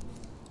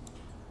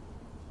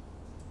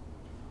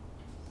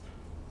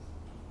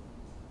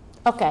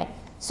 Okay,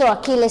 so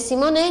Achille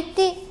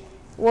Simonetti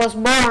was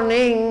born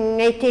in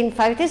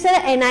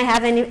 1857, and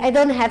I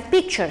don't have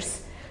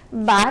pictures,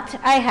 but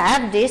I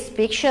have this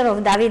picture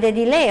of Davide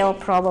Di Leo,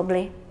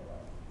 probably,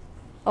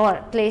 or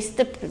at least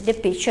the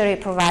picture he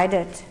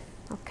provided.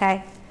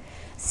 Okay,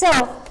 so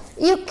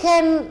you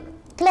can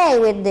play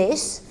with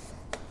this.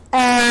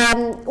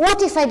 What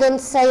if I don't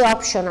say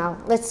optional?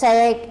 Let's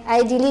say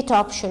I delete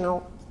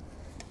optional.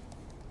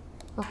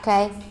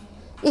 Okay,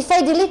 if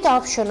I delete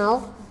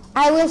optional,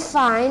 I will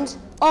find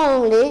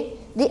only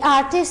the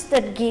artists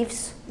that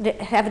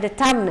have the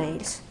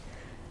thumbnails,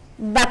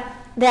 but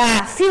there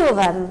are few of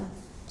them.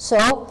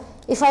 So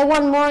if I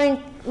want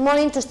more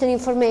interesting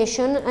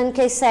information, and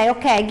can say,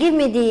 okay, give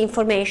me the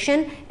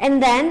information,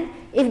 and then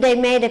if they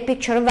made a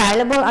picture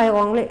available, I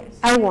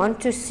want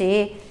to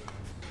see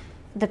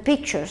the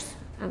pictures.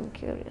 I'm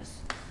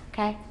curious.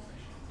 Okay.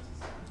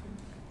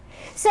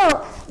 So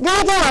the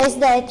idea is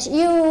that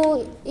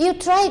you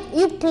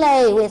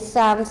play with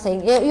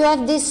something. You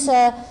have this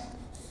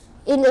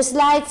in the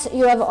slides.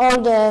 You have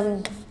all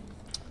the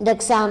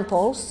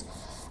examples.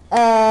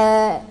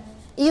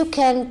 You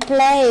can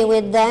play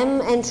with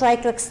them and try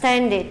to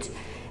extend it.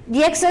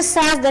 The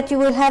exercise that you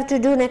will have to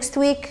do next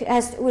week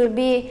will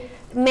be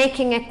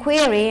making a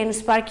query in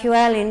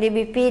SparkQL in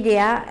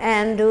DBpedia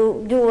and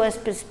do a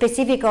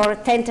specific or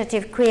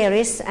tentative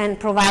queries and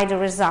provide the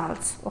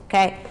results.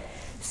 Okay.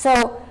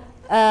 So.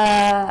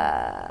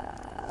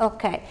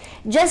 Okay,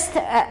 just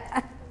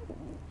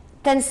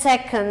 10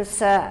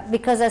 seconds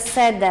because I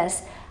said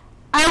this.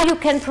 How you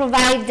can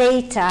provide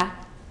data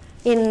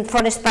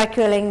for the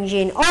SparkQL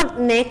engine, or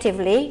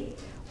natively,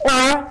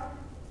 or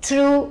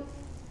through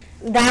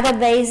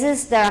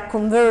databases that are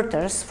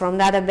converters from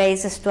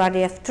databases to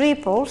RDF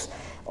triples,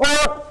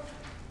 or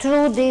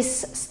through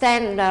these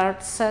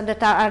standards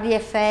that are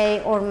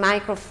RDFA or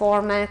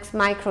microformats,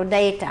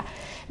 microdata.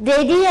 The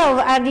idea of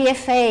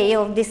RDFA,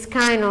 of this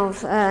kind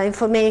of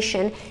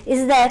information,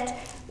 is that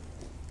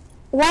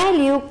while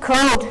you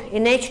code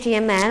in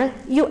HTML,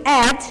 you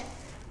add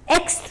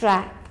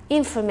extra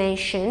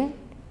information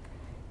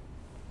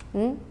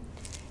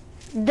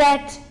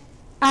that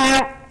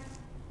are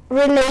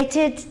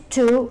related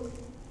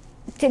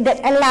that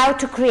allow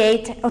to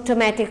create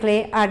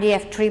automatically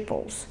RDF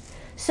triples.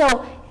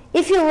 So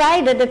if you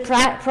write that the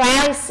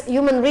price,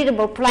 human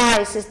readable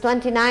price, is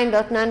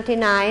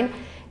 29.99,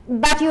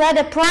 but you add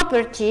a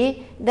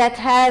property that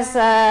has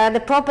the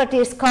property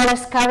is called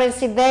as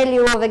currency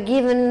value of a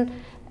given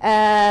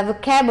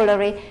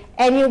vocabulary,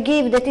 and you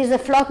give that is a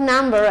float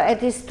number,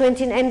 it is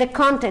 20, and the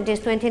content is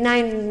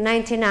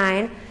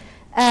 29.99.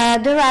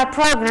 There are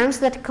programs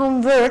that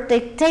convert,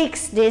 that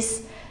takes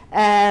this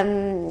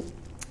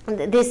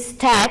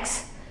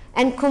tags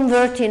and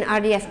convert in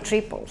RDF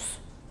triples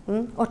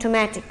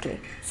automatically.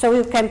 So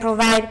you can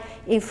provide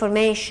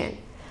information.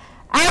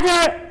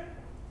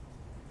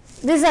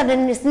 These are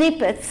the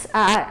snippets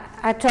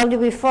I told you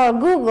before.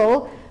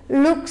 Google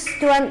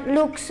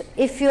looks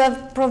if you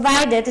have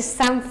provided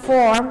some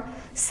form,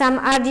 some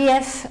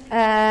RDF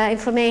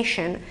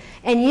information,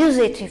 and use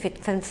it if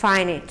it can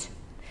find it.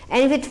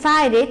 And if it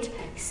finds it,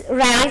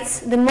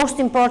 writes the most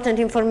important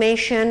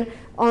information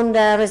on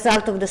the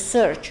result of the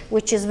search,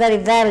 which is very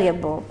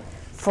valuable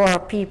for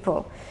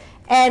people.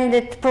 And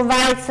it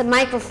provides a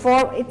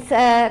microform. It's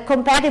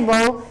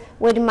compatible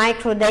with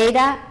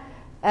microdata.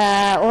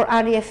 Or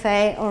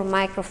RDFA or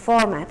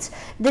microformats.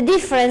 The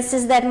difference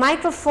is that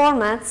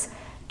microformats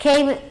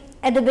came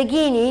at the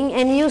beginning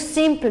and used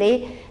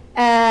simply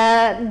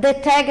the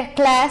tag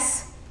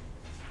class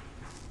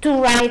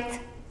to write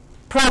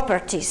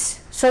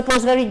properties. So it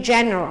was very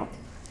general.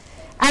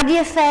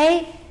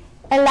 RDFA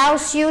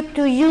allows you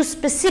to use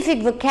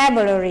specific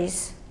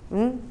vocabularies.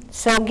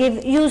 So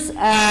use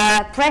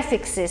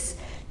prefixes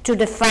to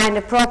define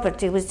the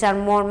property, which are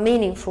more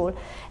meaningful.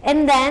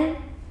 And then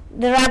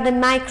there are the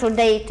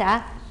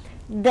microdata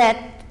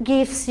that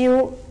gives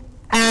you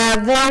a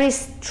very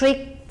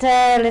strict,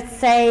 let's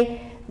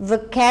say,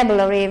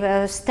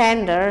 vocabulary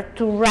standard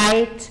to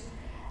write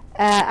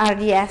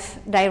RDF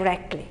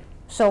directly.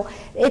 So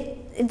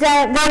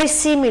they're very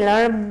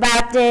similar,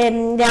 but they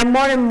are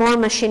more and more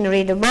machine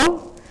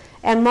readable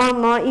and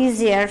more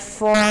easier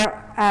for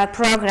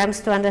programs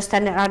to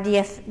understand the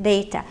RDF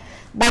data.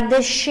 But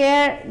they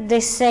share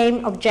the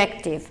same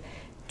objective,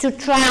 to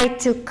try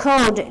to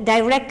code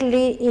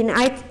directly in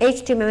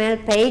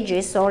HTML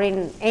pages or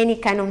in any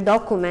kind of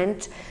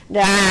document.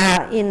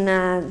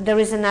 There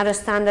is another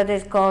standard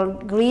that's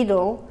called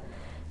Gradle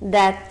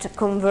that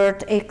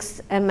converts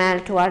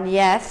XML to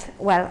RDF,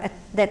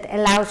 that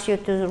allows you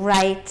to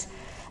write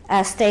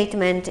a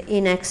statement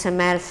in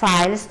XML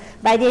files.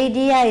 But the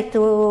idea is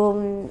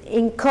to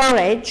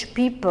encourage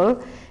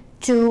people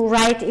to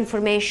write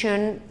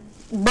information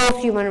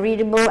both human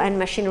readable and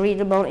machine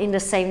readable in the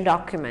same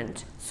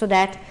document, so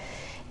that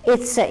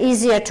it's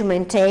easier to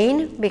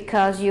maintain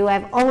because you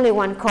have only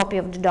one copy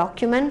of the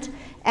document,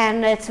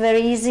 and it's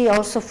very easy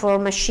also for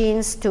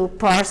machines to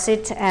parse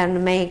it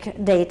and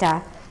make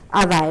data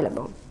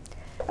available.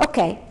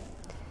 Okay,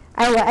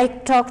 I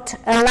talked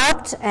a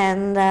lot,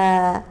 and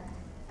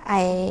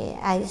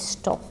I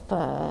stop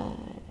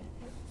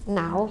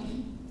now,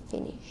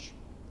 finish.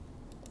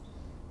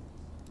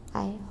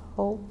 I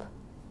hope